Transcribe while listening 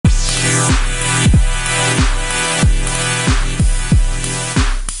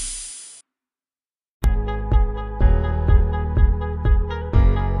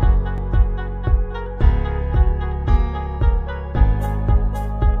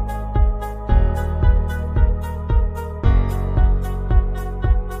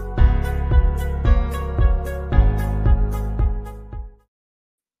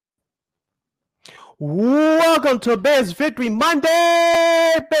welcome to Bears Victory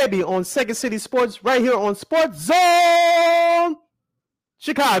Monday, baby, on Second City Sports, right here on Sports Zone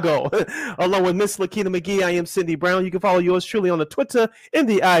Chicago. Along with Miss Lakina McGee, I am Cindy Brown. You can follow yours truly on the Twitter and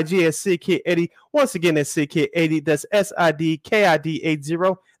the IG at CKid80. Once again, that's CKid80. That's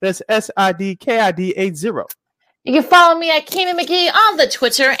SIDKID80. That's SIDKID80. You can follow me at Keena McGee on the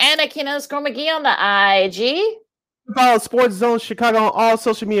Twitter and at Keena_McGee on the IG. Follow Sports Zone Chicago on all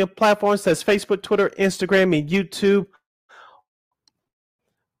social media platforms. That's Facebook, Twitter, Instagram, and YouTube.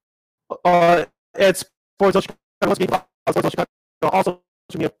 At Sports Zone Chicago. On all social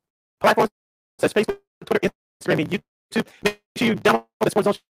media platforms. That's Facebook, Twitter, Instagram, and YouTube. Make sure you download the Sports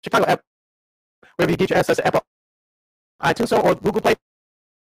Zone Chicago app wherever you get your access to Apple, iTunes Store, or Google Play.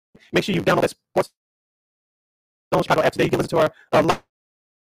 Make sure you download the Sports Zone Chicago app today. You can listen to our live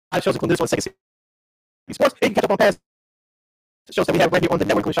shows, including this one, Second City Sports. And you can catch up on past shows that we have right here on the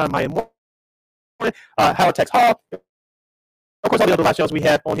network, including Sean Maya Morning, Howard Tex Hall. Of course, all the other live shows we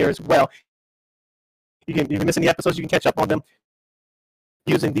have on here as well. If you're missing the episodes, you can catch up on them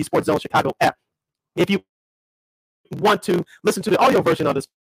using the Sports Zone Chicago app. If you want to listen to the audio version of this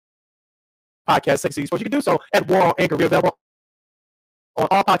podcast, Second City Sports, you can do so at War on Anchor. We're available on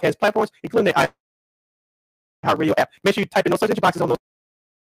all podcast platforms, including the iHeartRadio app. Make sure you type in those search engine boxes on those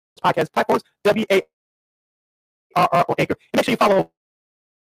podcast platforms, WARR on Anchor. And make sure you follow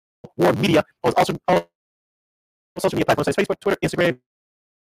War Media on all social media platforms. That's Facebook, Twitter, Instagram,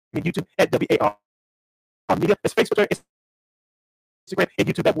 and YouTube at WARR Media. That's Facebook, Twitter, Instagram, and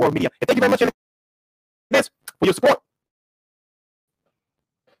YouTube at War Media. And thank you very much in advance for your support.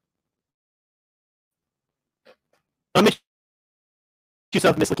 Unmute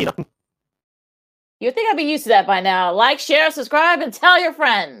yourself, Miss Lakina. You think I'd be used to that by now. Like, share, subscribe, and tell your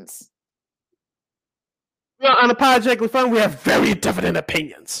friends. Well, unapologetically fun, we have very different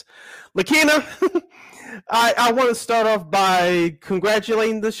opinions. Lakina, I want to start off by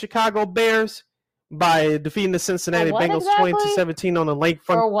congratulating the Chicago Bears by defeating the Cincinnati Bengals 20-17 on the lakefront.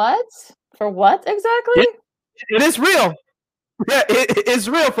 For what? For what exactly? It is real. Yeah, it's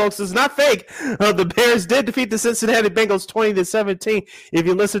real, folks. It's not fake. The Bears did defeat the Cincinnati Bengals 20-17. If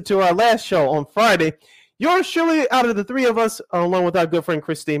you listened to our last show on Friday, yours surely, out of the three of us, along with our good friend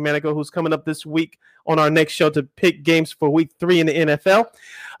Christine Manico, who's coming up this week on our next show to pick games for Week 3 in the NFL,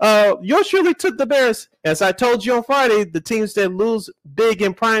 yours surely took the Bears. As I told you on Friday, the teams that lose big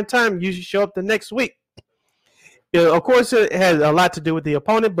in prime time usually show up the next week. Of course, it had a lot to do with the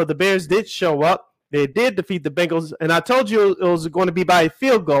opponent, but the Bears did show up. They did defeat the Bengals, and I told you it was going to be by a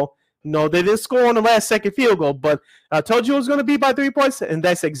field goal. No, they didn't score on the last second field goal, but I told you it was going to be by 3 points, and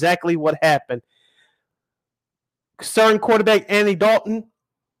that's exactly what happened. Starting quarterback Andy Dalton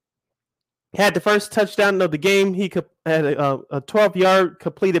had the first touchdown of the game. He had a 12-yard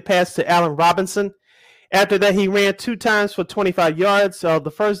completed pass to Allen Robinson. After that, he ran 2 times for 25 yards.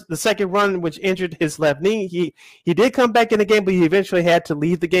 The second run, which injured his left knee, he did come back in the game, but he eventually had to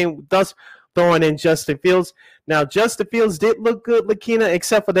leave the game, thus throwing in Justin Fields. Now, Justin Fields did look good, Lakina,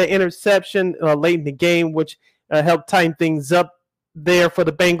 except for the interception late in the game, which helped tighten things up there for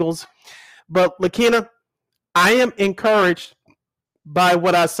the Bengals. But, Lakina, I am encouraged by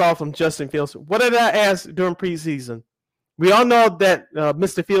what I saw from Justin Fields. What did I ask during preseason? We all know that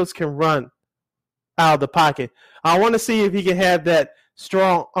Mr. Fields can run out of the pocket. I want to see if he can have that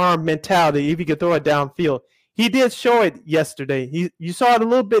strong arm mentality, if he can throw it downfield. He did show it yesterday. You saw it a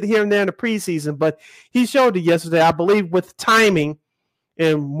little bit here and there in the preseason, but he showed it yesterday, I believe, with timing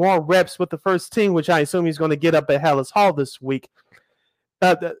and more reps with the first team, which I assume he's going to get up at Hallis Hall this week.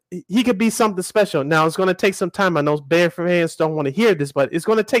 He could be something special. Now, it's going to take some time. I know Bear fans don't want to hear this, but it's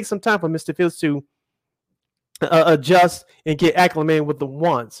going to take some time for Mr. Fields to adjust and get acclimated with the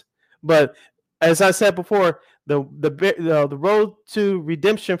ones. But as I said before, the road to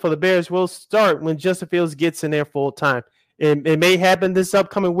redemption for the Bears will start when Justin Fields gets in there full time. It may happen this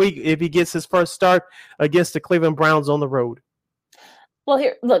upcoming week if he gets his first start against the Cleveland Browns on the road. Well,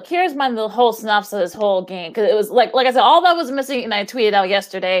 here's the whole synopsis of this whole game, because it was like I said, all that was missing, and I tweeted out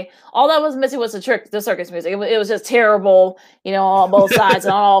yesterday. All that was missing was the circus music. It was just terrible, on both sides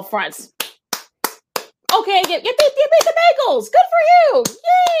and on all fronts. Okay, you beat the Bengals. Good for you!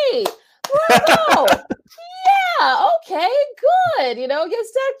 Yay! Bravo! Yeah. Okay. Good. You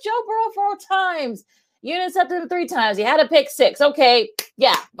sacked Joe Burrow 4 times. You intercepted him 3 times. You had a pick 6. Okay.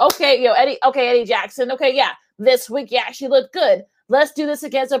 Yeah. Okay. Eddie Jackson. Okay. Yeah. This week you actually looked good. Let's do this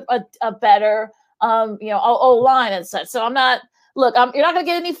against a better, O-line and such. So I'm not. Look, you're not going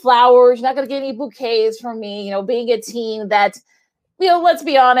to get any flowers. You're not going to get any bouquets from me. Being a team that let's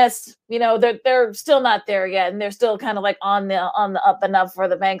be honest, they're still not there yet, and they're still kind of like on the up and up for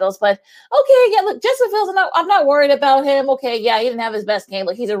the Bengals. But okay, yeah, look, Justin Fields, I'm not worried about him. Okay, yeah, he didn't have his best game.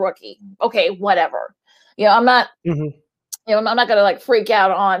 Like, he's a rookie. Okay, whatever. I'm not. I'm not gonna like freak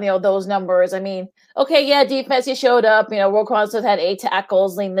out on those numbers. I mean, okay, yeah, defense, he showed up. Roquan Smith had 8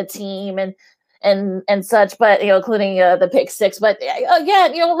 tackles, leading the team, and such, but including the pick 6. But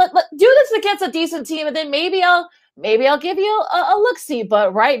again, let do this against a decent team, and then maybe I'll give you a look see.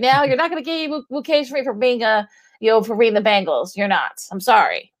 But right now, you're not going to get occasionally for being for being the Bengals. You're not. I'm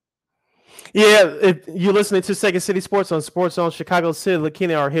sorry. Yeah, if you're listening to Second City Sports on Sports Zone, Chicago City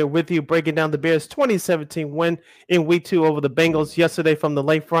Lakina are here with you, breaking down the Bears' 2017 win in Week 2 over the Bengals yesterday from the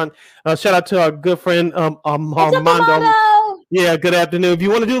lakefront. Shout out to our good friend Armando. Yeah, good afternoon. If you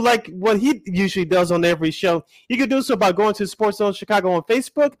want to do like what he usually does on every show, you can do so by going to Sports Zone Chicago on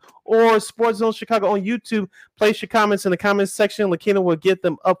Facebook or Sports Zone Chicago on YouTube. Place your comments in the comments section. Lakina will get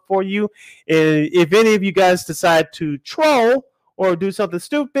them up for you. And if any of you guys decide to troll or do something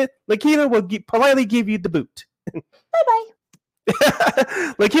stupid, Lakina will politely give you the boot. Bye-bye.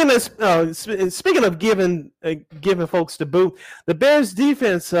 Lakina, speaking of giving folks the boot, the Bears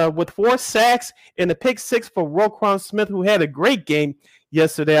defense with 4 sacks and a pick 6 for Roquan Smith, who had a great game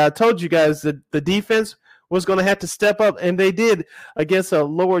yesterday. I told you guys that the defense was going to have to step up, and they did against a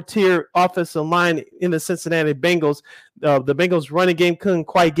lower tier offensive line in the Cincinnati Bengals. The Bengals running game couldn't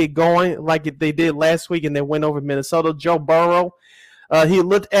quite get going like they did last week, and they went over Minnesota. Joe Burrow, he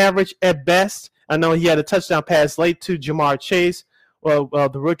looked average at best. I know he had a touchdown pass late to Jamar Chase,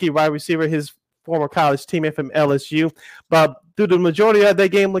 the rookie wide receiver, his former college teammate from LSU. But through the majority of that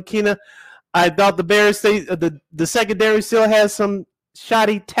game, Lakina, I thought the Bears, the secondary still has some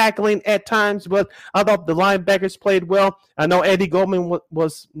shoddy tackling at times, but I thought the linebackers played well. I know Eddie Goldman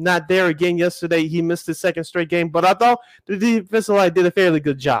was not there again yesterday. He missed his second straight game, but I thought the defensive line did a fairly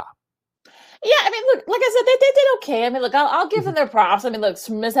good job. Yeah, I mean, look, like I said, they did okay. I mean, look, I'll give them their props. I mean, look,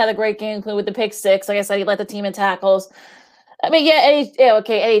 Smith had a great game, including with the pick 6. Like I said, he led the team in tackles. I mean,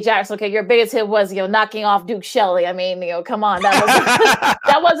 Eddie Jackson. Okay, your biggest hit was knocking off Duke Shelley. I mean, come on,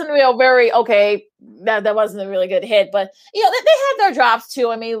 that wasn't very okay. That wasn't a really good hit, but they had their drops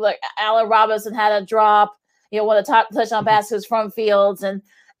too. I mean, look, Allen Robinson had a drop. One of the top touchdown passes from Fields, and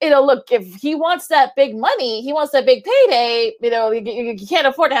look, if he wants that big money, he wants that big payday. You can't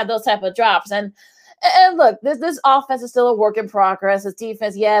afford to have those type of drops. And look, this offense is still a work in progress. This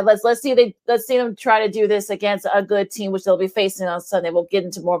defense, yeah, let's see them try to do this against a good team, which they'll be facing on Sunday. We'll get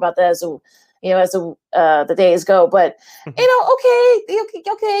into more about that as the days go. But okay,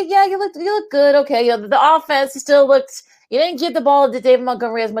 yeah, you look good. Okay, the offense still looked. You didn't give the ball to David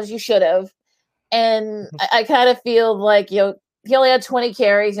Montgomery as much as you should have, and I kind of feel like he only had 20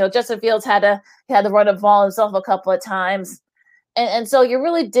 carries. Justin Fields had to run the ball himself a couple of times, and so you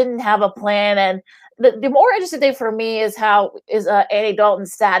really didn't have a plan. And the more interesting thing for me is Andy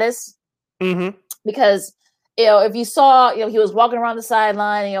Dalton's status, because if you saw he was walking around the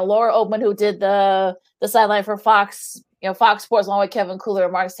sideline. Laura Oatman, who did the sideline for Fox, Fox Sports, along with Kevin Cooler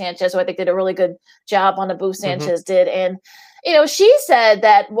and Mark Sanchez, who I think did a really good job on the booth. Sanchez did, and she said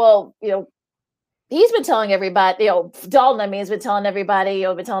that he's been telling everybody, Dalton, has been telling everybody,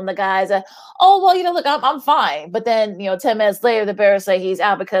 been telling the guys that, look, I'm fine. But then, 10 minutes later, the Bears say he's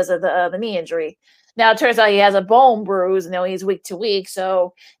out because of the knee injury. Now, it turns out he has a bone bruise, he's week to week.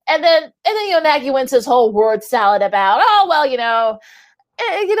 So, and then Nagy went his whole word salad about, you know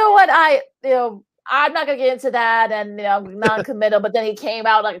what, I'm not going to get into that, and non-committal. But then he came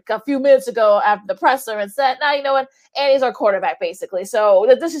out like a few minutes ago after the presser and said, "Now you know what, Andy's our quarterback, basically." So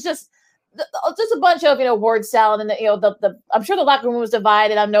this is just a bunch of word salad, and I'm sure the locker room was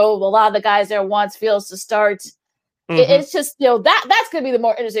divided. I know a lot of the guys there wants Fields to start. It's just that's going to be the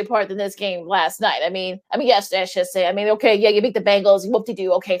more interesting part than this game last night. I mean, yesterday I should say. I mean, okay, yeah, you beat the Bengals,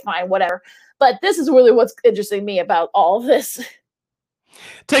 whoop-de-doo, okay, fine, whatever. But this is really what's interesting me about all of this.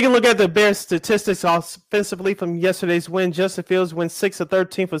 Take a look at the Bears statistics offensively from yesterday's win. Justin Fields went 6 of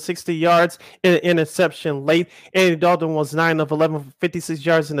 13 for 60 yards in an interception late. Andy Dalton was 9 of 11 for 56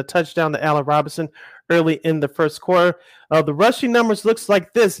 yards in a touchdown to Allen Robinson early in the first quarter. The rushing numbers looks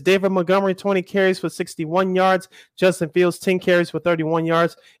like this. David Montgomery, 20 carries for 61 yards. Justin Fields, 10 carries for 31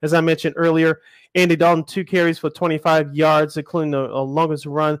 yards. As I mentioned earlier, Andy Dalton, 2 carries for 25 yards, including the longest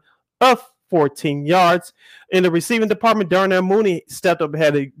run of 14 yards. In the receiving department, Darnell Mooney stepped up,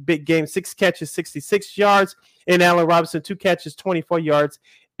 had a big game, 6 catches, 66 yards, and Allen Robinson, 2 catches, 24 yards,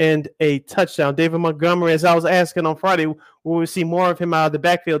 and a touchdown. David Montgomery, as I was asking on Friday, will we see more of him out of the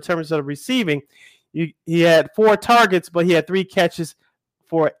backfield in terms of receiving? He had 4 targets, but he had 3 catches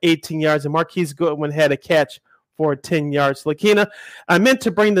for 18 yards, and Marquise Goodwin had a catch for 10 yards. Lakina, I meant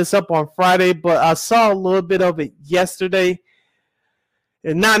to bring this up on Friday, but I saw a little bit of it yesterday.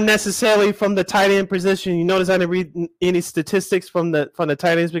 And not necessarily from the tight end position. You notice I didn't read any statistics from the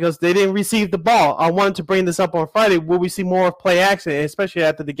tight ends because they didn't receive the ball. I wanted to bring this up on Friday. Will we see more of play action, especially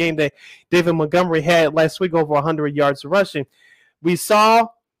after the game that David Montgomery had last week, over 100 yards rushing? We saw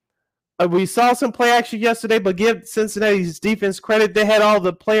some play action yesterday, but give Cincinnati's defense credit. They had all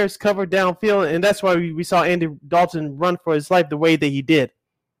the players covered downfield, and that's why we saw Andy Dalton run for his life the way that he did.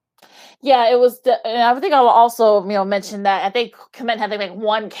 Yeah, it was. And I think I'll also, mention that I think Kmet had like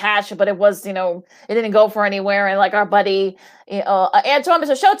one catch, but it was, it didn't go for anywhere. And like our buddy, Antoine,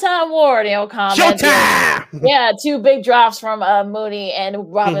 Mr. Showtime Ward, commented, Showtime! Yeah, 2 big drops from Mooney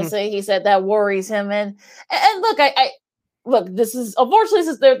and Robinson. He said that worries him. And look, look, this is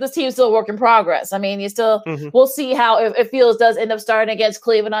unfortunately this team is still a work in progress. I mean, you still we'll see how if Fields does end up starting against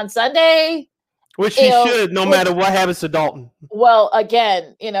Cleveland on Sunday. Which he should, no matter what happens to Dalton. Well,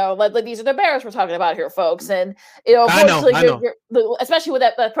 again, like these are the Bears we're talking about here, folks, and I know. You're, especially with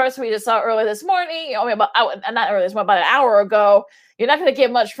that person we just saw earlier this morning. Not earlier this morning, about an hour ago. You're not going to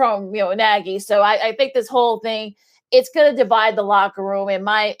get much from Nagy. So I think this whole thing, it's going to divide the locker room. It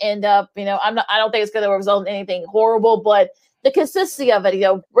might end up, I don't think it's going to result in anything horrible, but the consistency of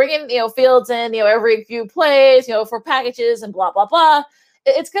it, bringing Fields in, every few plays, for packages and blah blah blah.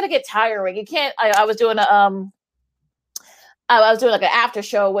 It's gonna get tiring. You can't. I was doing I was doing like an after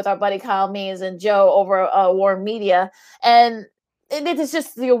show with our buddy Kyle Means and Joe over Warren Media, and it's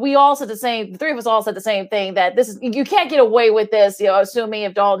just we all said the same. The 3 of us all said the same thing, that this is, you can't get away with this. Assuming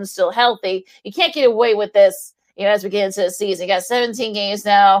if Dalton's still healthy, you can't get away with this. As we get into the season, you got 17 games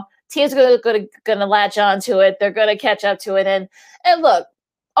now. Teams are gonna latch on to it. They're gonna catch up to it, and look,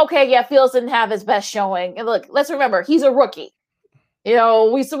 okay, yeah, Fields didn't have his best showing, and look, let's remember he's a rookie.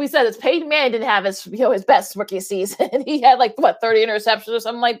 We said it's Peyton Manning didn't have his his best rookie season. He had 30 interceptions or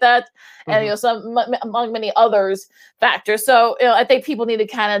something like that, and some among many others factors. So I think people need to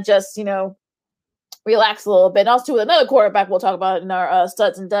kind of just relax a little bit. And also with another quarterback we'll talk about in our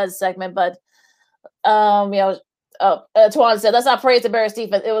studs and duds segment. But Twan said, let's not praise the Bears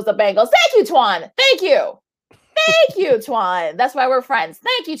defense. It was the Bengals. Thank you, Twan. Thank you. Thank you, Twan. That's why we're friends.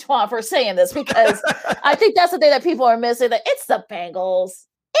 Thank you, Twan, for saying this, because I think that's the thing that people are missing. That it's the Bengals.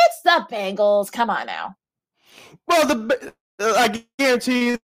 It's the Bengals. Come on now. Well, I guarantee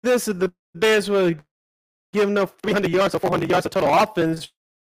you this: if the Bears were giving up 300 yards or 400 yards of total offense,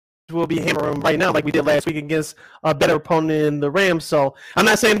 will be hammering right now like we did last week against a better opponent in the Rams. So I'm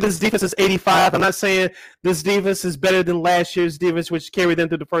not saying this defense is 85. I'm not saying this defense is better than last year's defense, which carried them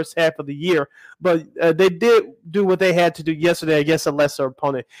through the first half of the year. But they did do what they had to do yesterday against a lesser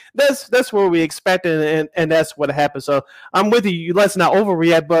opponent. That's what we expected, and that's what happened. So I'm with you. Let's not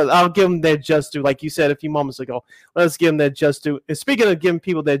overreact, but I'll give them their just due, like you said a few moments ago. Let's give them their just due. And speaking of giving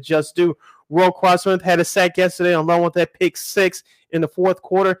people their just due, Royal Crossman had a sack yesterday along with that pick 6 in the fourth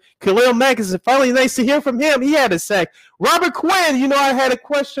quarter. Khalil Mack, is finally nice to hear from him. He had a sack. Robert Quinn, I had a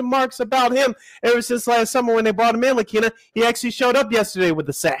question marks about him ever since last summer when they brought him in, Lakina. He actually showed up yesterday with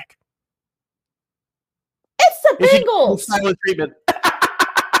the sack. It's the Bengals. Silent treatment.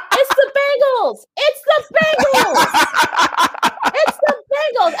 It's the Bengals. It's the Bengals. It's the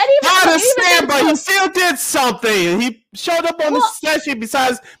Bengals. And but he still did something. He showed up on the session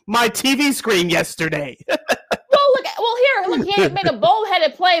besides my TV screen yesterday. Look, he made a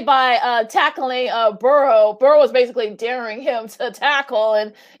bold-headed play by tackling Burrow. Burrow was basically daring him to tackle,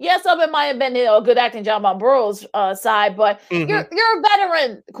 and yes, some of it might have been a good acting job on Burrow's side, but you're a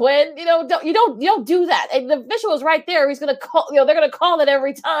veteran, Quinn. You don't do that. And the official was right there. He's gonna call. They're gonna call it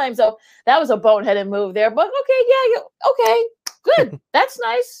every time. So that was a boneheaded move there. But okay, good. That's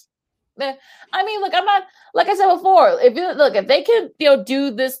nice. I mean, look, I'm not, like I said before, if they can, do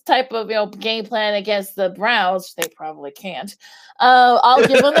this type of, game plan against the Browns, they probably can't. I'll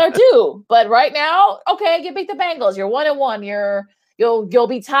give them their due. But right now, okay, you beat the Bengals. You're 1-1. You'll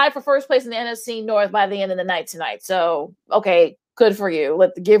be tied for first place in the NFC North by the end of the night tonight. So, okay, good for you.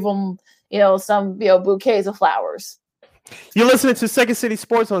 Give them, some, bouquets of flowers. You're listening to Second City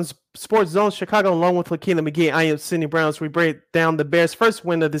Sports on Sports Zone Chicago, along with Lakina McGee. I am Sidney Browns. We break down the Bears' first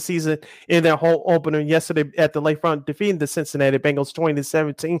win of the season in their home opener yesterday at the Lakefront, defeating the Cincinnati Bengals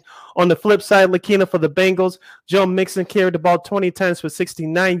 20-17. On the flip side, Lakina for the Bengals, Joe Mixon carried the ball 20 times for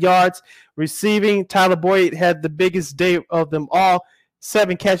 69 yards. Receiving, Tyler Boyd had the biggest day of them all,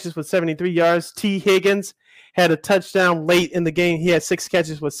 7 catches for 73 yards. T. Higgins had a touchdown late in the game. He had 6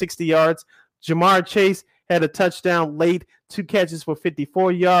 catches for 60 yards. Jamar Chase had a touchdown late, 2 catches for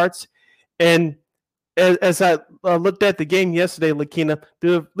 54 yards. And as I looked at the game yesterday, Lakina,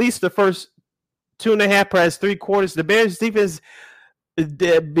 at least the first 2.5 past 3 quarters. The Bears defense,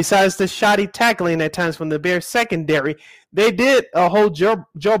 besides the shoddy tackling at times from the Bears secondary, they did hold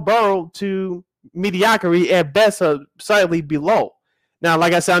Joe Burrow to mediocrity at best, slightly below. Now,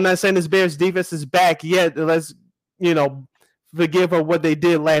 like I said, I'm not saying this Bears defense is back yet. Let's, forgive her what they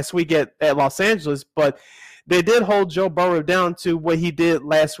did last week at Los Angeles, but they did hold Joe Burrow down to what he did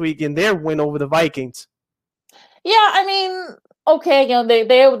last week in their win over the Vikings. Yeah, I mean, okay,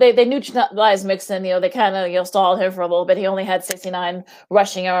 they neutralized Mixon. They kind of stalled him for a little bit. He only had 69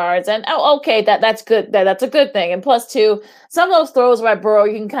 rushing yards, and okay, that's good. That's a good thing. And plus, too, some of those throws by Burrow,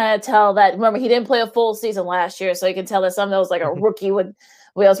 you can kind of tell that. Remember, he didn't play a full season last year, so you can tell that some of those like a rookie would.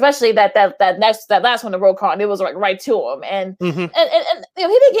 Well, especially that last one, the road caught, it was like right to him, and he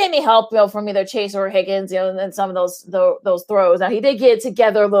didn't get any help, from either Chase or Higgins, and some of those throws. Now he did get it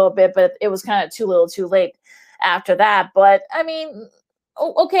together a little bit, but it was kind of too little, too late after that. But I mean,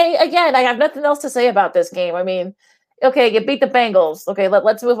 okay, again, I have nothing else to say about this game. I mean, okay, you beat the Bengals. Okay,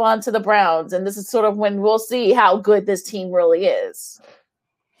 let's move on to the Browns, and this is sort of when we'll see how good this team really is.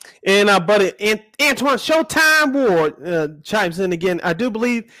 And our buddy Antoine Showtime Ward chimes in again. I do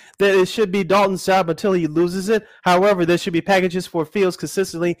believe that it should be Dalton's job until he loses it. However, there should be packages for Fields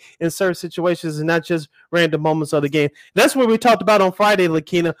consistently in certain situations and not just random moments of the game. That's what we talked about on Friday,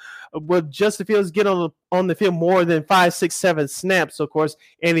 Lakina. Would Justin Fields get on the field more than 5, 6, 7 snaps? Of course,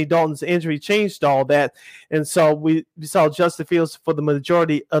 Andy Dalton's injury changed all that. And so we saw Justin Fields for the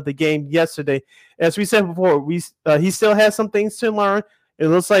majority of the game yesterday. As we said before, he still has some things to learn. It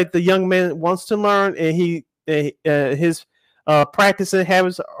looks like the young man wants to learn, and his practicing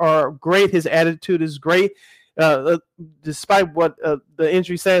habits are great. His attitude is great. Despite what the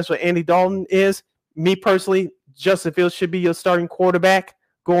injury status for Andy Dalton is, me personally, Justin Fields should be your starting quarterback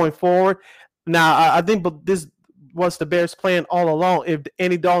going forward. Now, I think this was the Bears' plan all along. If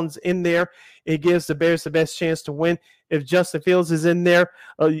Andy Dalton's in there, it gives the Bears the best chance to win. If Justin Fields is in there,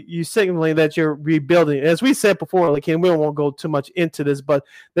 you signaling that you're rebuilding. As we said before, we don't want to go too much into this, but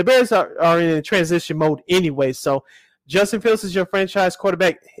the Bears are in a transition mode anyway. So Justin Fields is your franchise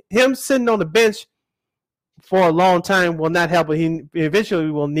quarterback. Him sitting on the bench for a long time will not help, but he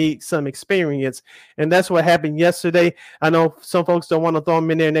eventually will need some experience. And that's what happened yesterday. I know some folks don't want to throw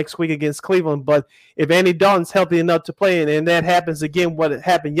him in there next week against Cleveland, but if Andy Dalton's healthy enough to play and that happens again, what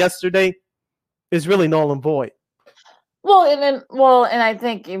happened yesterday is really null and void. And I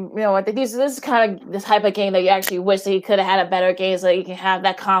think I think this is kind of the type of game that you actually wish that he could have had a better game, so you can have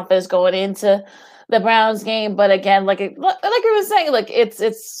that confidence going into the Browns game. But again, like you were saying, like it's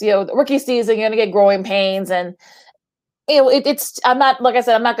rookie season, you're gonna get growing pains, and it's I'm not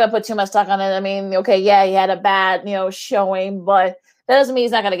gonna put too much stock on it. I mean, okay, yeah, he had a bad showing, but that doesn't mean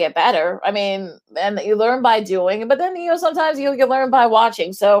he's not going to get better. I mean, and you learn by doing, but then sometimes you learn by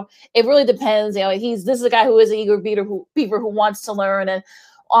watching. So it really depends. This is a guy who is an eager beaver who wants to learn and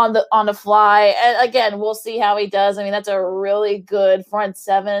on the fly. And again, we'll see how he does. I mean, that's a really good front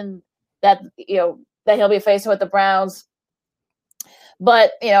seven that he'll be facing with the Browns.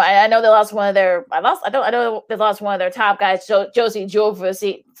 But I know they lost one of their. I know they lost one of their top guys, Josie Jewell, for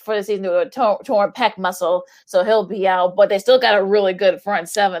the season to a torn pec muscle, so he'll be out. But they still got a really good front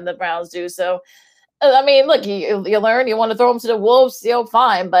seven. The Browns do. So, I mean, look, you learn. You want to throw him to the wolves,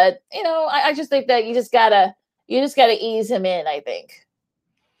 fine. But I just think that you just gotta ease him in. I think.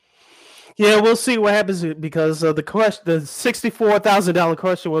 Yeah, we'll see what happens because the $64,000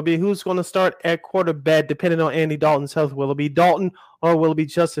 question will be who's going to start at quarterback depending on Andy Dalton's health. Will it be Dalton or will it be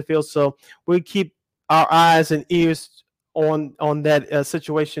Justin Fields? So we'll keep our eyes and ears on that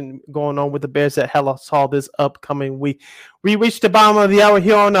situation going on with the Bears at Hellas Hall this upcoming week. We reached the bottom of the hour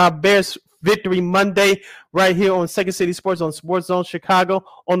here on our Bears Victory Monday right here on Second City Sports on Sports Zone Chicago.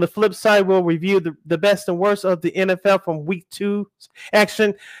 On the flip side, we'll review the best and worst of the NFL from week 2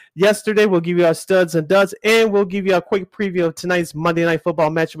 action. Yesterday, we'll give you our studs and duds, and we'll give you a quick preview of tonight's Monday Night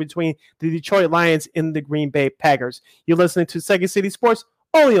Football matchup between the Detroit Lions and the Green Bay Packers. You're listening to Second City Sports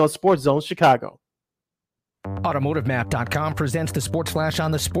only on Sports Zone Chicago. AutomotiveMap.com presents the Sports Flash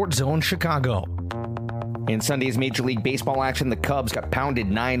on the Sports Zone Chicago. In Sunday's Major League Baseball action, the Cubs got pounded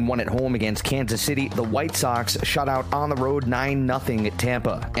 9-1 at home against Kansas City. The White Sox shut out on the road 9-0 at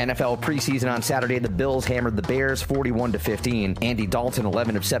Tampa. NFL preseason on Saturday, the Bills hammered the Bears 41-15. Andy Dalton,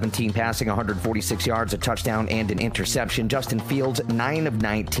 11 of 17, passing 146 yards, a touchdown, and an interception. Justin Fields, 9 of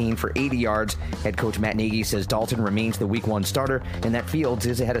 19 for 80 yards. Head coach Matt Nagy says Dalton remains the Week 1 starter and that Fields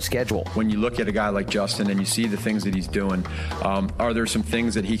is ahead of schedule. When you look at a guy like Justin and you see the things that he's doing, are there some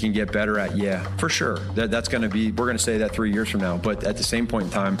things that he can get better at? Yeah, for sure. That's that's going to be, we're going to say that 3 years from now. But at the same point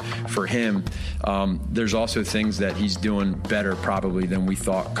in time, for him, there's also things that he's doing better probably than we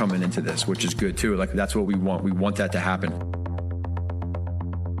thought coming into this, which is good too. Like, that's what we want. We want that to happen.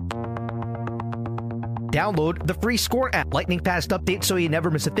 Download the free Score app. Lightning fast updates so you never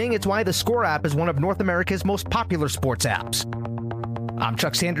miss a thing. It's why the Score app is one of North America's most popular sports apps. I'm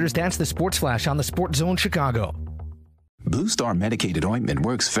Chuck Sanders. That's the Sports Flash on the Sports Zone Chicago. Blue Star medicated ointment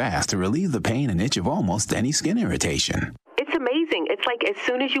works fast to relieve the pain and itch of almost any skin irritation. It's amazing. It's like as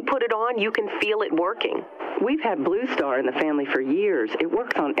soon as you put it on, you can feel it working. We've had Blue Star in the family for years. It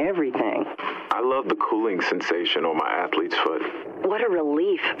works on everything. I love the cooling sensation on my athlete's foot. What a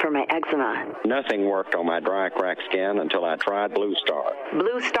relief for my eczema. Nothing worked on my dry, cracked skin until I tried Blue Star.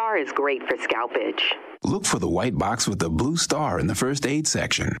 Blue Star is great for scalp itch. Look for the white box with the Blue Star in the first aid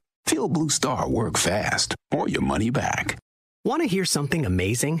section. Feel Blue Star work fast, or your money back. Want to hear something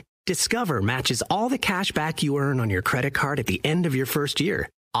amazing? Discover matches all the cash back you earn on your credit card at the end of your first year,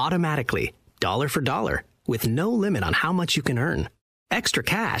 automatically, dollar for dollar, with no limit on how much you can earn. Extra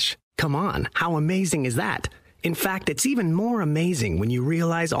cash? Come on, how amazing is that? In fact, it's even more amazing when you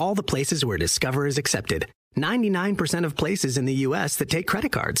realize all the places where Discover is accepted. 99% of places in the U.S. that take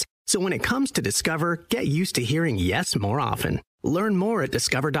credit cards. So when it comes to Discover, get used to hearing yes more often. Learn more at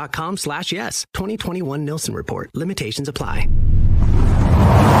discover.com/yes. 2021 Nielsen Report. Limitations apply.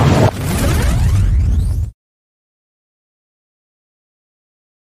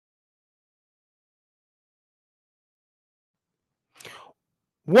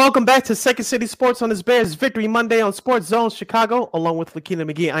 Welcome back to Second City Sports on this Bears Victory Monday on Sports Zone Chicago. Along with Lakina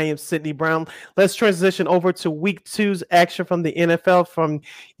McGee, I am Sydney Brown. Let's transition over to Week 2's action from the NFL from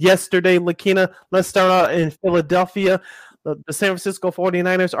yesterday. Lakina, let's start out in Philadelphia. The San Francisco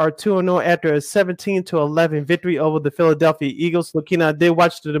 49ers are 2-0 after a 17-11 victory over the Philadelphia Eagles. Lakina, I did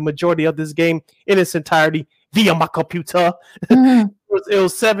watch the majority of this game in its entirety via my computer. Mm-hmm. It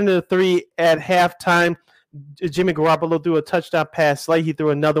was 7-3 at halftime. Jimmy Garoppolo threw a touchdown pass. Like he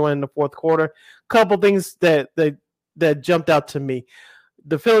threw another one in the fourth quarter. Couple things that jumped out to me.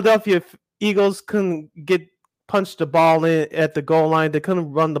 The Philadelphia Eagles couldn't punch the ball in at the goal line. They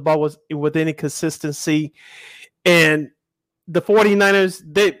couldn't run the ball with any consistency. And the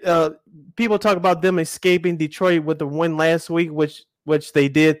 49ers, people talk about them escaping Detroit with the win last week, which they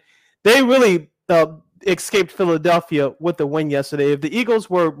did. They really escaped Philadelphia with the win yesterday. If the Eagles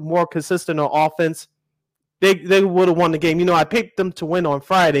were more consistent on offense, they would have won the game. You know, I picked them to win on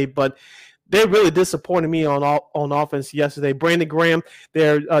Friday, but they really disappointed me on offense yesterday. Brandon Graham,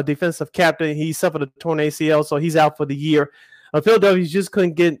 their defensive captain, he suffered a torn ACL, so he's out for the year. Philadelphia just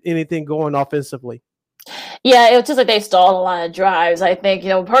couldn't get anything going offensively. Yeah, it was just like they stalled a lot of drives. I think,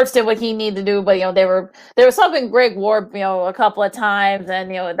 Hurts did what he needed to do, but, they were stopping Greg Ward, a couple of times,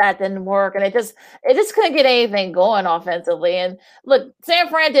 and, that didn't work. And it just couldn't get anything going offensively. And look, San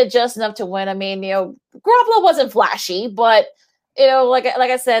Fran did just enough to win. I mean, Garoppolo wasn't flashy, but, like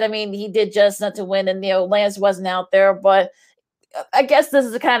I said, I mean, he did just enough to win, and, Lance wasn't out there, but I guess this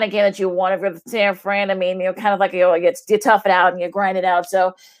is the kind of game that you want if you're San Fran. I mean, kind of like, you tough it out and you grind it out.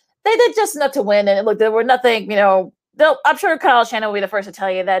 So, they did just enough to win, and look, there were nothing. I'm sure Kyle Shanahan will be the first to tell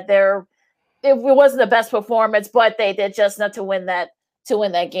you that it wasn't the best performance, but they did just enough to win that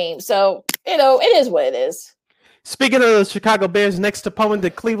game. So it is what it is. Speaking of the Chicago Bears, next opponent, the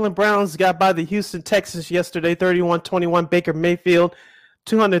Cleveland Browns got by the Houston Texans yesterday, 31-21. Baker Mayfield,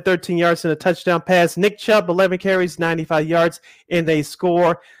 213 yards and a touchdown pass. Nick Chubb, 11 carries, 95 yards, and they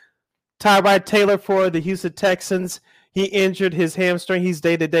score. Tyrod Taylor for the Houston Texans. He injured his hamstring. He's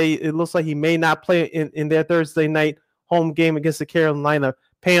day-to-day. It looks like he may not play in their Thursday night home game against the Carolina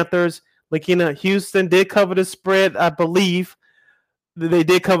Panthers. Lakina, Houston did cover the spread, I believe. They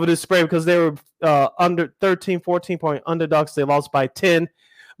did cover the spread because they were under 13, 14-point underdogs. They lost by 10.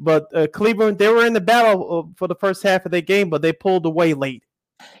 But Cleveland, they were in the battle for the first half of their game, but they pulled away late.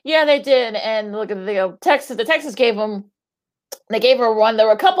 Yeah, they did. And look at the Texans. The Texans gave them a run. There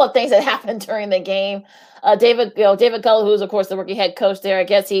were a couple of things that happened during the game. David Culley, who's of course the rookie head coach there, I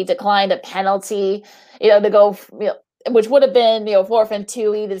guess he declined a penalty, to go, which would have been, 4th and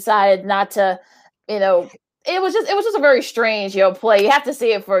 2. He decided not to, it was just a very strange, play. You have to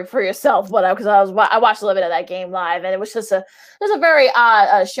see it for yourself. But because I watched a little bit of that game live, and it was just a very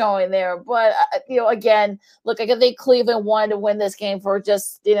odd showing there. But again, look, I think Cleveland wanted to win this game for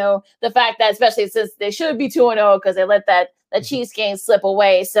just the fact that, especially since they should be 2-0 because they let that Chiefs game slip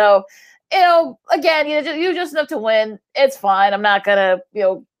away. So. Again, you just enough to win. It's fine. I'm not gonna,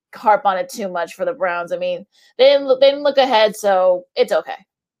 harp on it too much for the Browns. I mean, they didn't look ahead, so it's okay.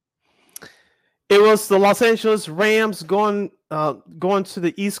 It was the Los Angeles Rams going to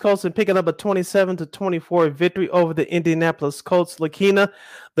the East Coast and picking up a 27-24 victory over the Indianapolis Colts. Lakina,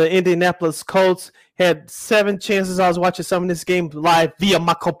 the Indianapolis Colts had 7 chances. I was watching some of this game live via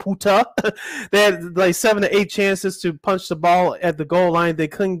my computer. They had like 7 to 8 chances to punch the ball at the goal line. They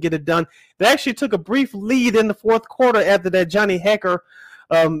couldn't get it done. They actually took a brief lead in the fourth quarter after that Johnny Hacker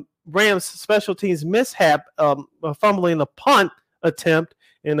Rams special teams mishap, fumbling a punt attempt.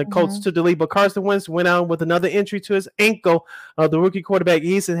 And the Colts took the lead, but Carson Wentz went out with another injury to his ankle. The rookie quarterback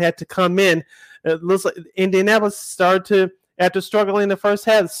Eason had to come in. It looks like Indianapolis started to, after struggling in the first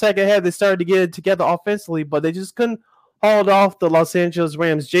half, the second half, they started to get it together offensively, but they just couldn't hold off the Los Angeles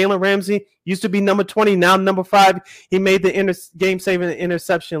Rams. Jalen Ramsey used to be number 20, now number 5. He made the game-saving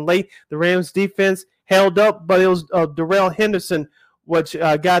interception late. The Rams defense held up, but it was Darrell Henderson which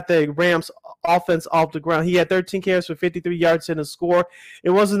got the Rams offense off the ground. He had 13 carries for 53 yards in a score.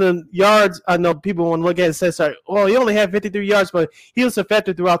 It wasn't the yards. I know people want to look at it and say, sorry, well, he only had 53 yards, but he was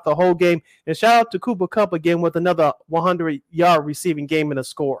effective throughout the whole game. And shout out to Cooper Kupp again with another 100-yard receiving game and a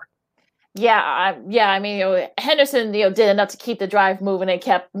score. I mean, Henderson, did enough to keep the drive moving and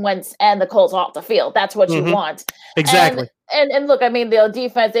kept Wentz and the Colts off the field. That's what you want. Exactly. And look, I mean, the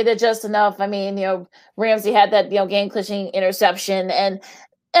defense, they did just enough. I mean, Ramsey had that, game-clinching interception.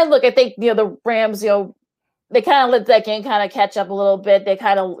 And look, I think, the Rams, they kind of let that game kind of catch up a little bit. They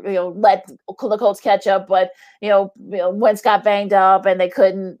kind of, let the Colts catch up. But, Wentz got banged up and they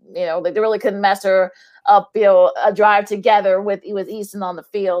couldn't, they really couldn't muster up, a drive together with Easton on the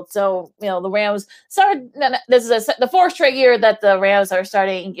field. So, the Rams started, this is the 4th straight year that the Rams are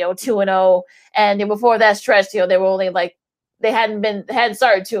starting, 2-0. And before that stretch, they were only like, they hadn't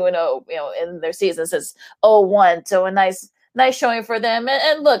started 2-0, in their season since 0-1. So a nice showing for them.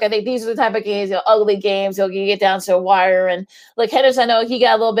 And look, I think these are the type of games, ugly games. You get down to a wire. And look, Henderson, I know he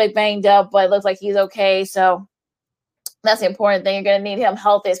got a little bit banged up, but it looks like he's okay. So that's the important thing. You're going to need him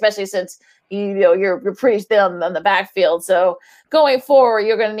healthy, especially since you're pretty thin on the backfield. So going forward,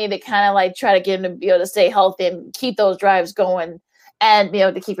 you're going to need to kind of like try to get him to be able to stay healthy and keep those drives going, and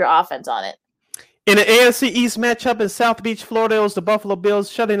to keep your offense on it. In the AFC East matchup in South Beach, Florida, it was the Buffalo Bills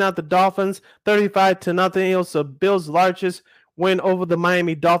shutting out the Dolphins 35-0. It was the Bills' largest win over the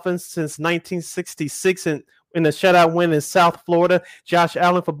Miami Dolphins since 1966 in the shutout win in South Florida. Josh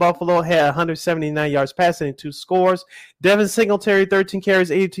Allen for Buffalo had 179 yards passing and 2 scores. Devin Singletary, 13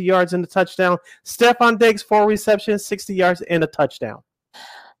 carries, 82 yards and a touchdown. Stephon Diggs, 4 receptions, 60 yards and a touchdown.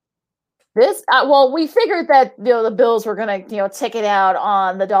 We figured that the Bills were gonna take it out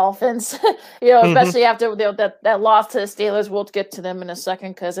on the Dolphins, especially after that loss to the Steelers. We'll get to them in a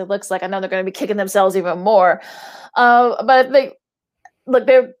second because it looks like I know they're going to be kicking themselves even more. But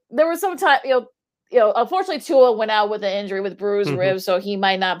there was some time unfortunately Tua went out with an injury with bruised ribs, so he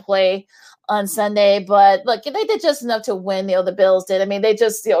might not play on Sunday. But look, they did just enough to win. The Bills did. I mean, they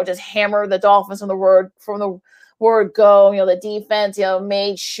just just hammered the Dolphins from the word go. The defense,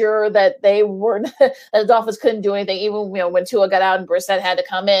 made sure that they weren't that the Dolphins couldn't do anything, even when Tua got out and Brissett had to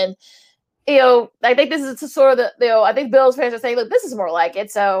come in. I think this is sort of I think Bills fans are saying, look, this is more like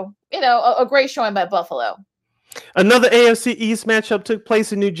it. So a great showing by Buffalo. Another AFC East matchup took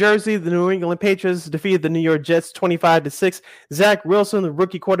place in New Jersey. The New England Patriots defeated the New York Jets 25-6. Zach Wilson, the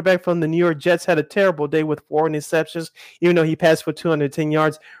rookie quarterback from the New York Jets, had a terrible day with 4 interceptions, even though he passed for 210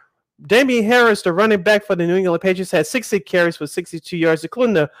 yards. Damian Harris, the running back for the New England Patriots, had 60 carries for 62 yards,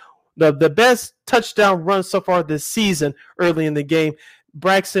 including the best touchdown run so far this season early in the game.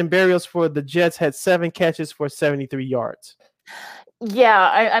 Braxton Berrios for the Jets had 7 catches for 73 yards.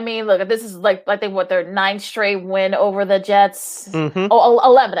 Yeah, I mean, look, this is like I think their 9th straight win over the Jets.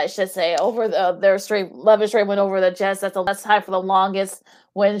 11, I should say, over their 11 straight win over the Jets. That's high for the longest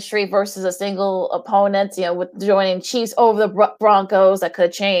win streak versus a single opponent. With joining Chiefs over the Broncos, that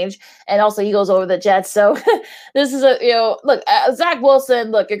could change, and also Eagles over the Jets. So this is look, Zach Wilson.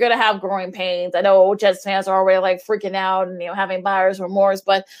 Look, you're gonna have growing pains. I know Jets fans are already like freaking out and having buyer's remorse,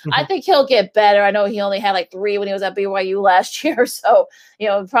 but I think he'll get better. I know he only had like 3 when he was at BYU last year, so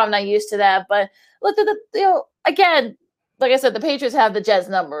probably not used to that. But look at again, like I said, the Patriots have the Jets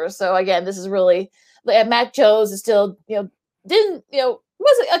numbers. So again, this is really Mac Jones is still didn't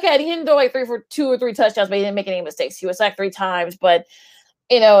he didn't throw like 2 or 3 touchdowns, but he didn't make any mistakes. He was sacked 3 times, but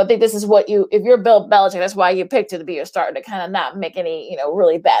I think this is if you're Bill Belichick, that's why you picked him to be your starter, to kind of not make any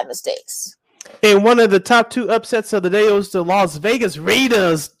really bad mistakes. And one of the top 2 upsets of the day was the Las Vegas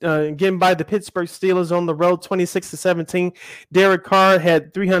Raiders getting by the Pittsburgh Steelers on the road 26-17. Derek Carr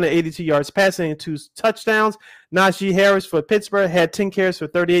had 382 yards passing and 2 touchdowns. Najee Harris for Pittsburgh had 10 carries for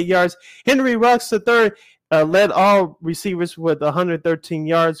 38 yards. Henry Ruggs III led all receivers with 113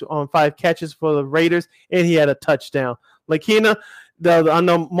 yards on 5 catches for the Raiders, and he had a touchdown. Lakina, I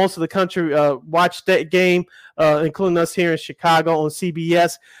know most of the country watched that game, including us here in Chicago on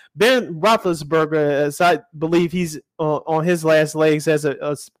CBS. Ben Roethlisberger, as I believe he's on his last legs as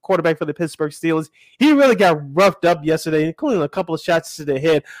a quarterback for the Pittsburgh Steelers, he really got roughed up yesterday, including a couple of shots to the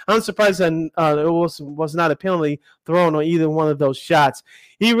head. I'm surprised that it was not a penalty thrown on either one of those shots.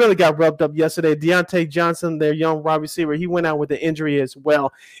 He really got rubbed up yesterday. Deontay Johnson, their young wide receiver, he went out with an injury as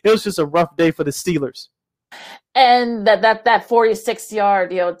well. It was just a rough day for the Steelers. And that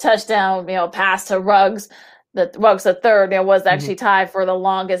 46-yard, touchdown, pass to Ruggs. Ruggs the third, was actually tied for the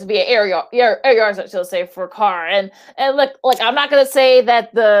longest via air yards, I should say, for Carr. And look, I'm not going to say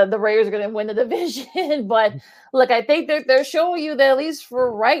that the Raiders are going to win the division, but look, I think they're showing you that at least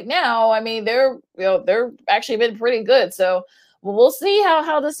for right now. I mean, they're actually been pretty good. So we'll see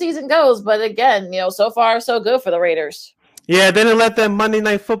how the season goes. But again, so far so good for the Raiders. Yeah, they didn't let that Monday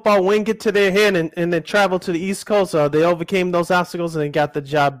Night Football win get to their head and then travel to the East Coast. They overcame those obstacles and got the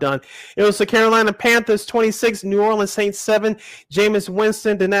job done. It was the Carolina Panthers 26, New Orleans Saints 7. Jameis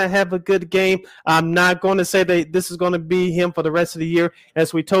Winston did not have a good game. I'm not going to say that this is going to be him for the rest of the year.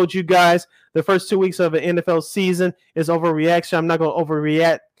 As we told you guys, the first 2 weeks of an NFL season is overreaction. I'm not going to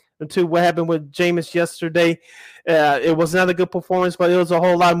overreact to what happened with Jameis yesterday. It was not a good performance, but it was a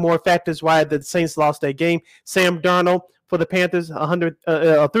whole lot more factors why the Saints lost that game. Sam Darnold for the Panthers,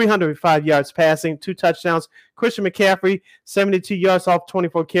 305 yards passing, 2 touchdowns. Christian McCaffrey, 72 yards off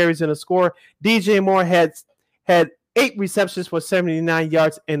 24 carries and a score. DJ Moore had 8 receptions for 79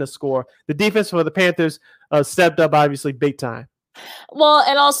 yards and a score. The defense for the Panthers stepped up, obviously, big time. Well,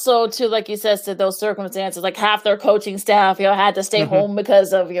 and also, too, like you said, to those circumstances, like half their coaching staff, had to stay home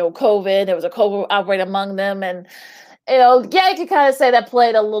because of, COVID. There was a COVID outbreak among them, and you can kind of say that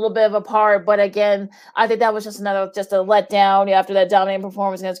played a little bit of a part, but again, I think that was just a letdown after that dominating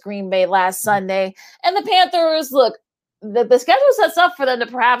performance against Green Bay last Sunday. And the Panthers, look, the schedule sets up for them to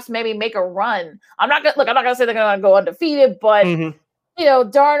perhaps maybe make a run. I'm not gonna say they're gonna go undefeated, but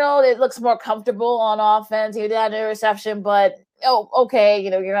Darnold, it looks more comfortable on offense. He did have an interception, but okay,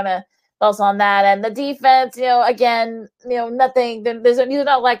 you're gonna loss on that. And the defense, again, nothing. These are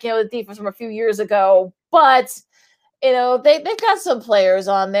not like the defense from a few years ago, but they've got some players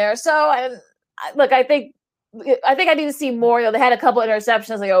on there. So I think I need to see more. They had a couple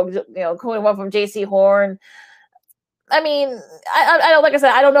interceptions, including one from J.C. Horn. I mean, I don't, like I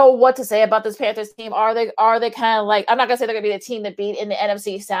said, I don't know what to say about this Panthers team. Are they kind of like, I'm not gonna say they're gonna be the team to beat in the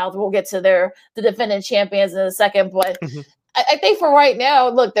NFC South. We'll get to the defending champions in a second, but I think for right now,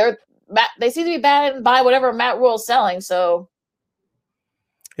 look, they seem to be batting by whatever Matt Rule's selling. So.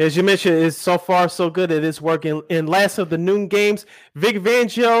 As you mentioned, it's so far so good. It is working. In last of the noon games, Vic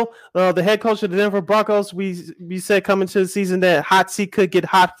Fangio, the head coach of the Denver Broncos, we said coming to the season that hot seat could get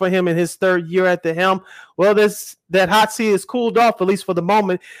hot for him in his 3rd year at the helm. Well, that hot seat is cooled off, at least for the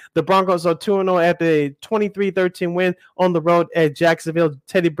moment. The Broncos are 2-0 after a 23-13 win on the road at Jacksonville.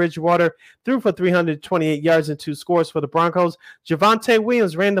 Teddy Bridgewater threw for 328 yards and 2 scores for the Broncos. Javonte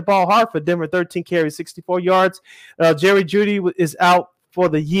Williams ran the ball hard for Denver, 13 carries, 64 yards. Jerry Jeudy is out for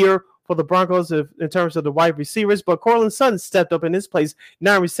the year for the Broncos in terms of the wide receivers, but Courtland Sutton stepped up in his place,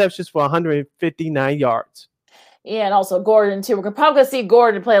 9 receptions for 159 yards. Yeah, and also Gordon too. We're probably gonna see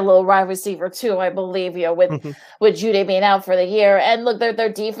Gordon play a little wide receiver too, I believe. With Jeudy being out for the year, and look,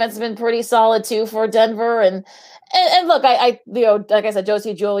 their defense has been pretty solid too for Denver, and look, I like I said,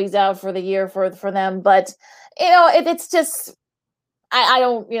 Josie Jewelly's out for the year for them, but it's just. I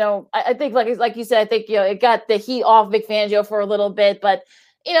don't, I think like you said, I think, it got the heat off Vic Fangio for a little bit, but,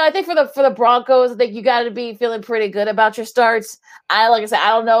 I think for the Broncos, I think you got to be feeling pretty good about your starts. Like I said, I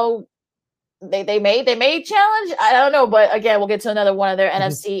don't know. They may challenge. I don't know, but again, we'll get to another one of their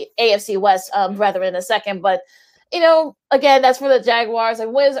AFC West brethren in a second. But again, that's for the Jaguars.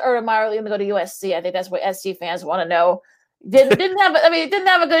 And when is Urban Meyer going to go to USC? I think that's what SC fans want to know. Didn't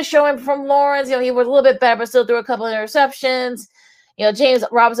have a good showing from Lawrence. He was a little bit better, but still threw a couple of interceptions. James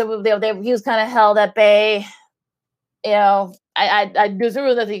Robinson, he was kind of held at bay. There's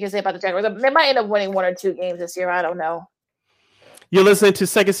really nothing you can say about the Jaguars. They might end up winning 1 or 2 games this year. I don't know. You're listening to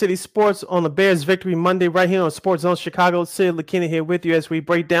Second City Sports on the Bears Victory Monday right here on Sports Zone Chicago. Sid Lakina here with you as we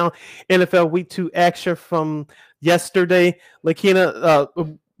break down NFL Week 2 action from yesterday.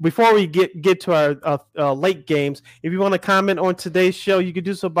 Lakina, before we get to our late games, if you want to comment on today's show, you can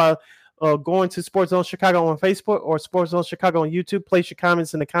do so by going to Sports Zone Chicago on Facebook or Sports Zone Chicago on YouTube. Place your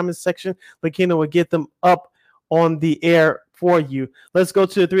comments in the comments section. Lakina will get them up on the air for you. Let's go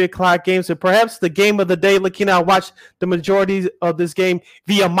to the 3 o'clock games, and perhaps the game of the day. Looking, I watched the majority of this game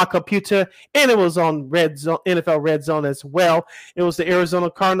via my computer, and it was on Red Zone, NFL Red Zone as well. It was the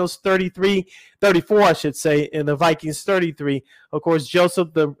Arizona Cardinals 34, I should say, and the Vikings 33. Of course,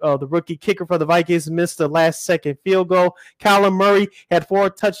 Joseph, the rookie kicker for the Vikings, missed the last-second field goal. Kyler Murray had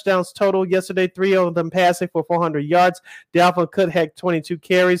 4 touchdowns total yesterday, 3 of them passing for 400 yards. Dalvin Cook had 22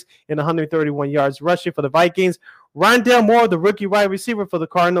 carries and 131 yards rushing for the Vikings. Rondale Moore, the rookie wide receiver for the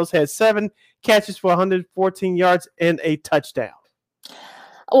Cardinals, had 7 catches for 114 yards and a touchdown.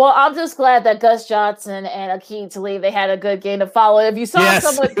 Well, I'm just glad that Gus Johnson and Akeem Talib, they had a good game to follow. If you saw you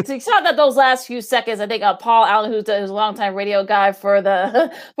saw that those last few seconds, I think Paul Allen, who's a longtime radio guy for the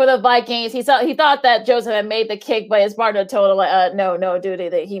Vikings, he thought that Joseph had made the kick, but his partner told him, no, dude,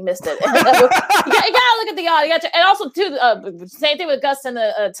 he missed it. You gotta look at the audio, and also too, same thing with Gus and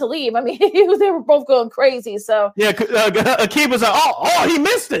Talib. I mean, they were both going crazy. So yeah, Akeem was like, oh, he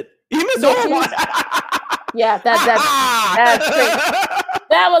missed it. He missed it. Yeah, that's crazy.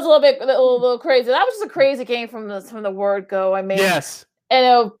 That was a little crazy. That was just a crazy game from the word go. I mean, yes,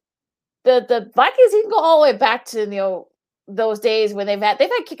 and the Vikings, you can go all the way back to those days when they've had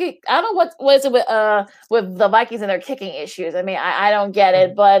kicking. I don't know what is it with the Vikings and their kicking issues. I mean, I don't get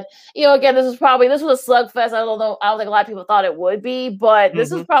it, but again, this was a slugfest. I don't think a lot of people thought it would be, but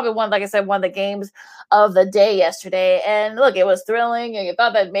this is probably one of the games of the day yesterday. And look, it was thrilling, and you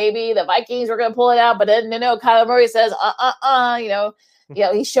thought that maybe the Vikings were going to pull it out, but then Kyler Murray says,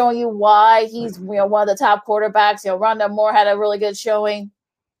 he's showing you why he's one of the top quarterbacks. Rondale Moore had a really good showing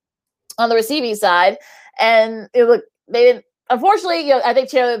on the receiving side, and they didn't. Unfortunately, I think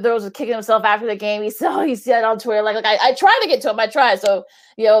Chandler Rose was kicking himself after the game. He said on Twitter, like I tried to get to him. I tried. So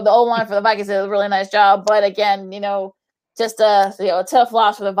the O-line for the Vikings did a really nice job, but again, just a tough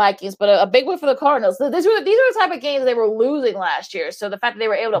loss for the Vikings, but a big win for the Cardinals. These were the type of games they were losing last year. So the fact that they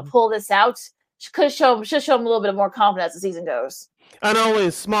were able to pull this out should show them a little bit more confidence as the season goes. I know only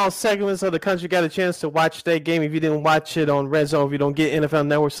small segments of the country got a chance to watch that game. If you didn't watch it on Red Zone, if you don't get NFL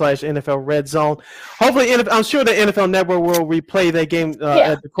Network / NFL Red Zone, hopefully I'm sure the NFL Network will replay that game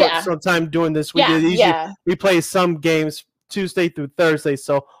at the court sometime during this week. They usually replay some games Tuesday through Thursday,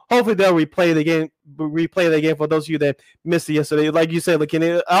 so hopefully they'll replay the game for those of you that missed it yesterday. Like you said,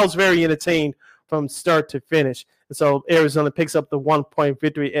 I was very entertained from start to finish. And so Arizona picks up the 1-point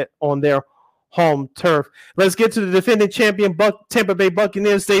victory on their home turf. Let's get to the defending champion Tampa Bay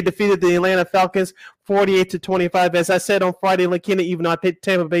Buccaneers. They defeated the Atlanta Falcons 48-25. As I said on Friday, LaKenna, even though I picked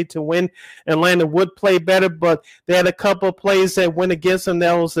Tampa Bay to win, Atlanta would play better, but they had a couple of plays that went against them.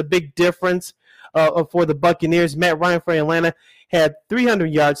 That was a big difference for the Buccaneers. Matt Ryan for Atlanta had 300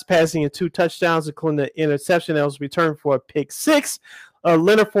 yards passing and 2 touchdowns, including the interception that was returned for a pick 6.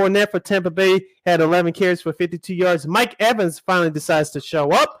 Leonard Fournette for Tampa Bay had 11 carries for 52 yards. Mike Evans finally decides to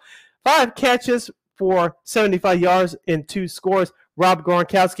show up. 5 catches for 75 yards and 2 scores. Rob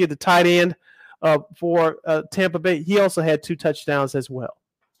Gronkowski, the tight end for Tampa Bay, he also had 2 touchdowns as well.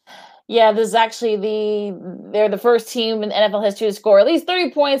 Yeah, this is actually they're the first team in NFL history to score at least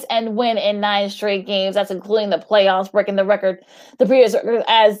 30 points and win in 9 straight games. That's including the playoffs, breaking the previous record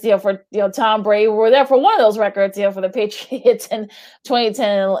as for Tom Brady. We were there for one of those records, for the Patriots in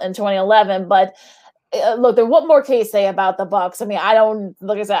 2010 and 2011, but. Look, what more can you say about the Bucs? I mean, I don't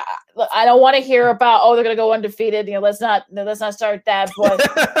want to hear about they're going to go undefeated. Let's not start that.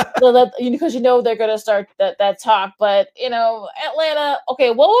 But because they're going to start that talk. But Atlanta.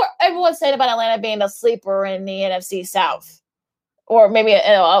 Okay, what were everyone saying about Atlanta being a sleeper in the NFC South, or maybe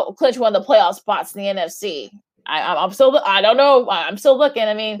clinch one of the playoff spots in the NFC? I'm still. I don't know. I'm still looking.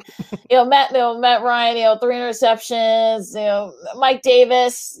 I mean, Matt Ryan, 3 interceptions. Mike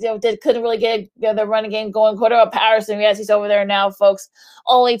Davis, couldn't really get the running game going. Cordell Patterson, yes, he's over there now, folks.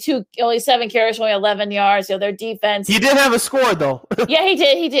 Only 7 carries, only 11 yards. Their defense. He did have a score though. Yeah,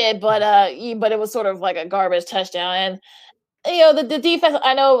 he did. But it was sort of like a garbage touchdown. And the defense.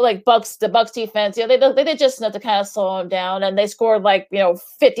 I know, the Bucs defense. They did just enough to kind of slow him down, and they scored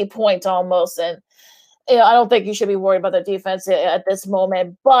 50 points almost. And I don't think you should be worried about the defense at this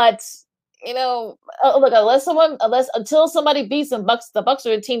moment. But look, until somebody beats them, the Bucs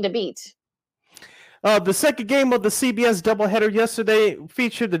are a team to beat. The second game of the CBS doubleheader yesterday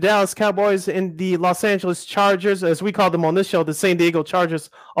featured the Dallas Cowboys and the Los Angeles Chargers, as we call them on this show, the San Diego Chargers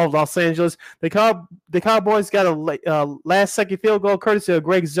of Los Angeles. The Cowboys got a last-second field goal courtesy of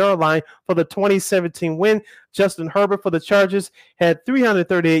Greg Zuerlein for the 2017 win. Justin Herbert for the Chargers had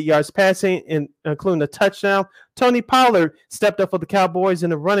 338 yards passing, including a touchdown. Tony Pollard stepped up for the Cowboys in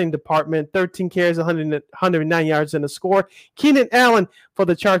the running department, 13 carries, 109 yards in the score. Keenan Allen for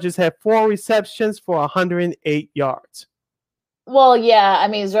the Chargers had 4 receptions for 108 yards. Well, yeah, I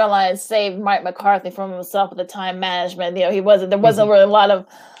mean, Zerline saved Mike McCarthy from himself with the time management. There wasn't really a lot of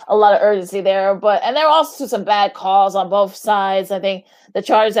urgency there, and there were also some bad calls on both sides. I think the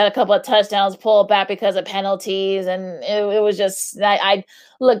Chargers had a couple of touchdowns pulled back because of penalties, and it was just I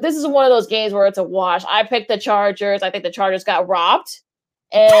look. This is one of those games where it's a wash. I picked the Chargers. I think the Chargers got robbed,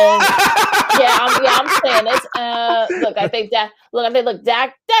 and I'm saying this.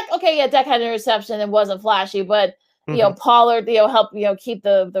 Dak. Okay, yeah, Dak had an interception and wasn't flashy, but. Pollard, helped, keep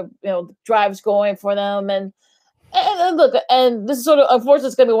the drives going for them. And look, and this is sort of, unfortunately,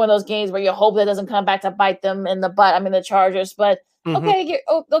 it's going to be one of those games where you hope that doesn't come back to bite them in the butt. I mean, the Chargers, but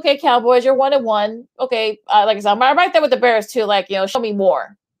okay, Cowboys, you're 1-1. Okay. Like I said, I'm right there with the Bears too. Like, show me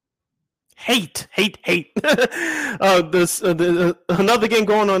more. Hate. Another game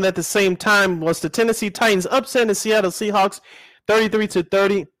going on at the same time was the Tennessee Titans upsetting the Seattle Seahawks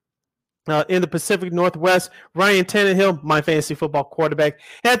 33-30. In the Pacific Northwest, Ryan Tannehill, my fantasy football quarterback,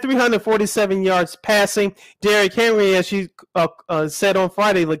 had 347 yards passing. Derrick Henry, as you said on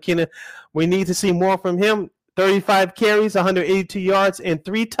Friday, Lakina, we need to see more from him. 35 carries, 182 yards, and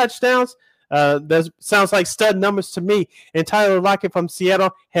 3 touchdowns. That sounds like stud numbers to me. And Tyler Lockett from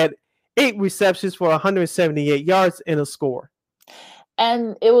Seattle had 8 receptions for 178 yards and a score.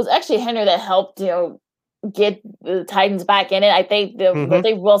 And it was actually Henry that helped, get the Titans back in it. I think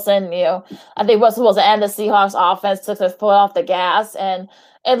Russell Wilson and the Seahawks offense took their foot off the gas. And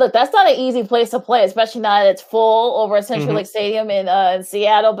look, that's not an easy place to play, especially now that it's full over at Century Lake Stadium in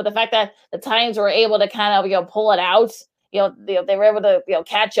Seattle. But the fact that the Titans were able to kind of pull it out, they were able to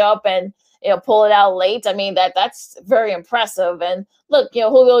catch up and pull it out late. I mean that's very impressive. And look,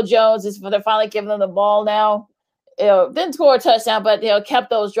 Julio Jones they're finally giving them the ball now. Didn't score a touchdown, but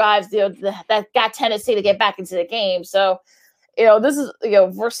kept those drives that got Tennessee to get back into the game. So, this is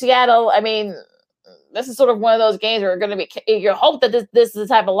for Seattle. I mean, this is sort of one of those games where going to be. You hope that this is the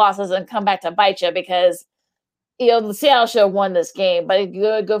type of loss doesn't come back to bite you because the Seattle should have won this game, but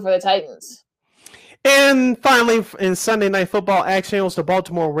good for the Titans. And finally, in Sunday Night Football action, it was the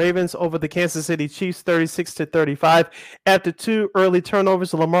Baltimore Ravens over the Kansas City Chiefs 36-35. After 2 early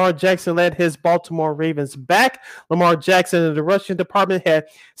turnovers, Lamar Jackson led his Baltimore Ravens back. Lamar Jackson in the rushing department had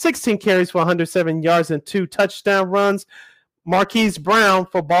 16 carries for 107 yards and 2 touchdown runs. Marquise Brown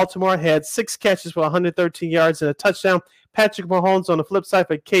for Baltimore had 6 catches for 113 yards and a touchdown. Patrick Mahomes on the flip side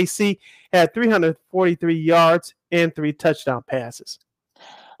for KC had 343 yards and 3 touchdown passes.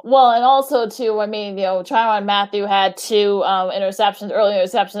 Well, and also too, I mean, Tyrann Mathieu had 2 early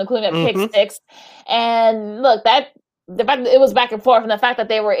interceptions, including a pick 6. And look, the fact that it was back and forth, and the fact that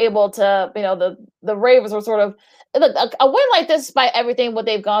they were able to, the Ravens were sort of look, a win like this, despite everything what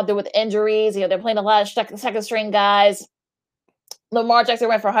they've gone through with injuries. They're playing a lot of second string guys. Lamar Jackson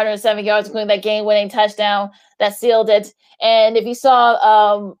ran for 107 yards, including that game-winning touchdown that sealed it. And if you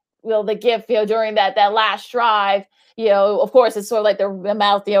saw, the GIF, during that last drive. Of course, it's sort of like the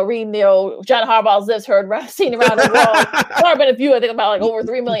mouth, reading, John Harbaugh's lips seen around the world. I've been a few, I think about over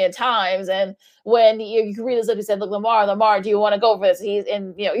 3 million times. And when you can read his lips, he said, "Look, Lamar, do you want to go for this?" You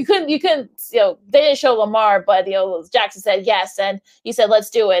couldn't, they didn't show Lamar, but Jackson said yes, and he said,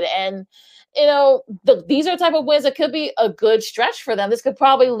 "Let's do it." And these are the type of wins that could be a good stretch for them. This could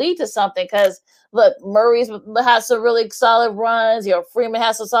probably lead to something because. Look, Murray's has some really solid runs. Freeman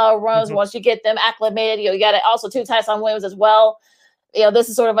has some solid runs. Once you get them acclimated, you got also 2 Tyson Williams as well. This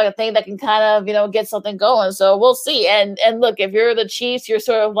is sort of like a thing that can kind of, get something going. So we'll see. And look, if you're the Chiefs, you're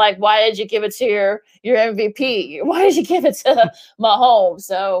sort of like, why did you give it to your MVP? Why did you give it to Mahomes?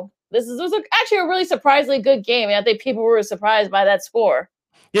 So this was actually a really surprisingly good game. And I think people were surprised by that score.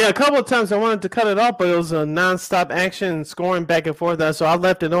 Yeah, a couple of times I wanted to cut it off, but it was a nonstop action, scoring back and forth. So I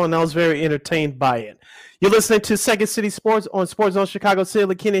left it on, and I was very entertained by it. You're listening to Second City Sports on Sports Zone Chicago. Sid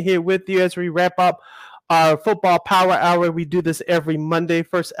Lakina here with you as we wrap up our football power hour. We do this every Monday,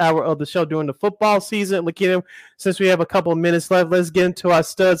 first hour of the show during the football season. Lakina, since we have a couple of minutes left, let's get into our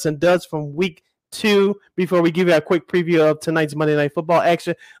studs and duds from week 2 before we give you a quick preview of tonight's Monday Night Football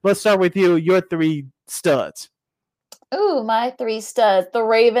action. Let's start with you, your 3 studs. Ooh, my 3 studs. The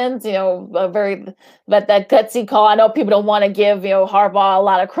Ravens, that gutsy call. I know people don't want to give, Harbaugh a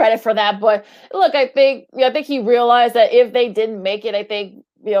lot of credit for that, but look, I think he realized that if they didn't make it, I think,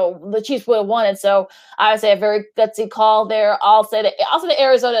 the Chiefs would have won it. So I would say a very gutsy call there. Also the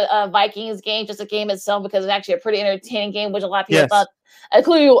Arizona Vikings game, just a game itself, because it's actually a pretty entertaining game, which a lot of people thought,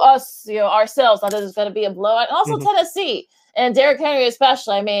 including us, ourselves, thought this was going to be a blowout. And also Tennessee. And Derrick Henry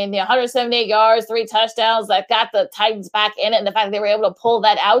especially, 178 yards, 3 touchdowns that got the Titans back in it. And the fact that they were able to pull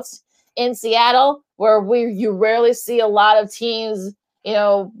that out in Seattle, where you rarely see a lot of teams,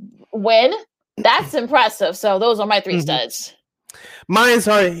 win, that's impressive. So those are my 3 studs. Mines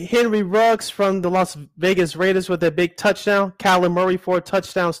are Henry Ruggs from the Las Vegas Raiders with a big touchdown. Kyler Murray 4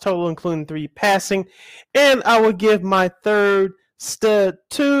 touchdowns total, including 3 passing. And I will give my third stud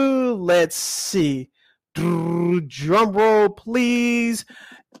to, let's see, drum roll, please.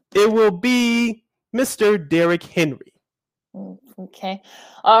 It will be Mr. Derrick Henry. Okay.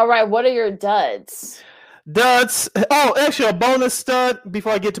 All right. What are your duds? Duds. Oh, actually, a bonus stud.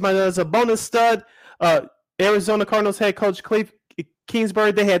 Before I get to my duds, a bonus stud. Arizona Cardinals head coach Cliff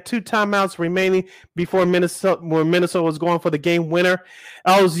Kingsbury. They had 2 timeouts remaining before Minnesota was going for the game winner.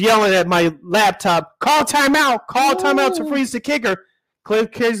 I was yelling at my laptop, "Call timeout! Call timeout to freeze the kicker."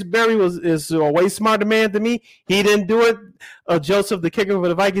 Cliff Kingsbury is a way smarter man than me. He didn't do it. Joseph, the kicker for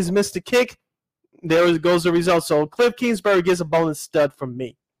the Vikings, missed the kick. There goes the result. So Cliff Kingsbury gets a bonus stud from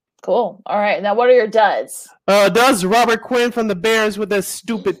me. Cool. All right. Now, what are your duds? Duds, Robert Quinn from the Bears with that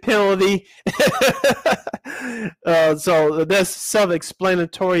stupid penalty. So that's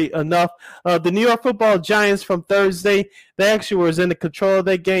self-explanatory enough. The New York Football Giants from Thursday, they actually was in the control of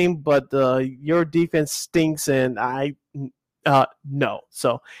that game, but your defense stinks, and I no.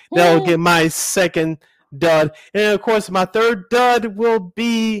 So that'll get my second dud. And, of course, my third dud will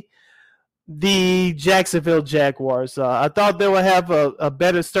be the Jacksonville Jaguars. I thought they would have a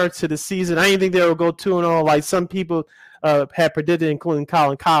better start to the season. I didn't think they would go 2-0 like some people had predicted, including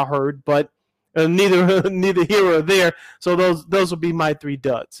Colin Cowherd, but neither here or there. So those will be my 3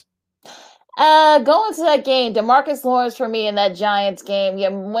 duds. Going to that game, DeMarcus Lawrence for me in that Giants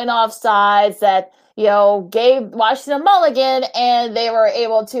game, went off sides that gave Washington a mulligan, and they were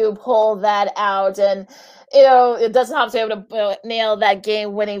able to pull that out. And it doesn't have to be able to nail that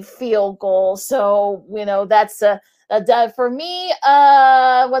game-winning field goal. So, that's a dud for me.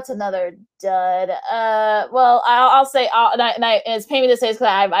 What's another dud? Well, I'll say, and it's painful to say this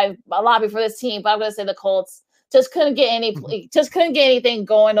because I lobbied for this team, but I'm going to say the Colts just couldn't get anything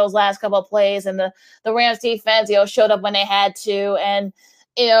going those last couple of plays, and the Rams defense, showed up when they had to, and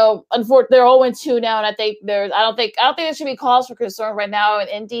unfortunately, they're 0-2 now, and I think I don't think there should be cause for concern right now in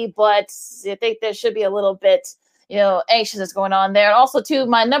Indy, but I think there should be a little bit, anxiousness going on there. And also, too,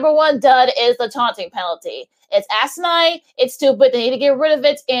 my number 1 dud is the taunting penalty. It's asinine, it's stupid, they need to get rid of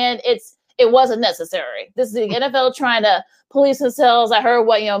it, and it wasn't necessary. This is the NFL trying to police themselves. I heard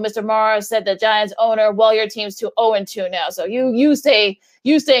what Mr. Mars said, the Giants owner. Well, your team's 0-2 now, so you stay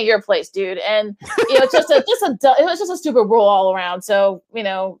in your place, dude. And it was just a stupid rule all around. So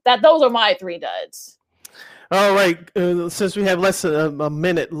those are my 3 duds. All right, since we have less than a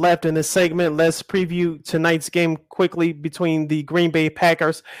minute left in this segment, let's preview tonight's game quickly between the Green Bay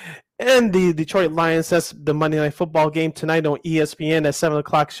Packers and the Detroit Lions. That's the Monday Night Football game tonight on ESPN at 7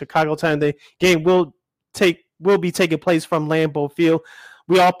 o'clock Chicago time. The game will be taking place from Lambeau Field.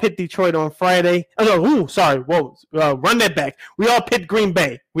 We all picked Detroit on Friday. Run that back. We all picked Green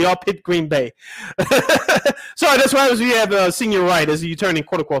Bay. Sorry, that's why we have senior right as you turning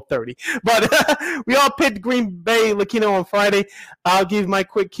quote-unquote 30. But we all picked Green Bay Lakino on Friday. I'll give my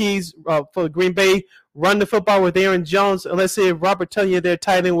quick keys for Green Bay. Run the football with Aaron Jones. And let's see if Robert Tonyan, their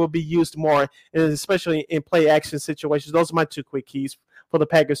tight end, will be used more, especially in play-action situations. Those are my 2 quick keys for the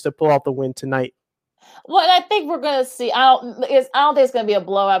Packers to pull out the win tonight. Well, I think we're going to see. I don't think it's going to be a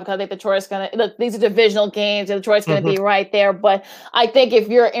blowout because I think Detroit's going to look. These are divisional games, and Detroit's going to be right there. But I think if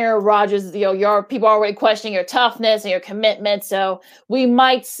you're Aaron Rodgers, your people are already questioning your toughness and your commitment. So we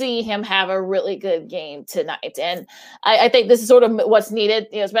might see him have a really good game tonight. And I think this is sort of what's needed,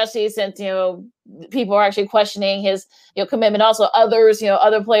 especially since people are actually questioning his commitment. Also, others,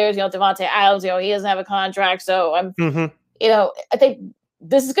 other players, Devontae Adams, he doesn't have a contract. So I think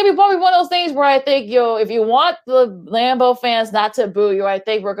this is going to be probably one of those things where I think, if you want the Lambeau fans not to boo you, I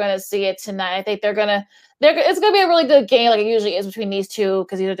think we're going to see it tonight. I think it's going to be a really good game like it usually is between these two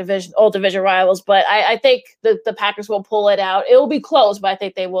because these are old division rivals. But I think the Packers will pull it out. It will be close, but I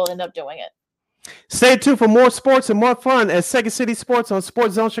think they will end up doing it. Stay tuned for more sports and more fun as Second City Sports on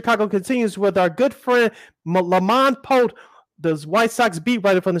Sports Zone Chicago continues with our good friend Lamont Pote, the White Sox beat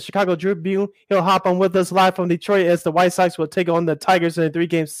writer from the Chicago Tribune. He'll hop on with us live from Detroit as the White Sox will take on the Tigers in a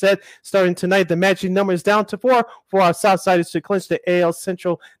 3-game set starting tonight. The matching number is down to 4 for our Southsiders to clinch the AL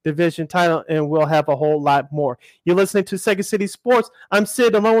Central Division title, and we'll have a whole lot more. You're listening to Second City Sports. I'm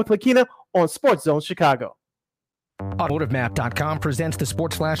Sid along with Lakina on Sports Zone Chicago. AutomotiveMap.com presents the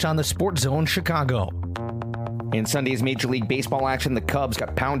Sports Flash on the Sports Zone Chicago. In Sunday's Major League Baseball action, the Cubs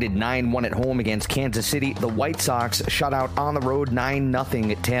got pounded 9-1 at home against Kansas City. The White Sox shut out on the road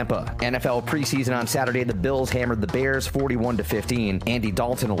 9-0 at Tampa. NFL preseason on Saturday, the Bills hammered the Bears 41-15. Andy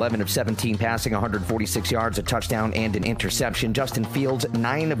Dalton, 11 of 17, passing 146 yards, a touchdown, and an interception. Justin Fields,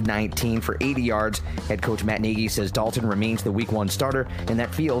 9 of 19 for 80 yards. Head coach Matt Nagy says Dalton remains the Week 1 starter and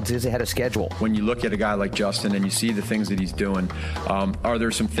that Fields is ahead of schedule. When you look at a guy like Justin and you see the things that he's doing, are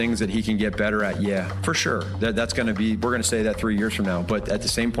there some things that he can get better at? Yeah, for sure. That's going to be, we're going to say that 3 years from now. But at the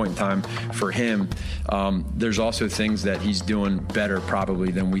same point in time, for him, there's also things that he's doing better probably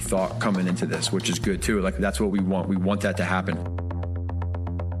than we thought coming into this, which is good too. Like, that's what we want. We want that to happen.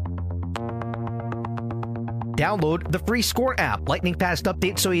 Download the free Score app. Lightning fast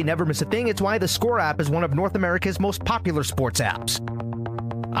updates so you never miss a thing. It's why the Score app is one of North America's most popular sports apps.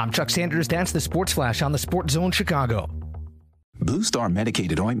 I'm Chuck Sanders. That's the Sports Flash on the Sports Zone Chicago. Blue Star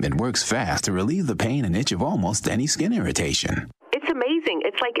medicated ointment works fast to relieve the pain and itch of almost any skin irritation. It's amazing.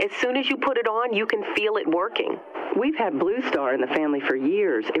 It's like as soon as you put it on, you can feel it working. We've had Blue Star in the family for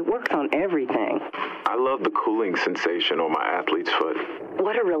years. It works on everything. I love the cooling sensation on my athlete's foot.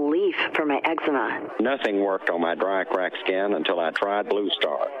 What a relief for my eczema. Nothing worked on my dry, cracked skin until I tried Blue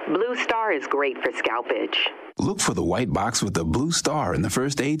Star. Blue Star is great for scalp itch. Look for the white box with the Blue Star in the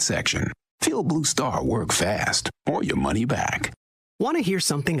first aid section. Feel Blue Star work fast, or your money back. Want to hear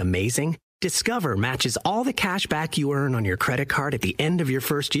something amazing? Discover matches all the cash back you earn on your credit card at the end of your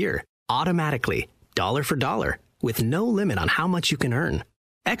first year, automatically, dollar for dollar, with no limit on how much you can earn.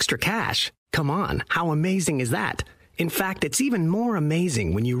 Extra cash? Come on, how amazing is that? In fact, it's even more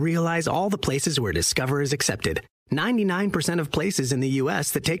amazing when you realize all the places where Discover is accepted. 99% of places in the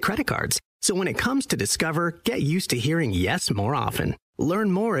U.S. that take credit cards. So when it comes to Discover, get used to hearing yes more often.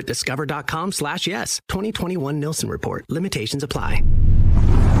 Learn more at discover.com/yes. 2021 Nielsen Report. Limitations apply.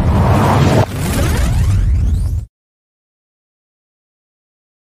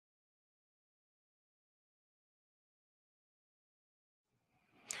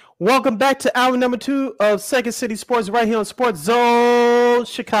 Welcome back to hour number 2 of Second City Sports right here on Sports Zone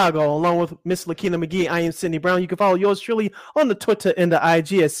Chicago. Along with Miss Lakina McGee, I am Sidney Brown. You can follow yours truly on the Twitter and the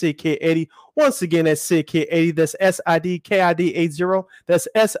IG at SidKid80. Once again, that's SidKid80. That's SIDKID80. That's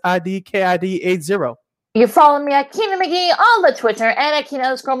SIDKID80. You follow me at Keena McGee on the Twitter and at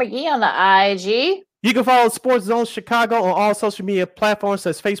Keena_McGee on the IG. You can follow Sports Zone Chicago on all social media platforms.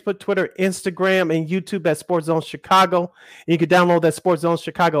 That's Facebook, Twitter, Instagram, and YouTube at Sports Zone Chicago. You can download that Sports Zone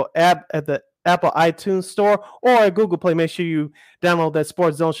Chicago app at the Apple iTunes Store or at Google Play. Make sure you download that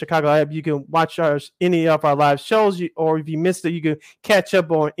Sports Zone Chicago app. You can watch any of our live shows, or if you missed it, you can catch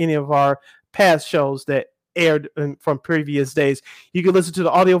up on any of our past shows that aired from previous days. You can listen to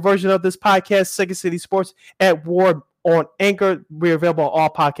the audio version of this podcast, Second City Sports, at Ward on Anchor. We're available on all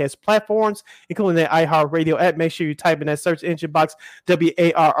podcast platforms, including the iHeartRadio app. Make sure you type in that search engine box,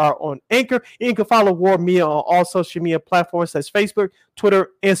 WARR on Anchor. And you can follow War Media on all social media platforms. That's Facebook, Twitter,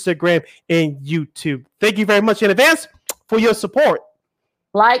 Instagram, and YouTube. Thank you very much in advance for your support.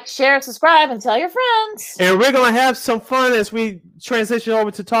 Like, share, subscribe, and tell your friends. And we're going to have some fun as we transition over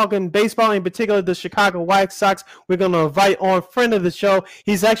to talking baseball, in particular the Chicago White Sox. We're going to invite on a friend of the show.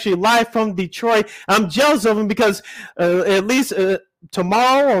 He's actually live from Detroit. I'm jealous of him because at least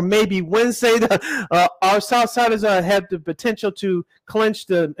tomorrow or maybe Wednesday, our Southsiders have the potential to clinch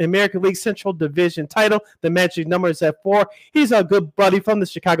the American League Central Division title. The magic number is at 4. He's a good buddy from the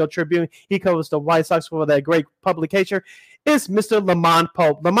Chicago Tribune. He covers the White Sox for that great publication. It's Mr. Lamont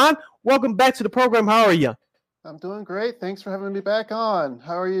Pope. Lamont, welcome back to the program. How are you? I'm doing great. Thanks for having me back on.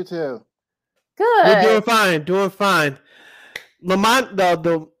 How are you two? Good. We're doing fine. Lamont,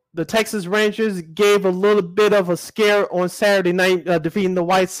 the Texas Rangers gave a little bit of a scare on Saturday night, defeating the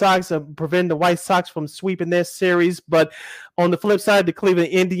White Sox and preventing the White Sox from sweeping their series. But on the flip side, the Cleveland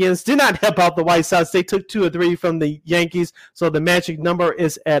Indians did not help out the White Sox. They took 2 or 3 from the Yankees, so the magic number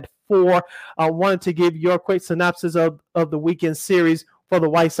is at 4. I wanted to give your quick synopsis of the weekend series for the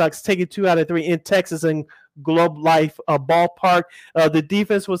White Sox, taking 2 out of 3 in Texas and Globe Life ballpark. The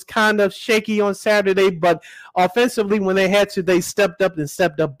defense was kind of shaky on Saturday, but offensively, when they had to, they stepped up and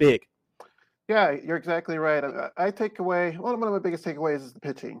stepped up big. Yeah, you're exactly right. I take away, one of my biggest takeaways is the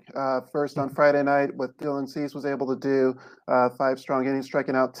pitching. First on Friday night, what Dylan Cease was able to do, 5 strong innings,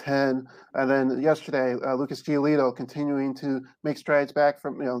 striking out 10. And then yesterday, Lucas Giolito continuing to make strides back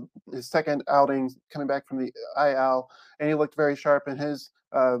from his second outing, coming back from the IL, and he looked very sharp in his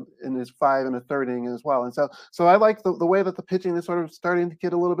in his 5 and a third inning as well. And so I like the way that the pitching is sort of starting to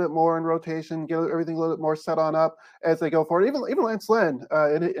get a little bit more in rotation, get everything a little bit more set on up as they go forward. Even Lance Lynn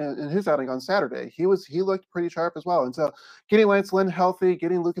in his outing on Saturday, he looked pretty sharp as well. And so getting Lance Lynn healthy,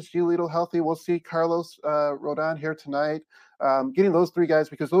 getting Lucas Giolito healthy, we'll see Carlos Rodon here tonight. Getting those 3 guys,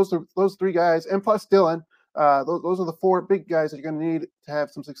 because those 3 guys, and plus Dylan, those are the 4 big guys that you're going to need to have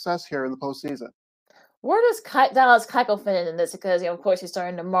some success here in the postseason. Where does Dallas Keuchel fit in this? Because, of course, he's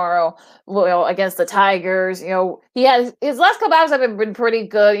starting tomorrow against the Tigers. He has his last couple hours have been pretty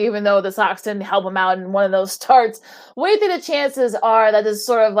good, even though the Sox didn't help him out in one of those starts. What do you think the chances are that this is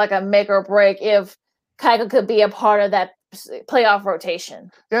sort of like a make or break if Keuchel could be a part of that playoff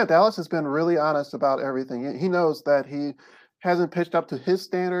rotation? Yeah, Dallas has been really honest about everything. He knows that he hasn't pitched up to his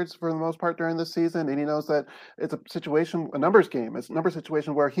standards for the most part during this season, and he knows that it's a numbers game. It's a numbers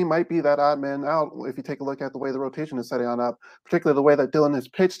situation where he might be that odd man out if you take a look at the way the rotation is setting on up, particularly the way that Dylan has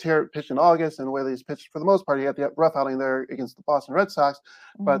pitched in August, and the way that he's pitched for the most part. He had the rough outing there against the Boston Red Sox,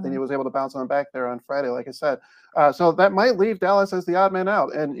 but then he was able to bounce on back there on Friday, like I said. So that might leave Dallas as the odd man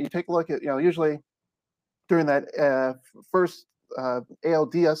out. And you take a look at, usually during that first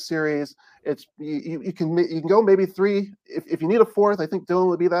ALDS series, it's you can go maybe 3 if you need a 4th. I think Dylan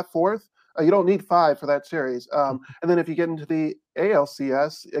would be that 4th. You don't need 5 for that series. And then if you get into the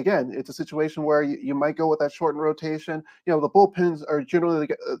ALCS, again, it's a situation where you might go with that shortened rotation. The bullpens are generally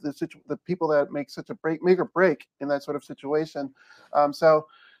the people that make such a make or break in that sort of situation. So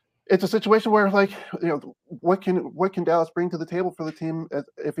it's a situation where, what can Dallas bring to the table for the team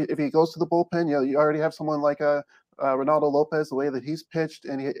if he goes to the bullpen? You already have someone like Ronaldo Lopez, the way that he's pitched,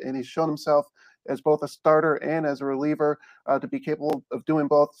 and he's shown himself as both a starter and as a reliever to be capable of doing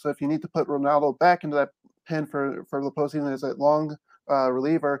both. So if you need to put Ronaldo back into that pen for the postseason as that long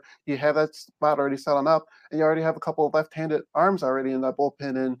reliever, you have that spot already set on up, and you already have a couple of left-handed arms already in that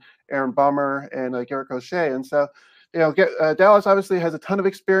bullpen in Aaron Bummer and Garrett Crochet. And so Dallas obviously has a ton of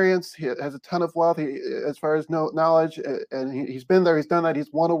experience. He has a ton of wealth as far as knowledge, and he's been there. He's done that.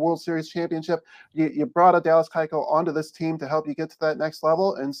 He's won a World Series championship. You brought a Dallas Keuchel onto this team to help you get to that next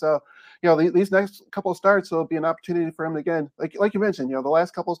level. And so, these next couple of starts will be an opportunity for him to, again, like you mentioned, the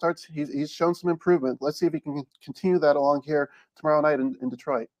last couple of starts, he's shown some improvement. Let's see if he can continue that along here tomorrow night in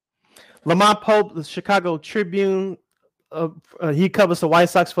Detroit. Lamont Pope, the Chicago Tribune, he covers the White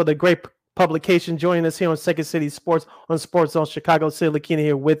Sox for the great publication, joining us here on Second City Sports on Sports Zone Chicago. Sid Lakina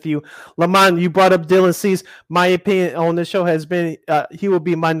here with you. Lamont, you brought up Dylan Cease. My opinion on this show has been he will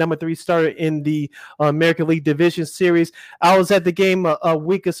be my number 3 starter in the American League Division Series. I was at the game a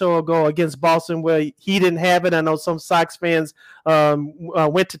week or so ago against Boston where he didn't have it. I know some Sox fans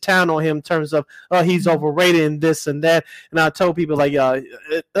went to town on him in terms of he's overrated and this and that. And I told people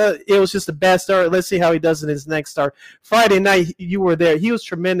it was just a bad start. Let's see how he does in his next start. Friday night, you were there. He was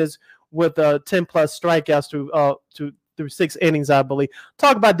tremendous with 10-plus strikeouts through 6 innings, I believe.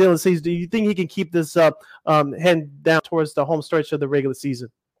 Talk about Dylan Cease. Do you think he can keep this up, heading down towards the home stretch of the regular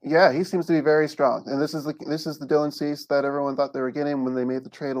season? Yeah, he seems to be very strong, and this is the Dylan Cease that everyone thought they were getting when they made the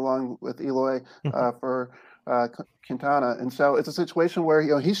trade along with Eloy for Quintana. And so it's a situation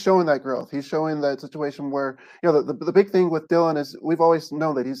where he's showing that growth. He's showing that situation where the big thing with Dylan is we've always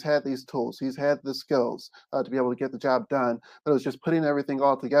known that he's had these tools, he's had the skills to be able to get the job done, but it was just putting everything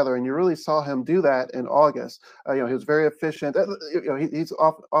all together, and you really saw him do that in August. He was very efficient. He's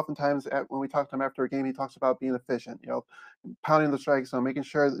oftentimes when we talk to him after a game, he talks about being efficient, pounding the strike zone, making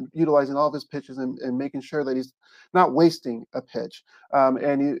sure, utilizing all of his pitches and making sure that he's not wasting a pitch.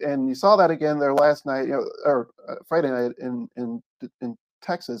 And you saw that again there last night, or Friday night in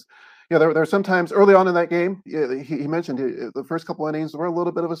Texas. There were sometimes early on in that game, he mentioned the first couple innings were a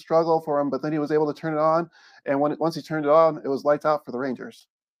little bit of a struggle for him, but then he was able to turn it on. And once he turned it on, it was lights out for the Rangers.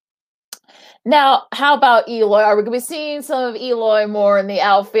 Now, how about Eloy? Are we going to be seeing some of Eloy more in the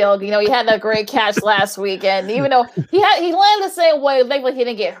outfield? He had that great catch last weekend, even though he landed the same way. Thankfully, he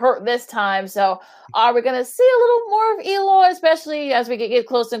didn't get hurt this time. So are we going to see a little more of Eloy, especially as we get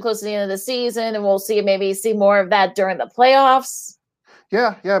closer and closer to the end of the season, and we'll see more of that during the playoffs?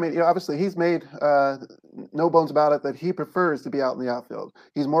 Yeah. I mean, obviously he's made no bones about it that he prefers to be out in the outfield.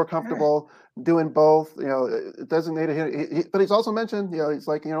 He's more comfortable doing both. Designated hitter. But he's also mentioned, he's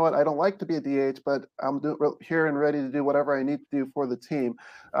like, what, I don't like to be a DH, but I'm here and ready to do whatever I need to do for the team.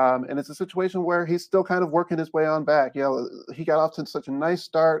 And it's a situation where he's still kind of working his way on back. He got off to such a nice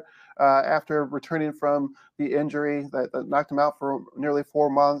start after returning from the injury that knocked him out for nearly 4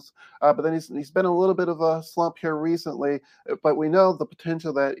 months. But then he's been a little bit of a slump here recently. But we know the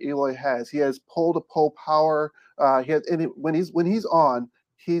potential that Eloy has. He has pole-to-pole power. When he's on,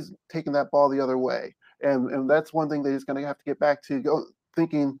 he's taking that ball the other way. And that's one thing that he's going to have to get back to.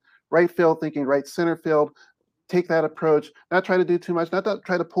 thinking right field, thinking right center field. Take that approach, not try to do too much, not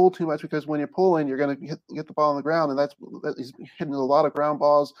try to pull too much, because when you're pulling, you're going to get the ball on the ground, and he's hitting a lot of ground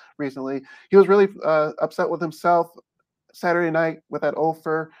balls recently. He was really upset with himself Saturday night with that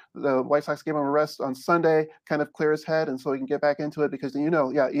offer. The White Sox gave him a rest on Sunday, kind of clear his head, and so he can get back into it, because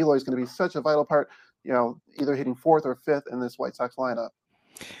Eloy is going to be such a vital part, either hitting fourth or fifth in this White Sox lineup.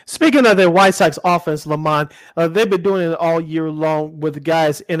 Speaking of the White Sox offense, Lamont, they've been doing it all year long with the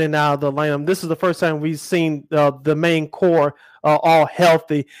guys in and out of the lineup. This is the first time we've seen the main core all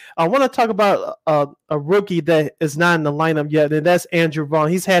healthy. I want to talk about a rookie that is not in the lineup yet, and that's Andrew Vaughn.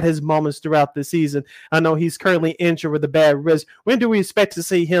 He's had his moments throughout the season. I know he's currently injured with a bad wrist. When do we expect to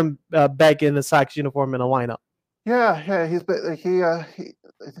see him back in the Sox uniform in the lineup? Yeah, he's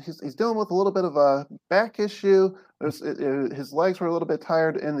dealing with a little bit of a back issue. His legs were a little bit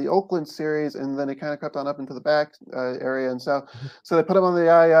tired in the Oakland series, and then he kind of crept on up into the back area, and so they put him on the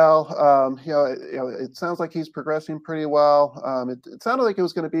IL. It sounds like he's progressing pretty well. It sounded like it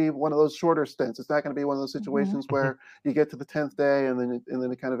was going to be one of those shorter stints. It's not going to be one of those situations where you get to the 10th day and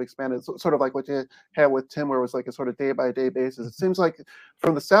then it kind of expanded, sort of like what you had with Tim, where it was like a sort of day by day basis. It seems like,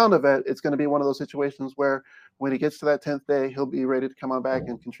 from the sound of it, it's going to be one of those situations where when he gets to that 10th day, he'll be ready to come on back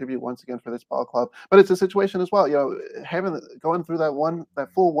and contribute once again for this ball club. But it's a situation as well, going through that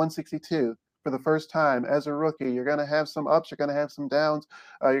full 162 for the first time as a rookie. You're going to have some ups, you're going to have some downs,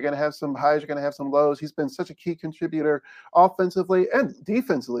 you're going to have some highs, you're going to have some lows. He's been such a key contributor offensively and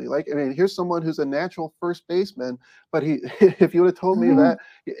defensively. Here's someone who's a natural first baseman, but if you would have told me that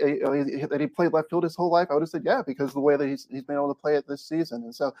he played left field his whole life, I would have said yeah, because of the way that he's been able to play it this season.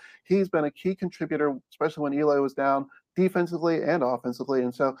 And so he's been a key contributor, especially when Eloy was down, defensively and offensively.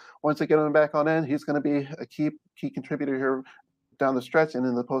 And so once they get him back on in, he's going to be a key contributor here down the stretch and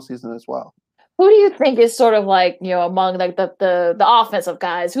in the postseason as well. Who do you think is sort of like, among like the offensive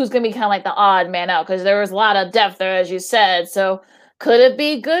guys, who's going to be kind of like the odd man out? Because there was a lot of depth there, as you said. So could it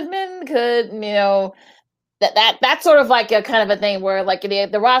be Goodman? Could, that's sort of like a kind of a thing where like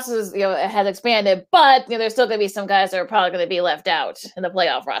the rosters, has expanded, but there's still going to be some guys that are probably going to be left out in the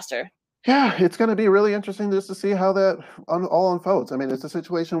playoff roster. Yeah, it's going to be really interesting just to see how that all unfolds. I mean, it's a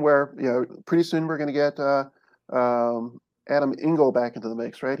situation where, pretty soon we're going to get Adam Engel back into the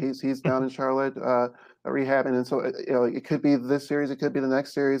mix, right? He's down in Charlotte rehabbing, and so it could be this series, it could be the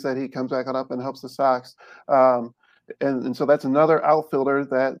next series that he comes back on up and helps the Sox. And so that's another outfielder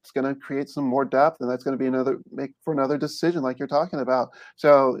that's going to create some more depth, and that's going to be another decision like you're talking about.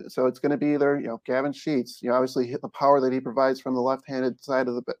 So it's going to be either Gavin Sheets. Obviously the power that he provides from the left-handed side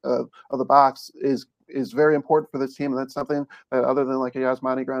of the box is very important for this team, and that's something that, other than like a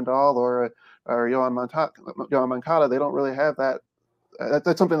Yasmani Grandal or Yohan Moncada, they don't really have that.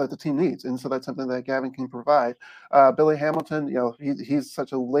 That's something that the team needs, and so that's something that Gavin can provide. Billy Hamilton, he's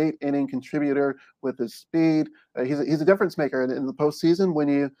such a late inning contributor with his speed. He's a difference maker, and in the postseason, when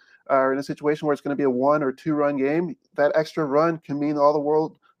you are in a situation where it's going to be a 1 or 2 run game, that extra run can mean all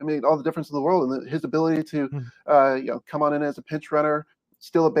the difference in the world. And his ability to come on in as a pinch runner,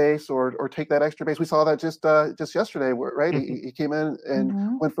 steal a base or take that extra base. We saw that just yesterday, right? He came in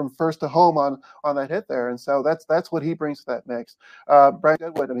and went from first to home on that hit there, and so that's what he brings to that mix. Brian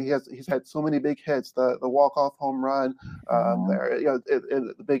Goodwin, he's had so many big hits, the walk-off home run there,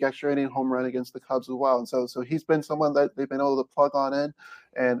 the big extra inning home run against the Cubs as well, and so he's been someone that they've been able to plug on in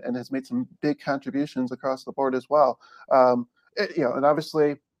and has made some big contributions across the board as well. And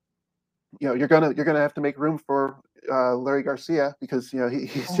obviously, you're gonna have to make room for Larry Garcia, because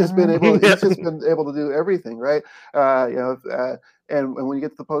he's just been able to do everything, right? And when you get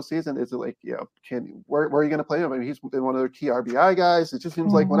to the postseason, it's like, where are you going to play him? I mean, he's been one of their key RBI guys. It just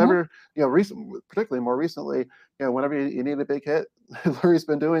seems like whenever, particularly more recently, whenever you need a big hit, Larry's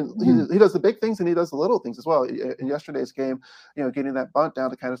been doing. He does the big things and he does the little things as well. In yesterday's game, getting that bunt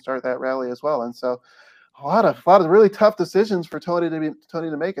down to kind of start that rally as well, and so. A lot of really tough decisions for Tony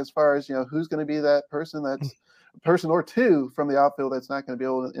to make, as far as who's going to be that person or two from the outfield that's not going to be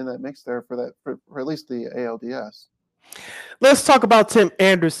able to, in that mix there for at least the ALDS. Let's talk about Tim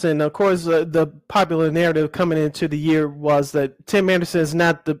Anderson. Of course, the popular narrative coming into the year was that Tim Anderson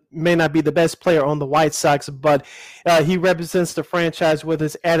may not be the best player on the White Sox, but he represents the franchise with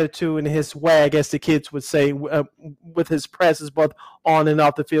his attitude and his swag, as the kids would say, with his presence both on and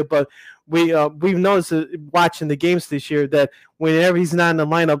off the field. But we've noticed watching the games this year that whenever he's not in the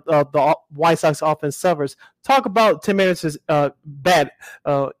lineup, the White Sox offense suffers. Talk about Tim Anderson's bat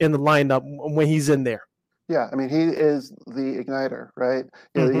in the lineup when he's in there. Yeah, I mean, he is the igniter, right?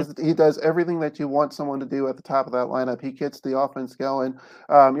 He does everything that you want someone to do at the top of that lineup. He gets the offense going.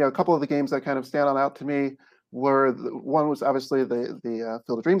 A couple of the games that kind of stand out to me were one was obviously the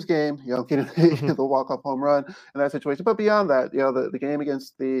Field of Dreams game, getting the walk-off home run in that situation. But beyond that, the game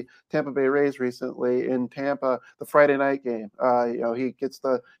against the Tampa Bay Rays recently in Tampa, the Friday night game, he gets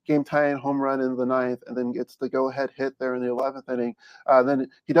the game-tying home run in the 9th, and then gets the go-ahead hit there in the 11th inning. Then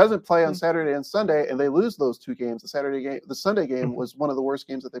he doesn't play on Saturday and Sunday, and they lose those two games. The Sunday game was one of the worst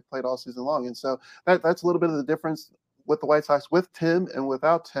games that they played all season long, and so that's a little bit of the difference with the White Sox, with Tim and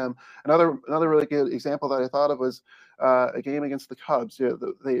without Tim. Another really good example that I thought of was a game against the Cubs.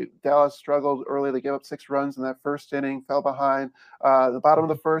 Dallas struggled early. They gave up 6 runs in that first inning, fell behind. The bottom of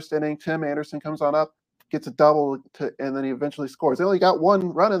the first inning, Tim Anderson comes on up, gets a double, and then he eventually scores. They only got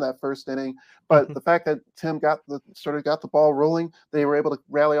 1 run in that first inning, but the fact that Tim got the ball rolling, they were able to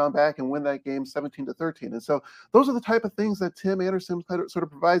rally on back and win that game 17-13. And so those are the type of things that Tim Anderson sort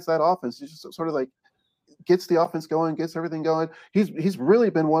of provides that offense. He's just sort of like gets the offense going, gets everything going. He's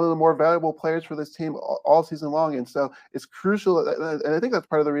really been one of the more valuable players for this team all season long, and so it's crucial. And I think that's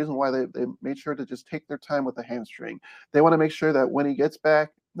part of the reason why they made sure to just take their time with the hamstring. They want to make sure that when he gets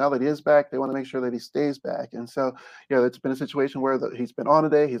back, now that he is back, they want to make sure that he stays back. And so, it's been a situation where he's been on a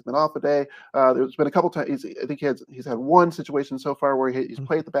day, he's been off a day. There's been a couple times. I think he's had one situation so far where he's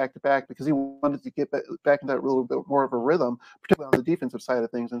played the back-to-back because he wanted to get back into that little bit more of a rhythm, particularly on the defensive side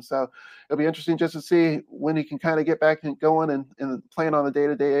of things. And so it'll be interesting just to see when he can kind of get back and going and playing on a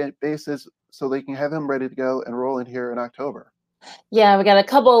day-to-day basis, so they can have him ready to go and roll in here in October. Yeah, we got a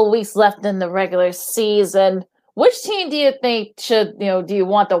couple of weeks left in the regular season. Which team do you think do you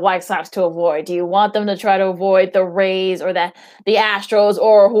want the White Sox to avoid? Do you want them to try to avoid the Rays or the Astros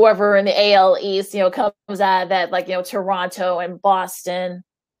or whoever in the AL East, comes out of that, like, Toronto and Boston?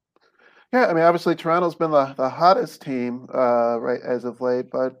 Yeah, I mean, obviously Toronto's been the hottest team right as of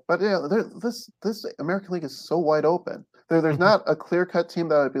late, but this American League is so wide open. There's not a clear-cut team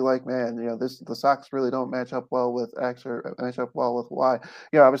that would be like, man, the Sox really don't match up well with X or match up well with Y.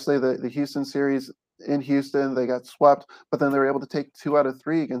 Obviously the Houston series in Houston, they got swept, but then they were able to take 2 out of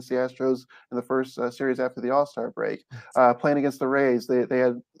 3 against the Astros in the first series after the All-Star break. Playing against the Rays, they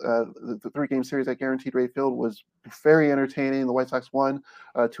had the 3-game series at Guaranteed Rate Field was very entertaining. The White Sox won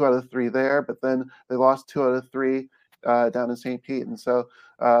 2 out of 3 there, but then they lost 2 out of 3 down in St. Pete. And so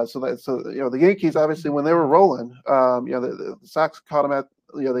the Yankees, obviously, when they were rolling, the Sox caught them at,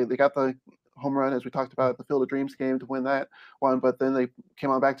 they got the home run, as we talked about, at the Field of Dreams game to win that one, but then they came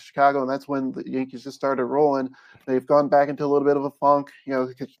on back to Chicago, and that's when the Yankees just started rolling. They've gone back into a little bit of a funk.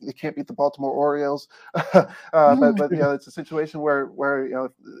 They can't beat the Baltimore Orioles, but it's a situation where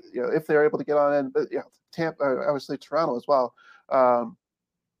if they're able to get on in, but Tampa, obviously Toronto as well. That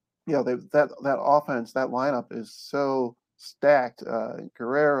offense, that lineup is so stacked.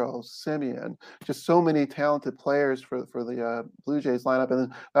 Guerrero, Simeon, just so many talented players for the Blue Jays lineup. And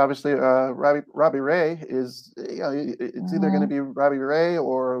then obviously Robbie Ray is, it's either going to be Robbie Ray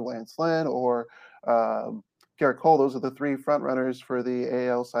or Lance Lynn or Garrett Cole. Those are the 3 front runners for the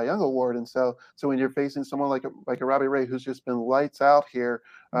AL Cy Young Award. And so when you're facing someone like a Robbie Ray who's just been lights out here,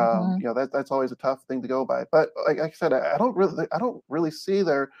 that's always a tough thing to go by. But like I said, I don't really see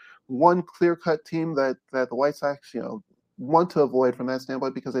there one clear-cut team that the White Sox want to avoid from that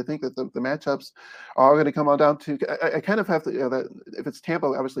standpoint, because I think that the matchups are going to come on down to, I kind of have to, that if it's Tampa,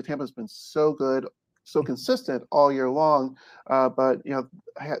 obviously Tampa's been so good, so consistent all year long, but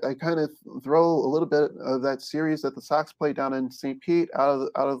I kind of throw a little bit of that series that the Sox played down in St. Pete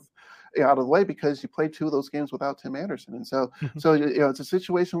out of the way, because you played 2 of those games without Tim Anderson. And so it's a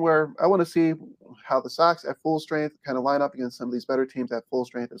situation where I want to see how the Sox at full strength kind of line up against some of these better teams at full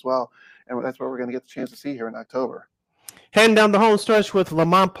strength as well, and that's what we're going to get the chance to see here in October. Heading down the home stretch with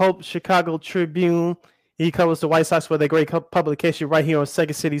Lamont Pope, Chicago Tribune. He covers the White Sox with a great publication right here on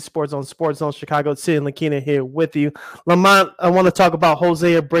Second City Sports Zone Chicago. Sid and Lakina here with you. Lamont, I want to talk about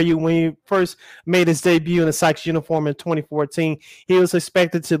Jose Abreu. When he first made his debut in the Sox uniform in 2014, he was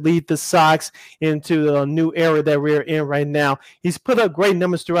expected to lead the Sox into a new era that we're in right now. He's put up great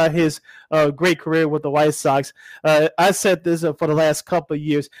numbers throughout his great career with the White Sox. I said this for the last couple of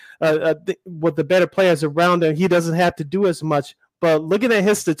years. With the better players around him, he doesn't have to do as much. But looking at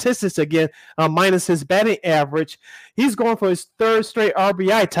his statistics again, minus his batting average, he's going for his 3rd straight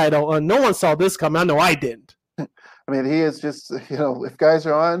RBI title. No one saw this coming. I know I didn't. I mean, he is just, if guys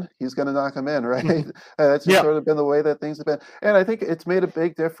are on, he's going to knock them in, right? That's just sort of been the way that things have been. And I think it's made a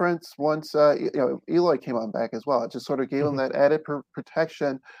big difference once, Eloy came on back as well. It just sort of gave him that added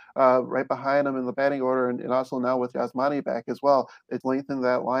protection right behind him in the batting order. And also now with Yasmani back as well, it lengthened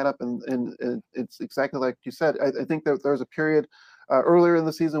that lineup. And it's exactly like you said. I think that there was a period earlier in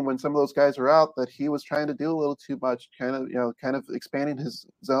the season when some of those guys were out, that he was trying to do a little too much, kind of expanding his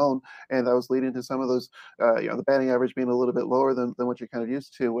zone, and that was leading to some of those, the batting average being a little bit lower than what you're kind of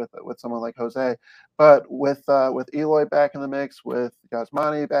used to with someone like Jose. But with Eloy back in the mix, with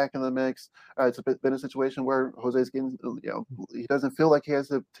Yasmani back in the mix, it's been a situation where Jose's getting, he doesn't feel like he has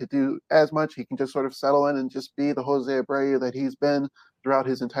to do as much. He can just sort of settle in and just be the Jose Abreu that he's been throughout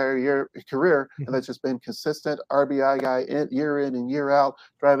his entire career, and that's just been consistent RBI guy year in and year out,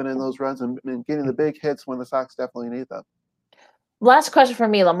 driving in those runs and getting the big hits when the Sox definitely need them. Last question for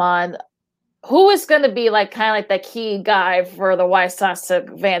me, Lamont. Who is going to be kind of the key guy for the White Sox to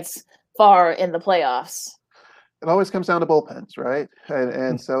advance far in the playoffs? It always comes down to bullpens, right?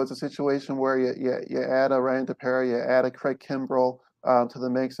 And so it's a situation where you add a Ryan Tepera, you add a Craig Kimbrell to the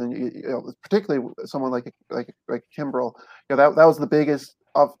mix, and particularly someone like Kimbrell, that was the biggest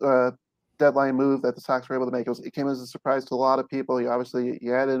deadline move that the Sox were able to make. It came as a surprise to a lot of people. You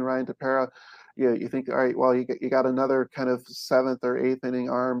add in Ryan Tepera. You think, all right, well, you got another kind of 7th or 8th inning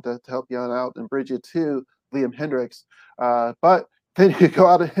arm to help you out and bridge it to Liam Hendricks. But then you go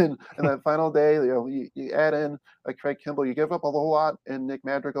out in that final day, you add in Craig Kimbrell, you give up a whole lot in Nick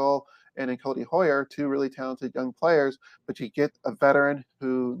Madrigal and in Cody Hoyer, 2 really talented young players, but you get a veteran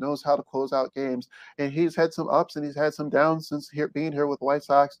who knows how to close out games. And he's had some ups and he's had some downs since being here with the White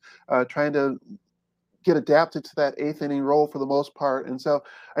Sox, trying to get adapted to that 8th inning role for the most part. And so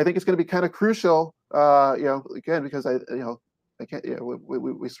I think it's going to be kind of crucial, again, because I can't,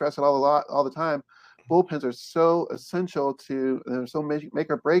 we stress it all the time. Bullpens are so essential they're so make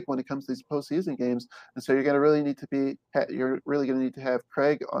or break when it comes to these postseason games. And so you're going to really need to have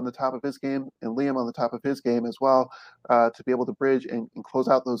Craig on the top of his game and Liam on the top of his game as well, to be able to bridge and close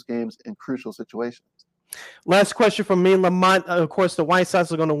out those games in crucial situations. Last question from me, Lamont. Of course, the White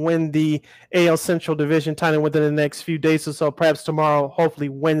Sox are going to win the AL Central Division title within the next few days or so, perhaps tomorrow, hopefully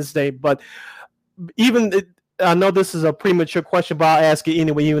Wednesday. But I know this is a premature question, but I'll ask it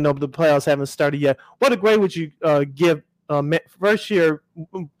anyway, even though the playoffs haven't started yet. What a grade would you give first-year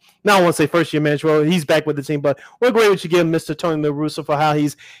 – now I won't say first-year manager. Well, he's back with the team, but what grade would you give Mr. Tony La Russa for how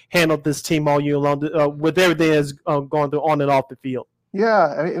he's handled this team all year long with everything that's gone through on and off the field?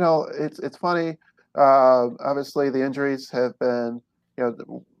 Yeah, I mean, it's funny. Obviously, the injuries have been,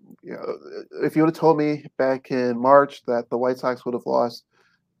 if you would have told me back in March that the White Sox would have lost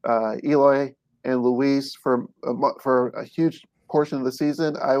Eloy and Luis for a huge portion of the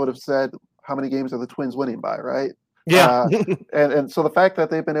season, I would have said, how many games are the Twins winning by, right? Yeah. And so the fact that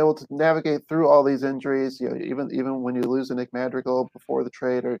they've been able to navigate through all these injuries, even when you lose a Nick Madrigal before the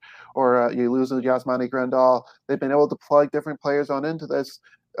trade, or you lose a Yasmani Grandal, they've been able to plug different players on into this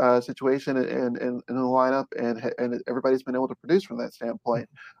situation and in the lineup, and everybody's been able to produce from that standpoint.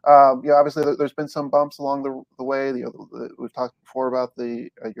 Obviously there's been some bumps along the way. We've talked before about the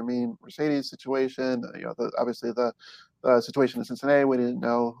Yermin Mercedes situation. Obviously the situation in Cincinnati, we didn't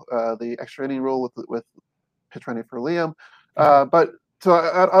know the extra inning rule with pitch running for Liam. But so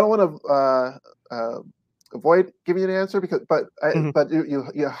I don't want to avoid giving you an answer but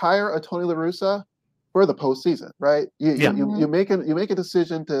you hire a Tony La Russa for the postseason, right? You make a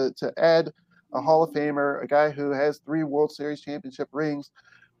decision to add a Hall of Famer, a guy who has 3 World Series championship rings,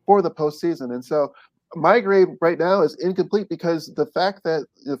 for the postseason. And so my grade right now is incomplete, because the fact of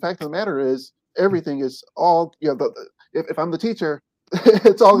the matter is everything is all, if I'm the teacher,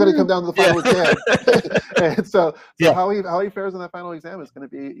 it's all going to come down to the final exam. And so how he fares in that final exam is going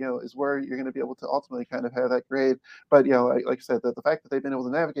to be, is where you're going to be able to ultimately kind of have that grade. But, like I said, the fact that they've been able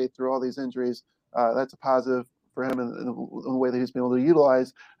to navigate through all these injuries, that's a positive for him in the way that he's been able to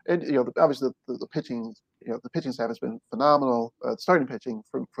utilize. And, obviously the pitching, the pitching staff has been phenomenal, starting pitching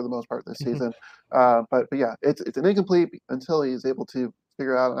for the most part this season. But yeah, it's an incomplete until he's able to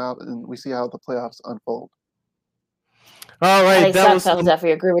figure it out, and we see how the playoffs unfold. All right, I'll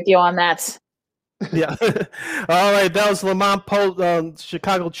definitely agree with you on that. Yeah. All right, that was Lamont Pope,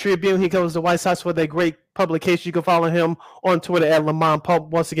 Chicago Tribune. He covers the White Sox with a great publication. You can follow him on Twitter at Lamont Pope.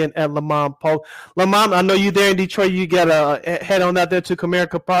 Once again, at Lamont Pope. Lamont, I know you're there in Detroit. You got to head on out there to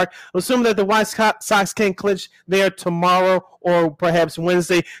Comerica Park. Assuming that the White Sox can clinch there tomorrow or perhaps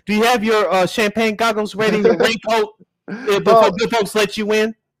Wednesday, do you have your champagne goggles ready, your raincoat, before the folks let you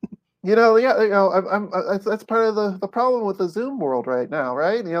in? That's part of the problem with the Zoom world right now,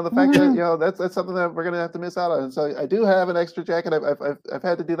 right? The fact that that's something that we're going to have to miss out on. And so I do have an extra jacket. I've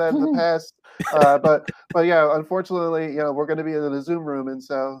had to do that in the past, but yeah, unfortunately, we're going to be in a Zoom room, and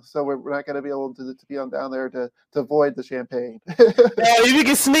so we're not going to be able to be on down there to avoid the champagne. If you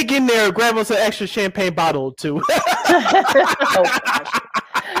can sneak in there, grab us an extra champagne bottle too.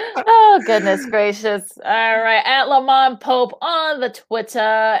 Oh goodness gracious. All right. At Lamont Pope on the Twitter.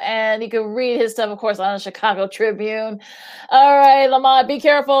 And you can read his stuff, of course, on the Chicago Tribune. All right, Lamont, be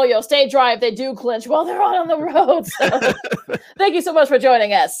careful. Stay dry if they do clinch while they're on the road. So, thank you so much for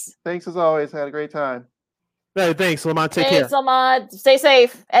joining us. Thanks as always. Had a great time. Hey, thanks, Lamont. Take care. Thanks, Lamont. Stay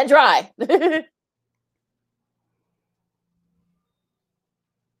safe and dry.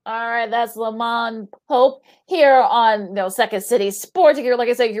 All right, that's Lamont Pope here on Second City Sports. Like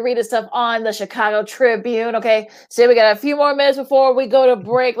I said, you can read his stuff on the Chicago Tribune. Okay, so we got a few more minutes before we go to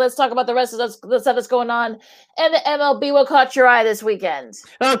break. Let's talk about the rest of the stuff that's going on in the MLB. What caught your eye this weekend?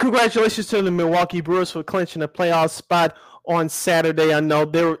 Congratulations to the Milwaukee Brewers for clinching a playoff spot on Saturday. I know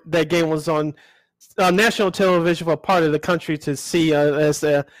that game was on national television for part of the country to see as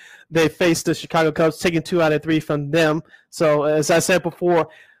they faced the Chicago Cubs, taking 2 out of 3 from them. So as I said before,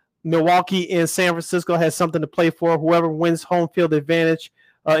 Milwaukee and San Francisco has something to play for. Whoever wins home field advantage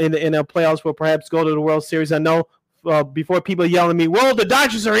in the playoffs will perhaps go to the World Series. I know before people yelling at me, well, the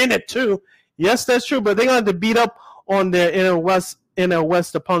Dodgers are in it too. Yes, that's true, but they're going to beat up on their inner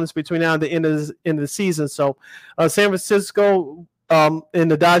West opponents between now and the end of the season. So San Francisco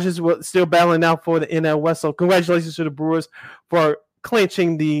and the Dodgers were still battling out for the NL West. So congratulations to the Brewers for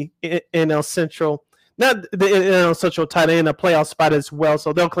clinching the NL Central. Not the NL Central title in a playoff spot as well,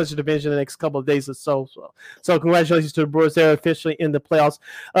 so they'll clinch the division in the next couple of days or so. So congratulations to the Brewers. They're officially in the playoffs.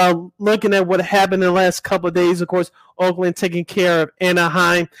 Looking at what happened in the last couple of days, of course, Oakland taking care of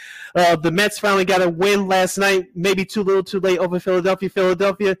Anaheim. The Mets finally got a win last night, maybe too little too late over Philadelphia.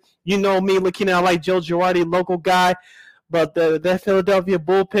 Philadelphia, you know me, Lakina, I like Joe Girardi, local guy, but that Philadelphia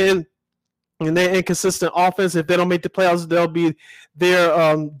bullpen and their inconsistent offense, if they don't make the playoffs, they'll be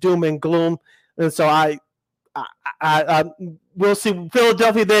their doom and gloom. And so I we'll see.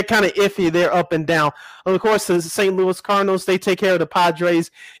 Philadelphia, they're kind of iffy. They're up and down. And of course, the St. Louis Cardinals, they take care of the Padres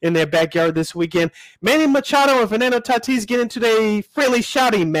in their backyard this weekend. Manny Machado and Fernando Tatis get into a friendly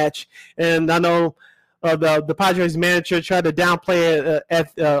shouting match. And I know the Padres manager tried to downplay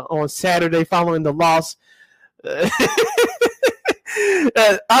it on Saturday following the loss.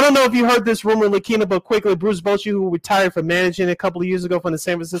 I don't know if you heard this rumor, Lakina, but quickly, Bruce Bochy, who retired from managing a couple of years ago from the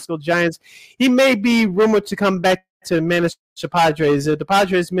San Francisco Giants, he may be rumored to come back to manage the Padres. If the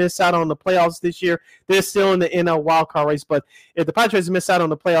Padres miss out on the playoffs this year, they're still in the NL wildcard race. But if the Padres miss out on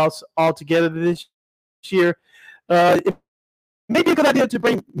the playoffs altogether this year, it may be a good idea to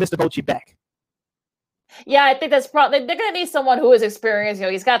bring Mr. Bochy back. Yeah, I think that's probably they're going to need someone who is experienced.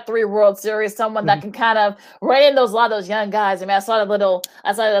 He's got 3 World Series, someone that can kind of rein in a lot of those young guys. I mean, I saw that little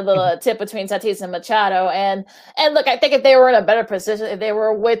tip between Tatis and Machado, and look, I think if they were in a better position, if they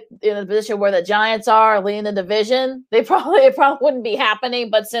were in a position where the Giants are leading the division, it probably wouldn't be happening.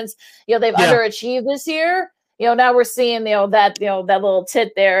 But since they've underachieved this year, now we're seeing that little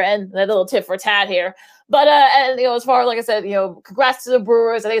tit there and that little tit for tat here. But as far as, like I said, congrats to the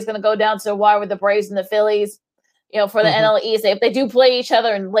Brewers. I think it's going to go down to the wire with the Braves and the Phillies, for the NL East. If they do play each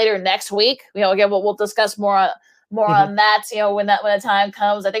other later next week, again, we'll discuss more on that, when the time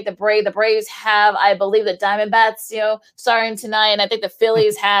comes. I think the Braves have, I believe, the Diamondbacks, starting tonight, and I think the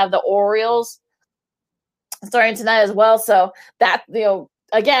Phillies have the Orioles starting tonight as well. So that,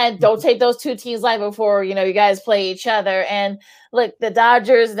 again, don't take those 2 teams live before, you guys play each other. And look, the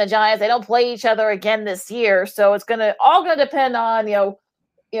Dodgers and the Giants, they don't play each other again this year. So it's all gonna depend on,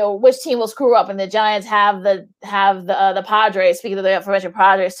 which team will screw up. And the Giants have the Padres, speaking of the aforementioned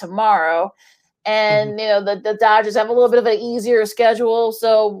Padres, tomorrow. And, the Dodgers have a little bit of an easier schedule.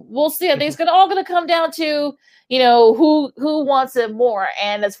 So we'll see. I think it's all gonna come down to, who wants it more.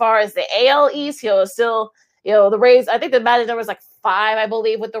 And as far as the AL East, it's still, the Rays, I think the magic number is like 5, I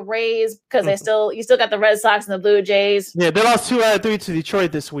believe, with the Rays, because you still got the Red Sox and the Blue Jays. Yeah, they lost 2 out of 3 to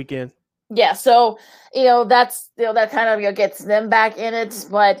Detroit this weekend. Yeah, so that's that kind of gets them back in it,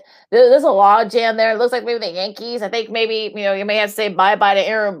 but there's a log jam there. It looks like maybe the Yankees. I think maybe you may have to say bye to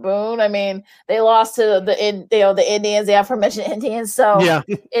Aaron Boone. I mean, they lost to the Indians, the aforementioned Indians. So yeah,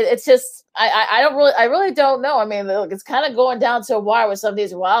 it's just I really don't know. I mean, look, it's kind of going down to a wire with some of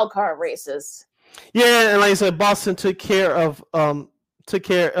these wild card races. Yeah, and like I said, Boston took care of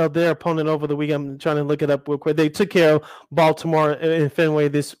their opponent over the weekend. I'm trying to look it up real quick. They took care of Baltimore in Fenway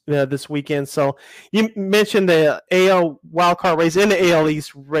this weekend. So you mentioned the AL wildcard race and the AL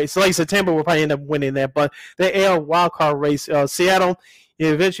East race. So like I said, Tampa will probably end up winning that. But the AL wildcard race, Seattle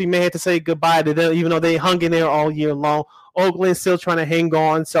eventually may have to say goodbye to them, even though they hung in there all year long. Oakland still trying to hang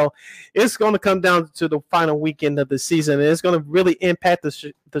on. So it's going to come down to the final weekend of the season, and it's going to really impact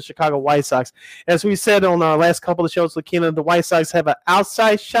the Chicago White Sox. As we said on our last couple of shows, Lakina, the White Sox have an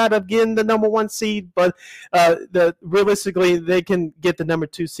outside shot of getting the number 1 seed, but realistically, they can get the number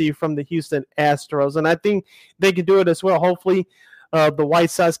 2 seed from the Houston Astros, and I think they can do it as well. Hopefully, the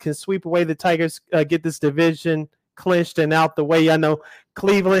White Sox can sweep away the Tigers, get this division clinched and out the way. I know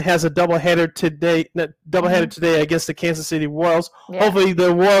Cleveland has a doubleheader today against the Kansas City Royals. Yeah. Hopefully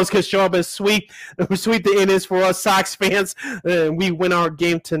the Royals can show up and sweep the innings for us Sox fans. We win our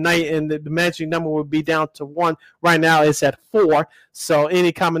game tonight, and the magic number will be down to 1. Right now it's at 4. So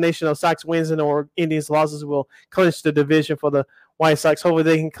any combination of Sox wins and or Indians losses will clinch the division for the White Sox. Hopefully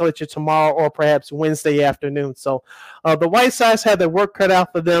they can clinch it tomorrow or perhaps Wednesday afternoon. So the White Sox have their work cut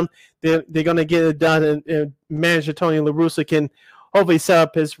out for them. They're going to get it done, and manager Tony La Russa can hopefully set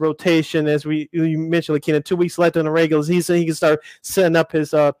up his rotation. As you mentioned, Lakina, 2 weeks left in the regular season, he can start setting up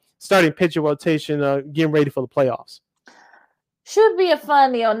his starting pitcher rotation, getting ready for the playoffs. Should be a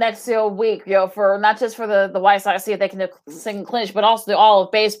fun, next week, for not just for the White Sox, see if they can clinch, but also all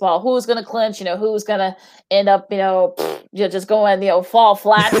of baseball. Who's going to clinch? Who's going to end up, just going, fall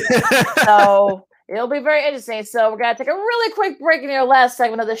flat. So it'll be very interesting. So we're going to take a really quick break in our last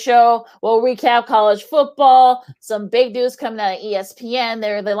segment of the show. We'll recap college football, some big news coming out of ESPN.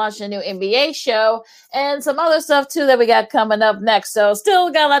 They launched a new NBA show, and some other stuff too that we got coming up next. So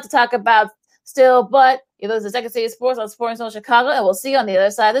still got a lot to talk about but this is Second City Sports on Sports Zone Chicago, and we'll see you on the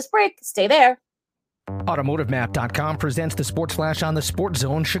other side of this break. Stay there. AutomotiveMap.com presents the Sports Flash on the Sports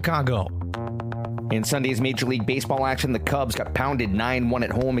Zone Chicago. In Sunday's Major League Baseball action, the Cubs got pounded 9-1 at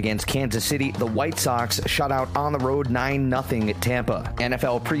home against Kansas City. The White Sox shut out on the road 9-0 at Tampa.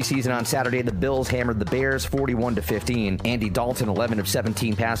 NFL preseason on Saturday, the Bills hammered the Bears 41-15. Andy Dalton, 11 of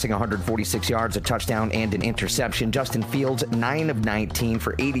 17, passing 146 yards, a touchdown, and an interception. Justin Fields, 9 of 19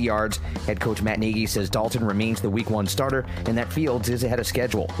 for 80 yards. Head coach Matt Nagy says Dalton remains the Week 1 starter and that Fields is ahead of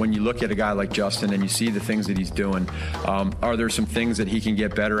schedule. When you look at a guy like Justin and you see the things that he's doing, are there some things that he can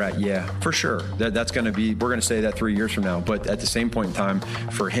get better at? Yeah, for sure. That's going to be, we're going to say that 3 years from now. But at the same point in time,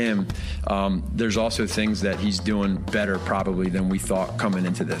 for him, there's also things that he's doing better probably than we thought coming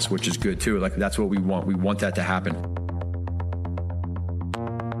into this, which is good too. Like, that's what we want. We want that to happen.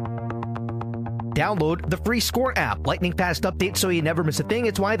 Download the free Score app. Lightning fast updates so you never miss a thing.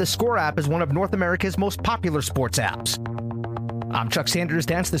 It's why the Score app is one of North America's most popular sports apps. I'm Chuck Sanders.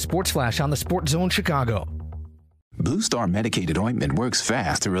 That's the Sports Flash on the Sports Zone Chicago. Blue Star medicated ointment works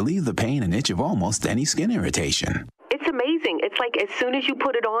fast to relieve the pain and itch of almost any skin irritation. It's amazing. It's like as soon as you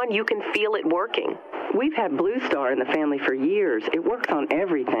put it on, you can feel it working. We've had Blue Star in the family for years. It works on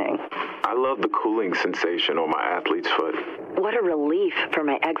everything. I love the cooling sensation on my athlete's foot. What a relief for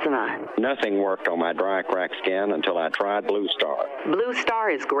my eczema. Nothing worked on my dry, cracked skin until I tried Blue Star. Blue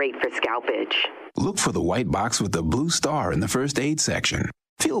Star is great for scalp itch. Look for the white box with the Blue Star in the first aid section.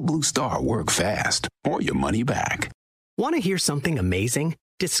 Feel Blue Star work fast, or your money back. Want to hear something amazing?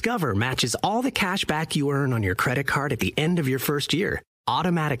 Discover matches all the cash back you earn on your credit card at the end of your first year,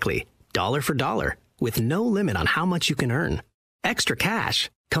 automatically, dollar for dollar, with no limit on how much you can earn. Extra cash?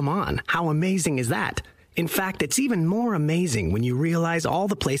 Come on, how amazing is that? In fact, it's even more amazing when you realize all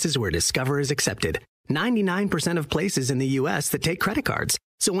the places where Discover is accepted. 99% of places in the U.S. that take credit cards.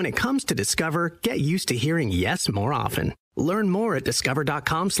 So when it comes to Discover, get used to hearing yes more often. Learn more at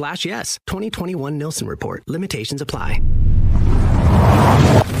discover.com/yes. 2021 Nielsen Report. Limitations apply.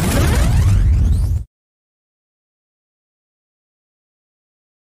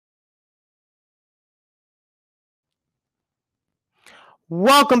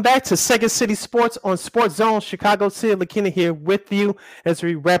 Welcome back to Second City Sports on Sports Zone Chicago. Sid Lakina here with you as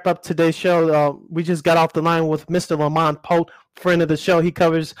we wrap up today's show. We just got off the line with Mr. Lamont Pote, friend of the show. He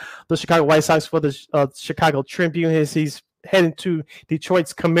covers the Chicago White Sox for the Chicago Tribune. He's heading to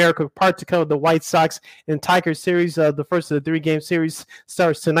Detroit's Comerica Park to cover the White Sox and Tigers series. The first of the 3-game series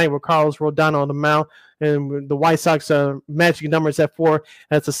starts tonight with Carlos Rodon on the mound. And the White Sox magic numbers at 4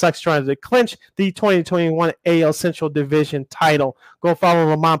 as the Sox trying to clinch the 2021 AL Central Division title. Go follow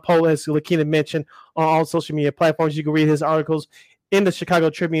Lamont Pote, as Lakina mentioned, on all social media platforms. You can read his articles in the Chicago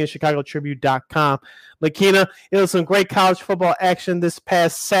Tribune and chicagotribune.com. Lakina, it was some great college football action this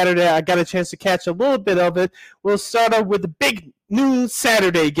past Saturday. I got a chance to catch a little bit of it. We'll start off with the big noon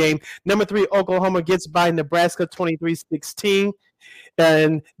Saturday game. Number 3, Oklahoma gets by Nebraska 23-16.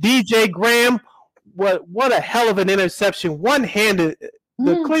 And DJ Graham, what a hell of an interception. One-handed,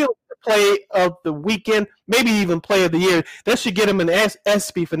 the Cleveland play of the weekend, maybe even play of the year. That should get him an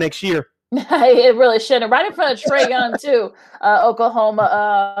ESPY for next year. It really shouldn't. Right in front of Trae Young too.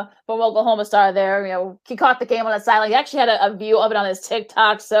 Oklahoma from Oklahoma star there. You know, he caught the game on the sideline. He actually had a view of it on his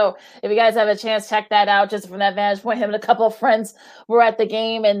TikTok. So if you guys have a chance, check that out. Just from that vantage point, him and a couple of friends were at the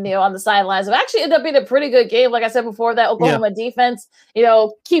game and on the sidelines. It actually ended up being a pretty good game. Like I said before, that Oklahoma defense,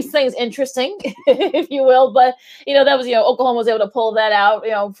 keeps things interesting, if you will. But that was Oklahoma was able to pull that out,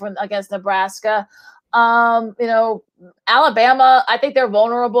 from against Nebraska. Alabama, I think they're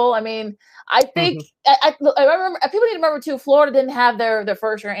vulnerable. I mean, I think I remember people need to remember too. Florida didn't have their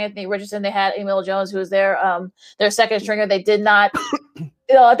first year Anthony Richardson. They had Emil Jones, who was their second stringer. They did not.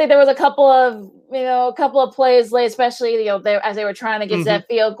 I think there was a couple of plays late, especially as they were trying to get to that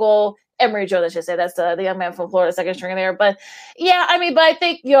field goal. Emory Jones, I should say, that's the young man from Florida, second stringer there. But yeah, I mean, but I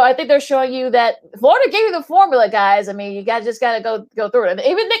think they're showing you that Florida gave you the formula, guys. I mean, you guys just got to go through it. And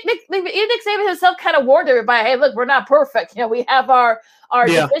even Nick Saban himself kind of warned everybody, hey, look, we're not perfect. We have our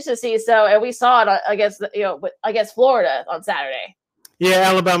deficiencies. So, and we saw it against Florida on Saturday. Yeah,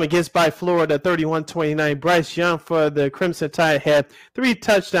 Alabama gets by Florida 31-29. Bryce Young for the Crimson Tide had 3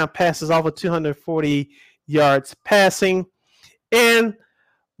 touchdown passes, over 240 yards passing. And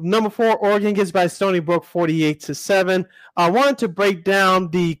number 4, Oregon gets by Stony Brook 48-7. I wanted to break down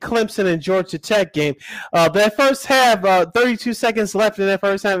the Clemson and Georgia Tech game. That first half, 32 seconds left in that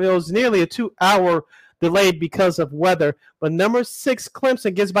first half. It was nearly a 2-hour delay because of weather. But number 6,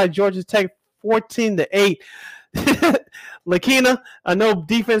 Clemson gets by Georgia Tech 14-8. Lakina, I know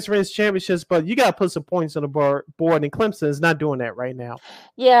defense wins championships, but you got to put some points on the board, and Clemson is not doing that right now.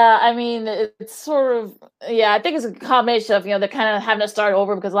 Yeah, I mean, it's sort of, I think it's a combination of, they're kind of having to start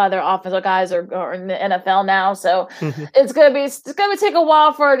over because a lot of their offensive guys are in the NFL now. So it's going to take a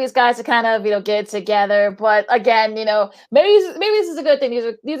while for these guys to kind of, get it together. But again, maybe this is a good thing. These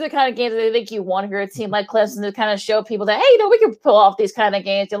are the kind of games that I think you want for a team like Clemson to kind of show people that, hey, we can pull off these kind of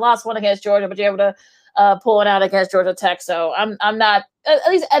games. You lost one against Georgia, but you're able to pull it out against Georgia Tech. So I'm not, at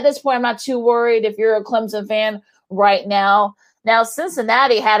least at this point, I'm not too worried if you're a Clemson fan right now. Now,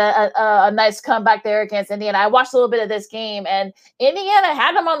 Cincinnati had a nice comeback there against Indiana. I watched a little bit of this game, and Indiana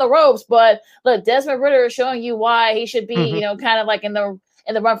had them on the ropes. But look, Desmond Ridder is showing you why he should be, kind of like in the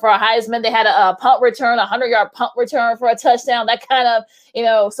run for a Heisman. They had a punt return, 100-yard punt return for a touchdown. That kind of,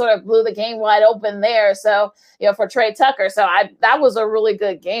 sort of blew the game wide open there. So, for Trey Tucker. So that was a really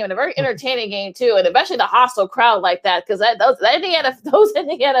good game and a very entertaining game too. And especially the hostile crowd like that, because those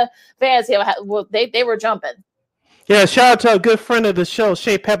Indiana fans, they were jumping. Yeah, shout out to a good friend of the show,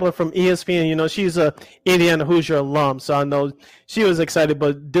 Shay Pepler from ESPN. She's a Indiana Hoosier alum, so I know she was excited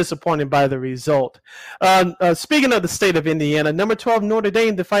but disappointed by the result. Speaking of the state of Indiana, number 12 Notre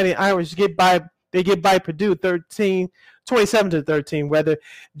Dame, the Fighting Irish, get by Purdue 27-13. Whether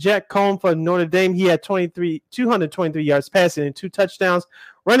Jack Cohn for Notre Dame, he had 223 yards passing and 2 touchdowns.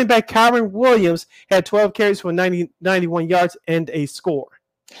 Running back Kyron Williams had 12 carries for 91 yards and a score.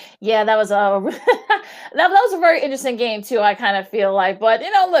 Yeah, that was that was a very interesting game too. I kind of feel like, but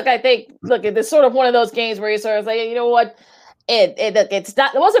I think it's sort of one of those games where you sort of say, you know what,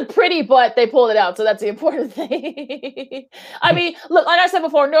 it wasn't pretty, but they pulled it out, so that's the important thing. I mean, look, like I said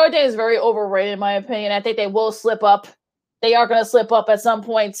before, Notre Dame is very overrated in my opinion. I think they will slip up. They are going to slip up at some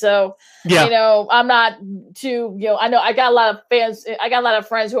point. So, I'm not too, I know I got a lot of fans. I got a lot of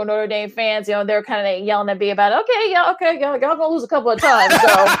friends who are Notre Dame fans. They're kind of yelling at me about, y'all going to lose a couple of times.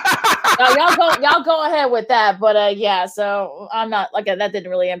 So y'all go ahead with that. But so I'm not that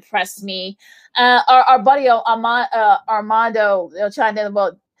didn't really impress me. Our buddy Armando chimed in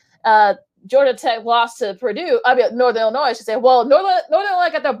about Georgia Tech lost to Purdue. I mean, Northern Illinois, I should say. Well, Northern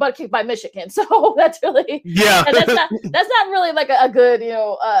Illinois got their butt kicked by Michigan, so that's really that's not really like a good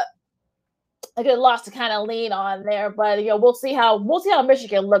a good loss to kind of lean on there. But we'll see how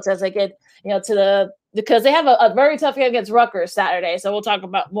Michigan looks as they get because they have a very tough game against Rutgers Saturday. So we'll talk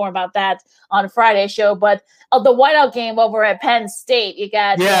more about that on Friday's show. But the whiteout game over at Penn State, you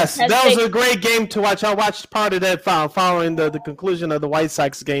got that was a great game to watch. I watched part of that following the conclusion of the White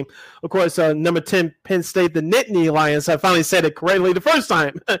Sox game. Of course, number 10 Penn State, the Nittany Lions. I finally said it correctly the first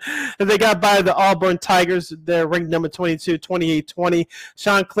time. They got by the Auburn Tigers. They're ranked number 22, 28-20.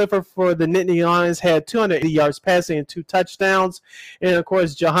 Sean Clifford for the Nittany Lions had 280 yards passing and 2 touchdowns. And of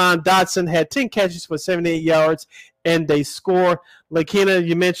course, Jahan Dotson had 10 catches for 78 yards and they score. Lakina,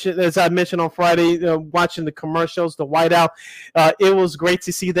 you mentioned, as I mentioned on Friday, watching the commercials, the whiteout, it was great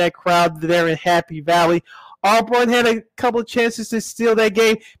to see that crowd there in Happy Valley. Auburn had a couple of chances to steal that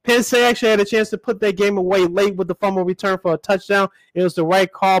game. Penn State actually had a chance to put that game away late with the fumble return for a touchdown. It was the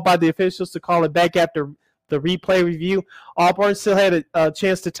right call by the officials to call it back after the replay review. Auburn still had a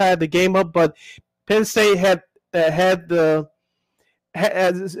chance to tie the game up, but Penn State had the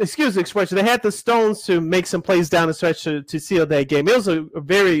excuse the expression, they had the stones to make some plays down the stretch to seal that game. It was a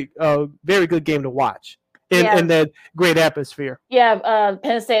very good game to watch in that great atmosphere. Yeah,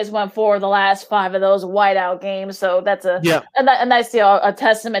 Penn State has won 4 of the last 5 of those whiteout games, so that's a nice a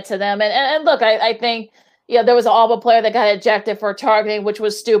testament to them. And look, I think there was an Auburn player that got ejected for targeting, which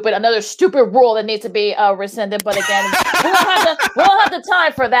was stupid. Another stupid rule that needs to be rescinded. But again, we don't have the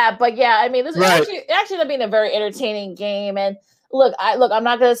time for that. But yeah, I mean, this actually ended up being a very entertaining game. And look, I'm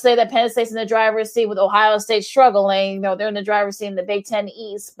not going to say that Penn State's in the driver's seat with Ohio State struggling. They're in the driver's seat in the Big Ten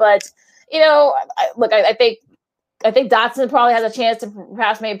East. But I think Dotson probably has a chance to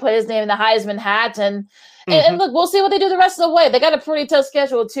perhaps maybe put his name in the Heisman hat. And look, we'll see what they do the rest of the way. They got a pretty tough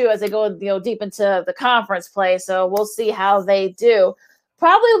schedule too as they go deep into the conference play. So we'll see how they do.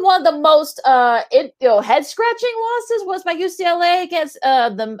 Probably one of the most head scratching losses was by UCLA against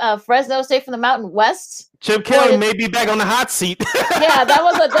the Fresno State from the Mountain West. Chip Kelly may be back on the hot seat. Yeah, that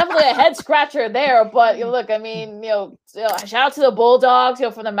was definitely a head scratcher there. But look, I mean, shout out to the Bulldogs,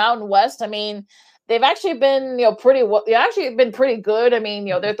 from the Mountain West. I mean, they've actually been, pretty well. They've actually been pretty good. I mean,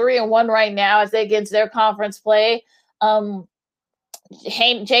 they're 3-1 right now as they get into their conference play. Jay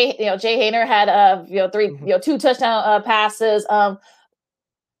Hayner had 2 touchdown passes.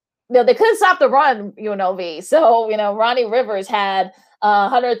 They couldn't stop the run, UNLV. So Ronnie Rivers had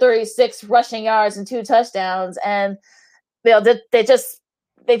 136 rushing yards and 2 touchdowns, and they just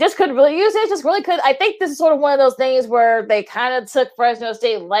couldn't really use it. Just really couldn't. I think this is sort of one of those things where they kind of took Fresno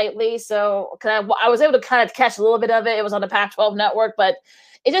State lightly. So I was able to kind of catch a little bit of it. It was on the Pac-12 network, but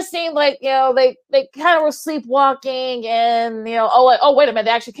it just seemed like they kind of were sleepwalking, and wait a minute,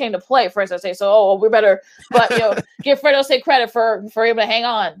 they actually came to play Fresno State. So we better, give Fresno State credit for able to hang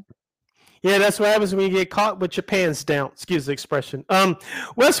on. Yeah, that's what happens when you get caught with your pants down. Excuse the expression.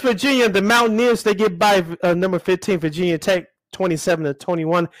 West Virginia, the Mountaineers, they get by number 15, Virginia Tech,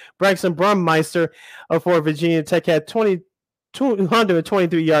 27-21. Braxton Brummeister for Virginia Tech had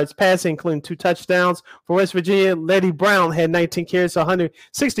 223 yards passing, including 2 touchdowns. For West Virginia, Letty Brown had 19 carries,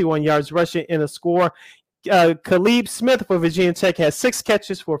 161 yards rushing in a score. Khalib Smith for Virginia Tech had 6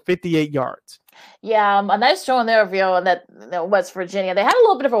 catches for 58 yards. Yeah, a nice showing there of that West Virginia. They had a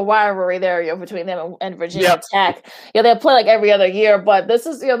little bit of a rivalry there, between them and Virginia Tech. They play like every other year, but this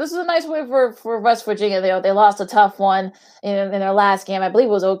is a nice way for West Virginia. They lost a tough one in their last game. I believe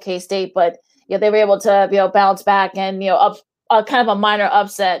it was OK State, but they were able to bounce back and up kind of a minor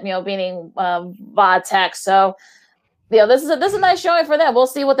upset, beating Va Tech. So this is a nice showing for them. We'll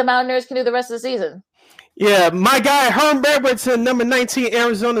see what the Mountaineers can do the rest of the season. Yeah, my guy Herm Edwards, number 19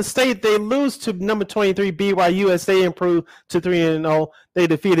 Arizona State, they lose to number 23 BYU as they improve to 3-0. They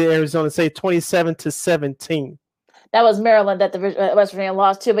defeated Arizona State 27-17. That was Maryland that the West Virginia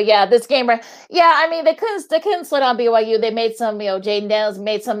lost to. But yeah, this game, I mean, they couldn't slow down BYU. They made some, Jaden Daniels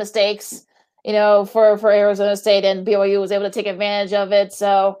made some mistakes, for Arizona State, and BYU was able to take advantage of it.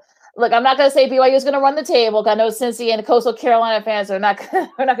 So look, I'm not going to say BYU is going to run the table. I know Cincy and Coastal Carolina fans are not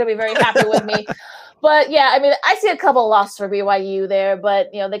going to be very happy with me. But yeah, I mean, I see a couple of losses for BYU there,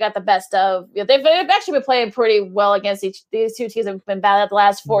 but they got the best of. They've actually been playing pretty well against these 2 teams. Have been bad at the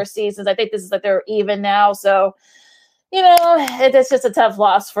last 4 seasons. I think this is they're even now. So, it's just a tough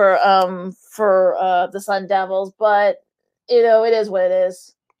loss for the Sun Devils. But it is what it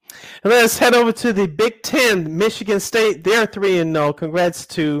is. Let's head over to the Big Ten. Michigan State, they're 3-0. Congrats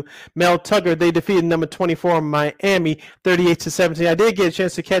to Mel Tucker. They defeated number 24 Miami 38-17. I did get a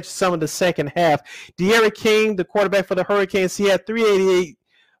chance to catch some of the second half. De'Aaron King, the quarterback for the Hurricanes, he had 388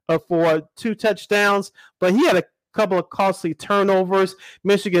 for 2 touchdowns, but he had a couple of costly turnovers.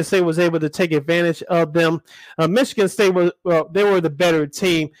 Michigan State was able to take advantage of them. Michigan State they were the better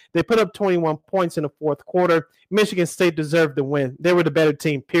team. They put up 21 points in the fourth quarter. Michigan State deserved the win. They were the better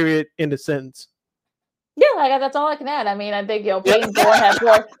team, period, in the sentence. Yeah, that's all I can add. I mean, I think, Peyton Bourne had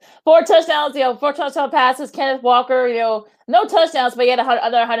 4 touchdowns, 4 touchdown passes. Kenneth Walker, no touchdowns, but he had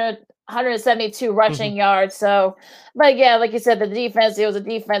another 172 rushing yards. So, but yeah, like you said, the defense, it was a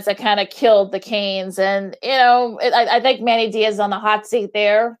defense that kind of killed the Canes. And, I think Manny Diaz is on the hot seat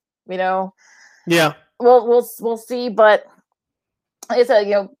there, Yeah. We'll see, but it's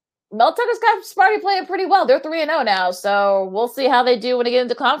Mel Tucker's got Sparty playing pretty well. They're 3-0 now, so we'll see how they do when they get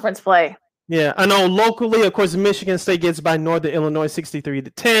into conference play. Yeah, I know locally, of course, Michigan State gets by Northern Illinois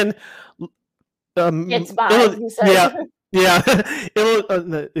 63-10. Gets by, you said. Yeah.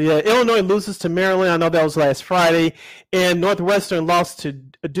 Illinois loses to Maryland. I know that was last Friday. And Northwestern lost to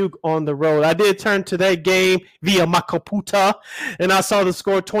Duke on the road. I did turn to that game via my computer, and I saw the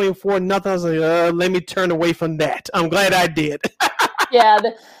score 24-0. I was like, let me turn away from that. I'm glad I did. Yeah,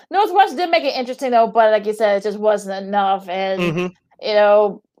 the Northwestern did make it interesting, though, but like you said, it just wasn't enough. And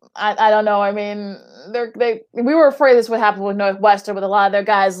I don't know. I mean, we were afraid this would happen with Northwestern, with a lot of their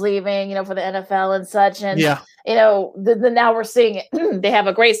guys leaving, for the NFL and such. And now we're seeing it. They have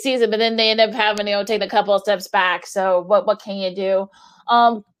a great season, but then they end up having take a couple of steps back. So what can you do?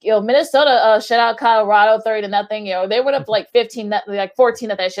 Minnesota shut out Colorado 30-0. They went up like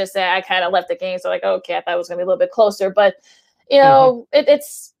 14, I should say. I kind of left the game, so okay, I thought it was gonna be a little bit closer, but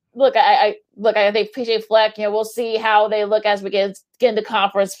it's. Look, I think PJ Fleck, we'll see how they look as we get into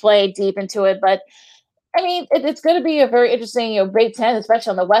conference play deep into it. But I mean, it's going to be a very interesting, Big Ten, especially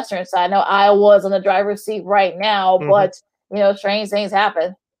on the Western side. I know Iowa's on the driver's seat right now, but strange things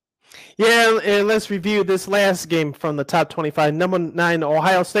happen. Yeah, and let's review this last game from the top 25. Number 9,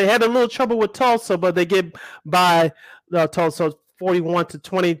 Ohio State had a little trouble with Tulsa, but they get by Tulsa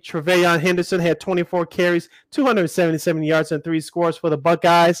 41-20. Trevelyan Henderson had 24 carries, 277 yards, and 3 scores for the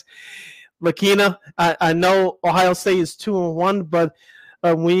Buckeyes. Lakina, I know Ohio State is 2-1, but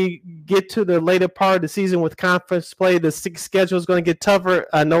when you get to the later part of the season with conference play, the schedule is going to get tougher.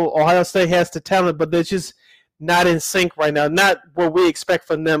 I know Ohio State has the talent, but they're just not in sync right now. Not what we expect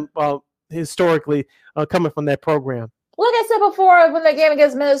from them historically coming from that program. Like I said before, when they game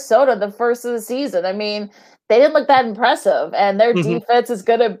against Minnesota, the first of the season, I mean, they didn't look that impressive, and their defense is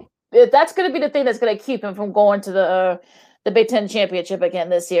that's gonna be the thing that's gonna keep them from going to the Big Ten championship again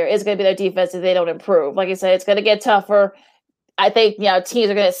this year. It's gonna be their defense if they don't improve. Like I said, it's gonna get tougher. I think teams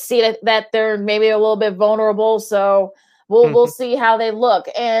are gonna see that they're maybe a little bit vulnerable. So we'll see how they look.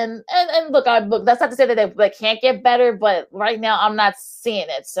 And look, that's not to say that they can't get better, but right now I'm not seeing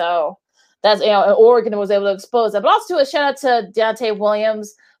it. So that's Oregon was able to expose that. But also a shout out to Deontay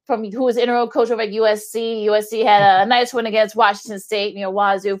Williams, who was interim coach over at USC. USC had a nice win against Washington State,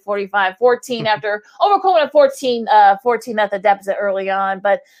 Wazoo 45-14 after overcoming a 14 at the deficit early on.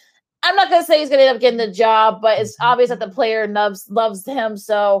 But I'm not going to say he's going to end up getting the job, but it's obvious that the player loves him.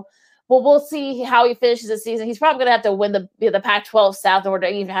 So we'll see how he finishes the season. He's probably going to have to win the Pac-12 South in order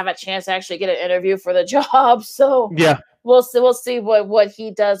to even have a chance to actually get an interview for the job. So yeah. We'll see what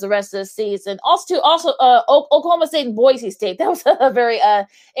he does the rest of the season. Also, Oklahoma State and Boise State. That was a very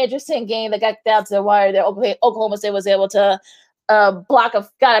interesting game that got down to the wire. There, Oklahoma State was able to got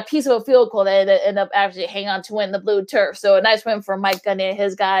a piece of a field goal that ended up actually hanging on to win the blue turf. So a nice win for Mike Gundy and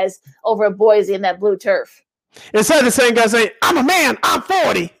his guys over at Boise in that blue turf. Instead of saying, guys, I'm a man, I'm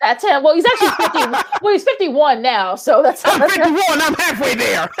 40. That's him. Well, he's actually 50. Well, he's 51 now, so that's. I'm 51. I'm halfway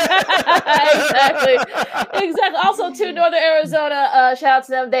there. Exactly. Also, to Northern Arizona, shout out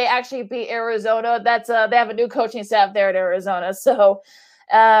to them. They actually beat Arizona. That's they have a new coaching staff there in Arizona. So,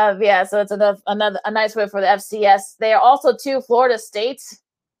 so it's a nice win for the FCS. They are also Florida State.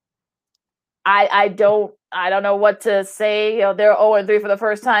 I don't know what to say. They're 0-3 for the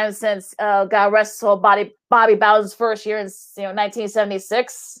first time since God rest his soul, Bobby Bowden's first year in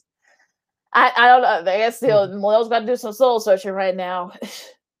 1976. I don't know. I guess Malone's got to do some soul searching right now.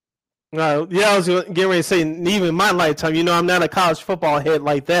 I was getting ready to say, even in my lifetime, I'm not a college football head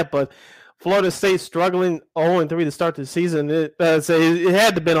like that, but Florida State struggling 0-3 to start the season. It had to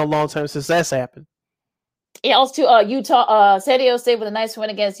have been a long time since that's happened. Yeah, also Utah, San Diego State with a nice win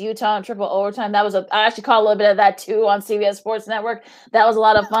against Utah in triple overtime. I actually caught a little bit of that too on CBS Sports Network. That was a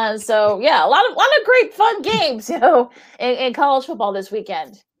lot of fun. So yeah, a lot of great fun games, in college football this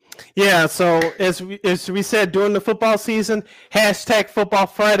weekend. Yeah, so as we said during the football season, #Football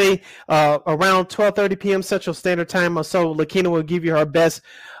Friday around 12:30 p.m. Central Standard Time or so. Lakina will give you her best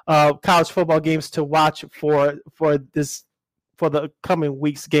college football games to watch for the coming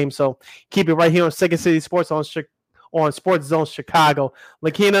week's game. So keep it right here on Second City Sports on Sports Zone Chicago.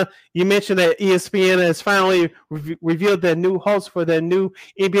 Lakina, you mentioned that ESPN has finally revealed their new host for their new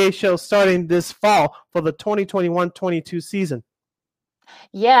NBA show starting this fall for the 2021-22 season.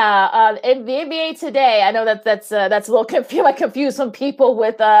 Yeah, in the NBA today, I know that's a little confuse some people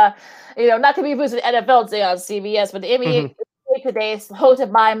with not confused with NFL today on CBS, but the NBA today is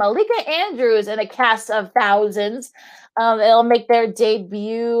hosted by Malika Andrews and a cast of thousands. They'll make their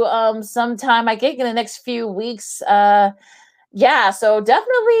debut sometime, I think, in the next few weeks. So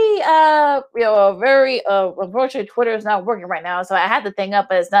definitely, very unfortunately, Twitter is not working right now, so I had the thing up,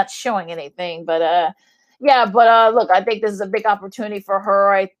 but it's not showing anything. But look, I think this is a big opportunity for her,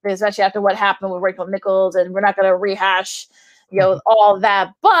 right? Especially after what happened with Rachel Nichols, and we're not going to rehash all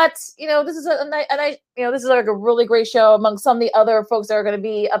that. But this is this is like a really great show among some of the other folks that are going to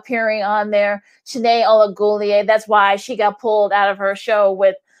be appearing on there. Shanae Olagoulier, that's why she got pulled out of her show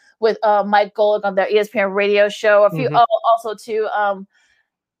with Mike Golick on their ESPN radio show. A few also too.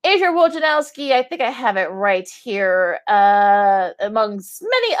 Adrian Wojnarowski, I think I have it right here, amongst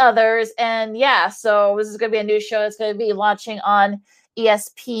many others. And yeah, so this is going to be a new show that's going to be launching on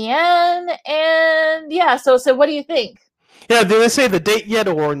ESPN. And yeah, so what do you think? Yeah, did they say the date yet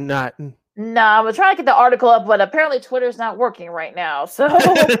or not? No, I was trying to get the article up, but apparently Twitter's not working right now. So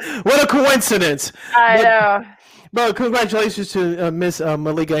what a coincidence! I know. But congratulations to Miss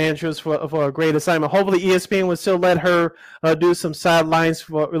Malika Andrews for a great assignment. Hopefully ESPN will still let her do some sidelines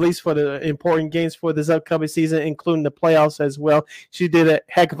for at least for the important games for this upcoming season, including the playoffs as well. She did a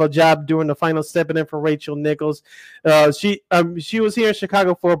heck of a job during the final, stepping in for Rachel Nichols. She was here in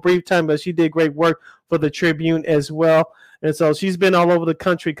Chicago for a brief time, but she did great work for the Tribune as well. And so she's been all over the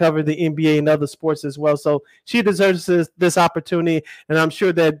country covering the NBA and other sports as well. So she deserves this opportunity, and I'm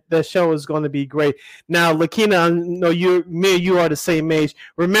sure that that show is going to be great. Now, Lakina, I know me and you are the same age.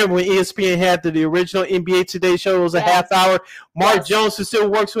 Remember when ESPN had the original NBA Today show? It was a half hour. Mark Jones, who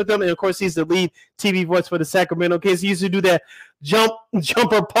still works with them, and of course he's the lead TV voice for the Sacramento Kings. He used to do that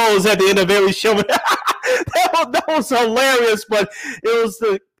jumper pose at the end of every show. that was hilarious, but it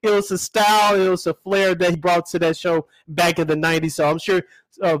was the style, it was the flair that he brought to that show back in the 90s. So I'm sure,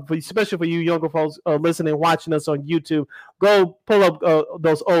 especially for you younger folks listening, watching us on YouTube, go pull up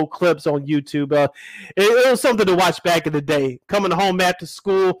those old clips on YouTube. It was something to watch back in the day. Coming home after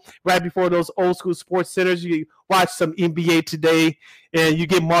school, right before those old school sports centers, you watch some NBA Today, and you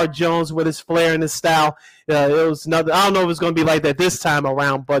get Mark Jones with his flair and his style. It was another. I don't know if it's going to be like that this time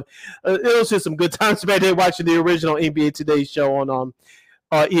around, but it was just some good times back there watching the original NBA Today show on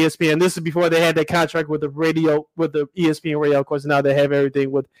ESPN. This is before they had that contract with the radio, with the ESPN radio. Of course, now they have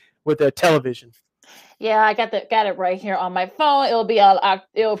everything with their television. Yeah, I got it right here on my phone. It'll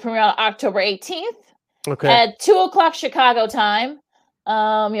premiere on October 18th. Okay. At 2:00 Chicago time.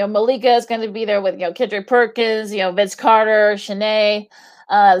 Malika is going to be there with Kendrick Perkins, Vince Carter, Shanae,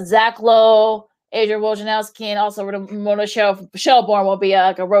 Zach Lowe, Adrian Wojnarowski, and also Ramona Shelburne will be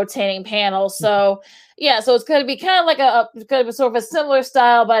a rotating panel. So yeah, so it's going to be kind of like it's going to be sort of a similar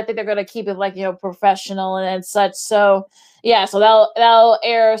style, but I think they're going to keep it professional and such. So yeah, so that'll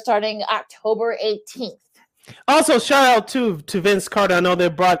air starting October 18th. Also, shout out to Vince Carter. I know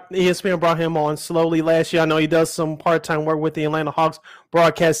ESPN brought him on slowly last year. I know he does some part-time work with the Atlanta Hawks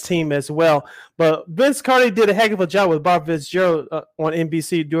broadcast team as well. But Vince Carter did a heck of a job with Bob Fitzgerald on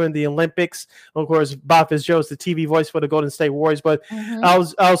NBC during the Olympics. Of course, Bob Fitzgerald is the TV voice for the Golden State Warriors. But I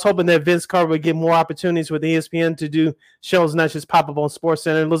was hoping that Vince Carter would get more opportunities with ESPN to do shows, not just pop up on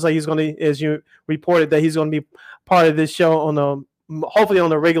SportsCenter. It looks like he's going to, as you reported, that he's going to be part of this show hopefully on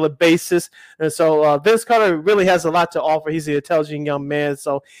a regular basis. And so Vince Carter really has a lot to offer. He's an intelligent young man.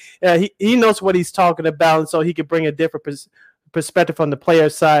 So he knows what he's talking about, and so he could bring a different perspective from the player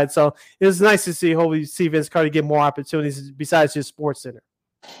side. So it's nice to see Vince Carter get more opportunities besides just SportsCenter.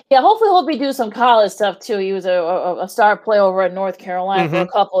 Yeah, hopefully he'll be doing some college stuff too. He was a star player over at North Carolina for a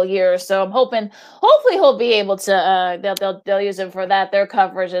couple of years. So I'm hopefully he'll be able to, they'll use him for their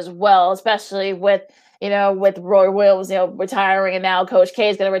coverage as well, especially with Roy Williams, retiring, and now Coach K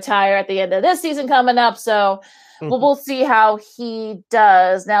is going to retire at the end of this season coming up. So we'll see how he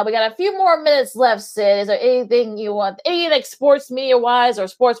does. Now we got a few more minutes left, Sid. Is there anything you want, any sports media wise or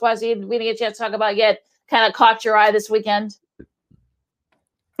sports wise we didn't get a chance to talk about yet, kind of caught your eye this weekend?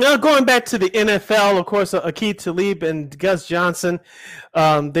 Now, going back to the NFL, of course, Aqib Talib and Gus Johnson,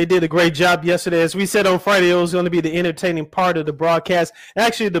 they did a great job yesterday. As we said on Friday, it was going to be the entertaining part of the broadcast.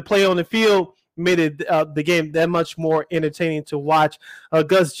 Actually, the play on the field made it the game that much more entertaining to watch.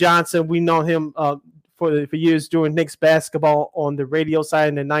 Gus Johnson, we know him for years doing Knicks basketball on the radio side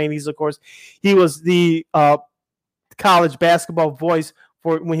in the 90s. Of course, he was the college basketball voice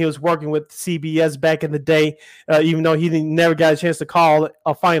for when he was working with CBS back in the day, even though he never got a chance to call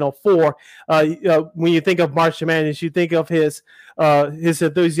a Final Four. When you think of March Madness, you think of his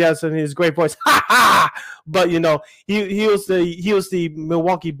enthusiasm and his great voice. Ha ha! But he was the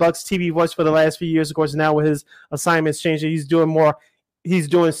Milwaukee Bucks TV voice for the last few years. Of course, now with his assignments changing, he's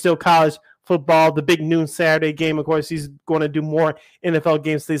doing still college football, the big noon Saturday game. Of course, he's going to do more NFL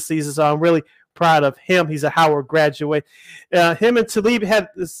games this season. So I'm really proud of him. He's a Howard graduate. Him and Talib had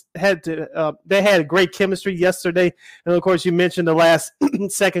a great chemistry yesterday. And of course, you mentioned the last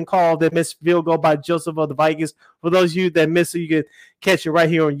second call, that missed field goal by Joseph of the Vikings. For those of you that missed it, you can catch it right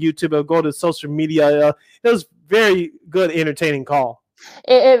here on YouTube or go to social media. It was very good, entertaining call.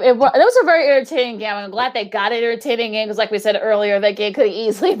 It was a very entertaining game. I'm glad they got an entertaining game because, like we said earlier, that game could have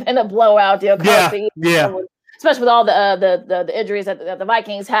easily been a blowout. especially with all the injuries that the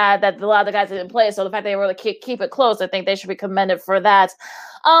Vikings had, that a lot of the guys didn't play. So the fact they were able to keep it close, I think they should be commended for that.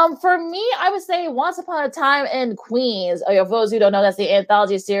 For me, I would say Once Upon a Time in Queens. For those who don't know, that's the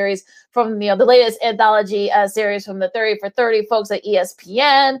anthology series from the latest anthology series from the 30 for 30 folks at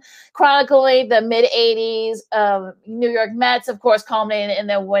ESPN, chronicling the mid-'80s New York Mets, of course, culminating in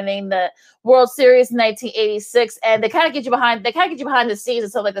them winning the World Series in 1986. And they kind of get you behind the scenes and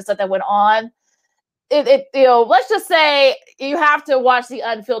stuff like the stuff that went on. Let's just say you have to watch the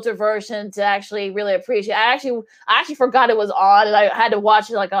unfiltered version to actually really appreciate. I actually forgot it was on, and I had to watch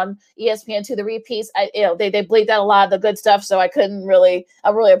it like on ESPN2, the repeats. They bleeped out a lot of the good stuff, so I couldn't really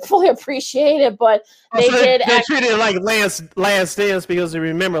fully appreciate it. But they treated it like Last Dance, because you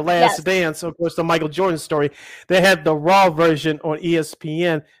remember Last Dance, of course, the Michael Jordan story. They had the raw version on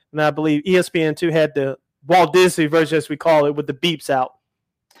ESPN, and I believe ESPN2 had the Walt Disney version, as we call it, with the beeps out.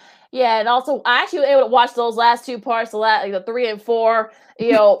 Yeah, and also I actually was able to watch those last two parts, the 3 and 4,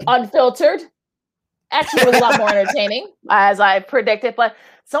 unfiltered. Actually, it was a lot more entertaining, as I predicted. But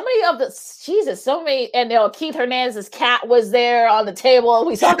so many, and Keith Hernandez's cat was there on the table.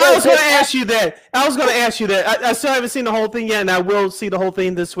 We saw. I was going to ask you that. I still haven't seen the whole thing yet, and I will see the whole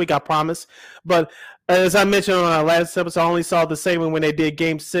thing this week, I promise. But as I mentioned on our last episode, I only saw the segment when they did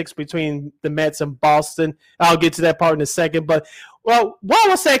Game 6 between the Mets and Boston. I'll get to that part in a second. But, well, why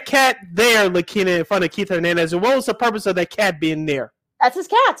was that cat there, Lakina, in front of Keith Hernandez? And what was the purpose of that cat being there? That's his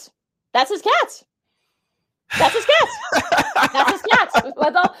cat. That's his cat. That's his cat. That's his cat.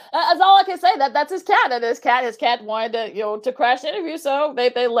 That's all I can say. That's his cat. And his cat wanted to crash the interview, so they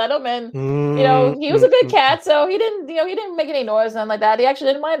let him. And he was a good cat, so he didn't make any noise, nothing like that. He actually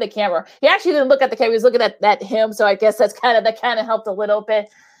didn't mind the camera. He actually didn't look at the camera. He was looking at him. So I guess that kind of helped a little bit.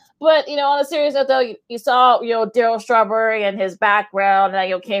 But on a serious note, though, you saw Darryl Strawberry and his background,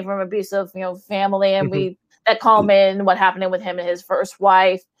 and came from an abusive family, and that culminated in what happened with him and his first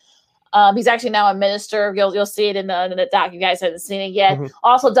wife. He's actually now a minister. You'll see it in the doc. You guys haven't seen it yet.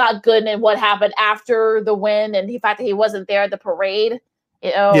 Also, Doc Gooden and what happened after the win, and the fact that he wasn't there at the parade.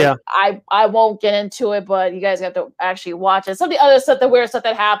 I won't get into it, but you guys have to actually watch it. Some of the other stuff, the weird stuff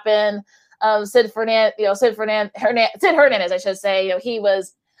that happened. Sid Hernandez, I should say. He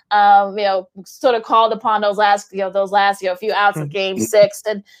was sort of called upon those last few outs of Game 6,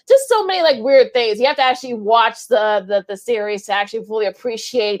 and just so many weird things. You have to actually watch the series to actually fully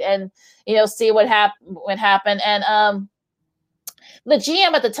appreciate and see what happened. And the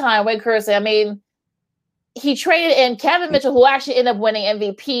GM at the time, Wade Kersey, he traded in Kevin Mitchell, who actually ended up winning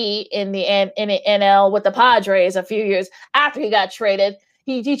MVP in the NL with the Padres a few years after he got traded.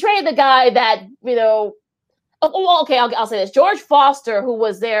 He traded the guy that I'll say this. George Foster, who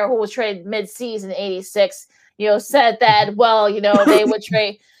was traded mid-season in '86, said that, they would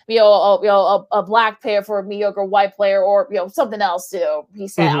trade, a black player for a mediocre white player, or something else. He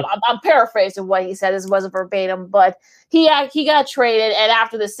said, I'm paraphrasing what he said. This wasn't verbatim, but he got traded, and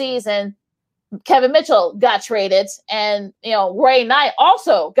after the season, Kevin Mitchell got traded, and Ray Knight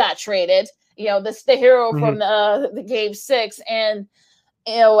also got traded. The hero from the Game 6, and.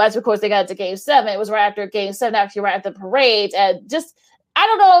 As of course they got to Game 7. It was right after Game 7, actually right after the parade. And just, I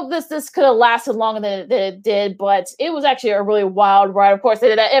don't know if this could have lasted longer than it did, but it was actually a really wild ride. Of course, they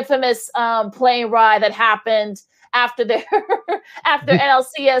did that infamous plane ride that happened after their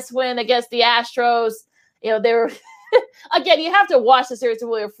NLCS win against the Astros. They were again, you have to watch the series to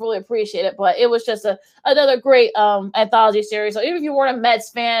really fully appreciate it, but it was just another great anthology series. So even if you weren't a Mets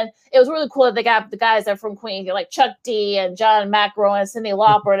fan, it was really cool that they got the guys that are from Queens, like Chuck D and John McEnroe and Cyndi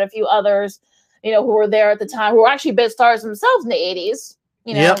Lauper and a few others, who were there at the time, who were actually big stars themselves in the 80s.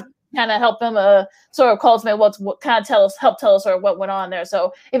 Kind of help them sort of cultivate help tell us sort of what went on there.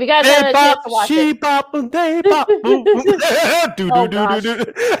 So if you guys had a chance to watch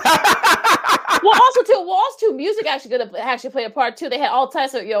Well, also music actually played a part too. They had all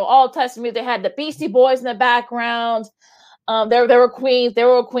types of music. They had the Beastie Boys in the background. There were Queens.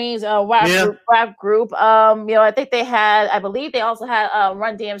 Rap group. I think I believe they also had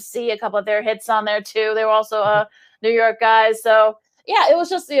Run DMC, a couple of their hits on there too. They were also New York guys. So yeah, it was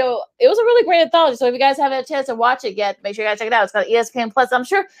just, it was a really great anthology. So if you guys haven't had a chance to watch it yet, make sure you guys check it out. It's got ESPN Plus. I'm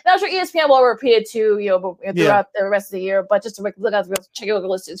sure ESPN will repeat it too, throughout the rest of the year. But just to look out, check out the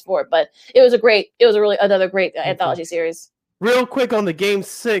listings for it. But it was another great anthology series. Real quick on the Game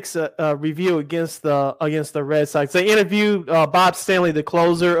 6 review against the Red Sox. They interviewed Bob Stanley, the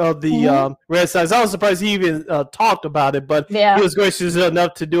closer of the Red Sox. I was surprised he even talked about it, but he was gracious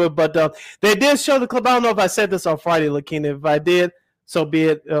enough to do it. But they did show the clip. I don't know if I said this on Friday, Lakina. If I did, so be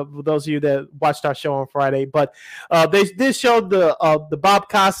it. For those of you that watched our show on Friday, but they did show the Bob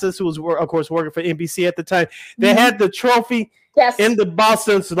Costas, who was of course working for NBC at the time. They had the trophy. Yes. In the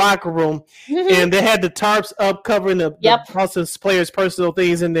Boston's locker room, and they had the tarps up covering the Boston's players' personal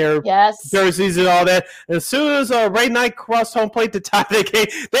things in their jerseys and all that. As soon as Ray Knight crossed home plate to tie the game,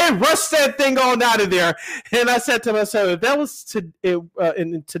 they rushed that thing on out of there. And I said to myself, if that was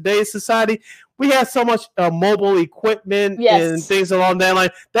in today's society, we have so much mobile equipment and things along that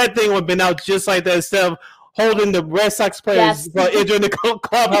line. That thing would have been out just like that instead of holding the Red Sox players entering the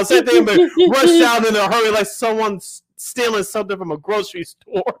clubhouse. That thing would rushed out in a hurry like someone's stealing something from a grocery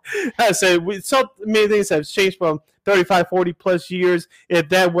store. I said, so many things have changed from 35, 40 plus years. If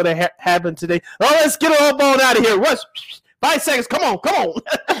that would have happened today, let's get all ball out of here. Rush, 5 seconds. Come on. Well, and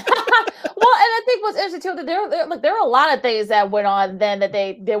I think what's interesting too, that there are a lot of things that went on then that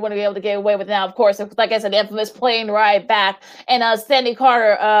they wouldn't be able to get away with now. Of course, like I said, the infamous plane ride back, and Sandy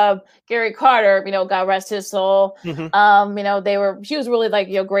Carter, Gary Carter, God rest his soul. She was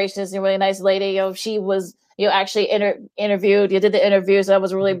really gracious and really nice lady. She was. Actually interviewed. You did the interview, so that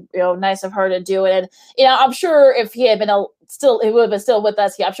was really nice of her to do it. And I'm sure if he had been he would have been still with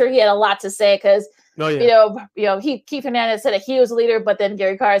us. I'm sure he had a lot to say because Keith Hernandez said that he was a leader, but then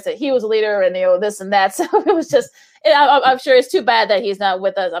Gary Carter said he was a leader, and this and that. So it was just. I'm sure it's too bad that he's not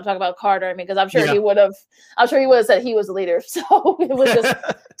with us. I'm talking about Carter. I mean, because I'm sure he would have said he was a leader. So it was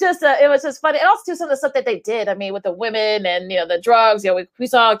it was just funny. And also some of the stuff that they did. I mean, with the women and the drugs. We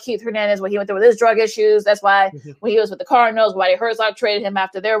saw Keith Hernandez when he went through with his drug issues. That's why when he was with the Cardinals, Whitey Herzog traded him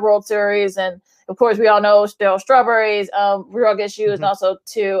after their World Series, and of course we all know Strawberry's drug issues, and also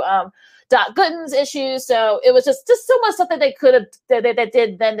Doc Gooden's issues. So it was just so much stuff that they could have that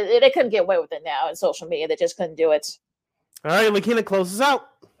did then they couldn't get away with it now in social media. They just couldn't do it. All right, Lakina, close us out.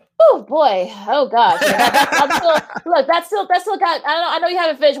 Oh boy! Oh gosh! That still got. I know you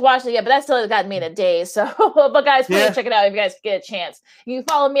haven't finished watching it yet, but that still has gotten me in a daze. So, but guys, please check it out if you guys get a chance. You can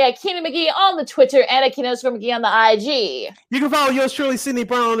follow me at Keenan McGee on the Twitter and at Keenan McGee on the IG. You can follow yours truly, Sydney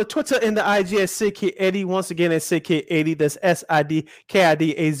Brown, on the Twitter and the IG at SidKid80. Once again, at SidKid80. That's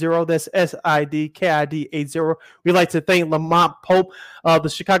SIDKID80. That's SIDKID80. We'd like to thank Lamont Pope, the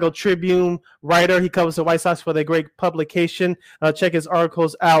Chicago Tribune writer. He covers the White Sox for their great publication. Check his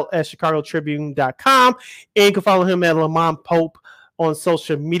articles out at chicagotribune.com, and you can follow him at Lamont Pope on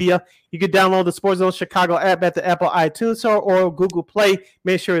social media. You can download the Sports Zone Chicago app at the Apple iTunes Store or Google Play.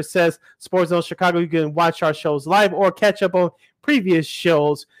 Make sure it says Sports Zone Chicago. You can watch our shows live or catch up on previous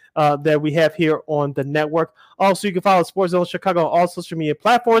shows that we have here on the network. Also, you can follow Sports Zone Chicago on all social media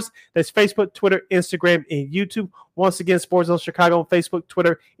platforms. That's Facebook, Twitter, Instagram, and YouTube. Once again, Sports Zone Chicago on Facebook,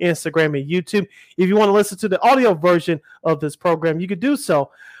 Twitter, Instagram, and YouTube. If you want to listen to the audio version of this program, you can do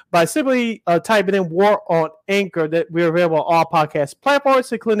so by simply typing in War on Anchor. That we're available on all podcast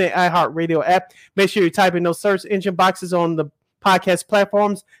platforms, including the iHeartRadio app. Make sure you type in those search engine boxes on the podcast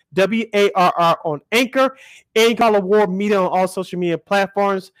platforms, WARR on Anchor, and you can follow War Media on all social media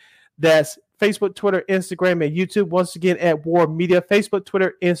platforms. That's Facebook, Twitter, Instagram, and YouTube. Once again, at War Media, Facebook,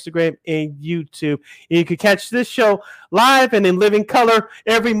 Twitter, Instagram, and YouTube. And you can catch this show live and in living color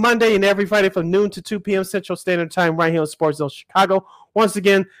every Monday and every Friday from noon to 2 p.m. Central Standard Time right here on Sports Zone Chicago. Once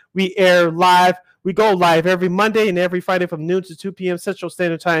again, we air live. We go live every Monday and every Friday from noon to 2 p.m. Central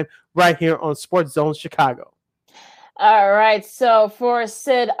Standard Time right here on Sports Zone Chicago. All right, so for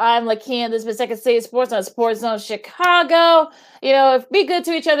Sid, I'm Lakeem. This has been Second City Sports on Sports Zone Chicago. Be good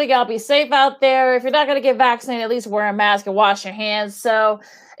to each other. Y'all be safe out there. If you're not going to get vaccinated, at least wear a mask and wash your hands. So,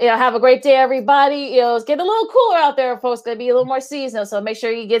 have a great day, everybody. It's getting a little cooler out there, folks. It's going to be a little more seasonal. So make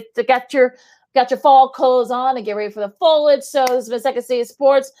sure you got your fall clothes on and get ready for the foliage. So this has been Second City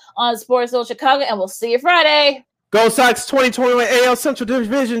Sports on Sports Zone Chicago, and we'll see you Friday. Go Sox 2021 AL Central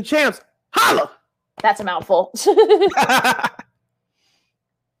Division champs. Holla! That's a mouthful.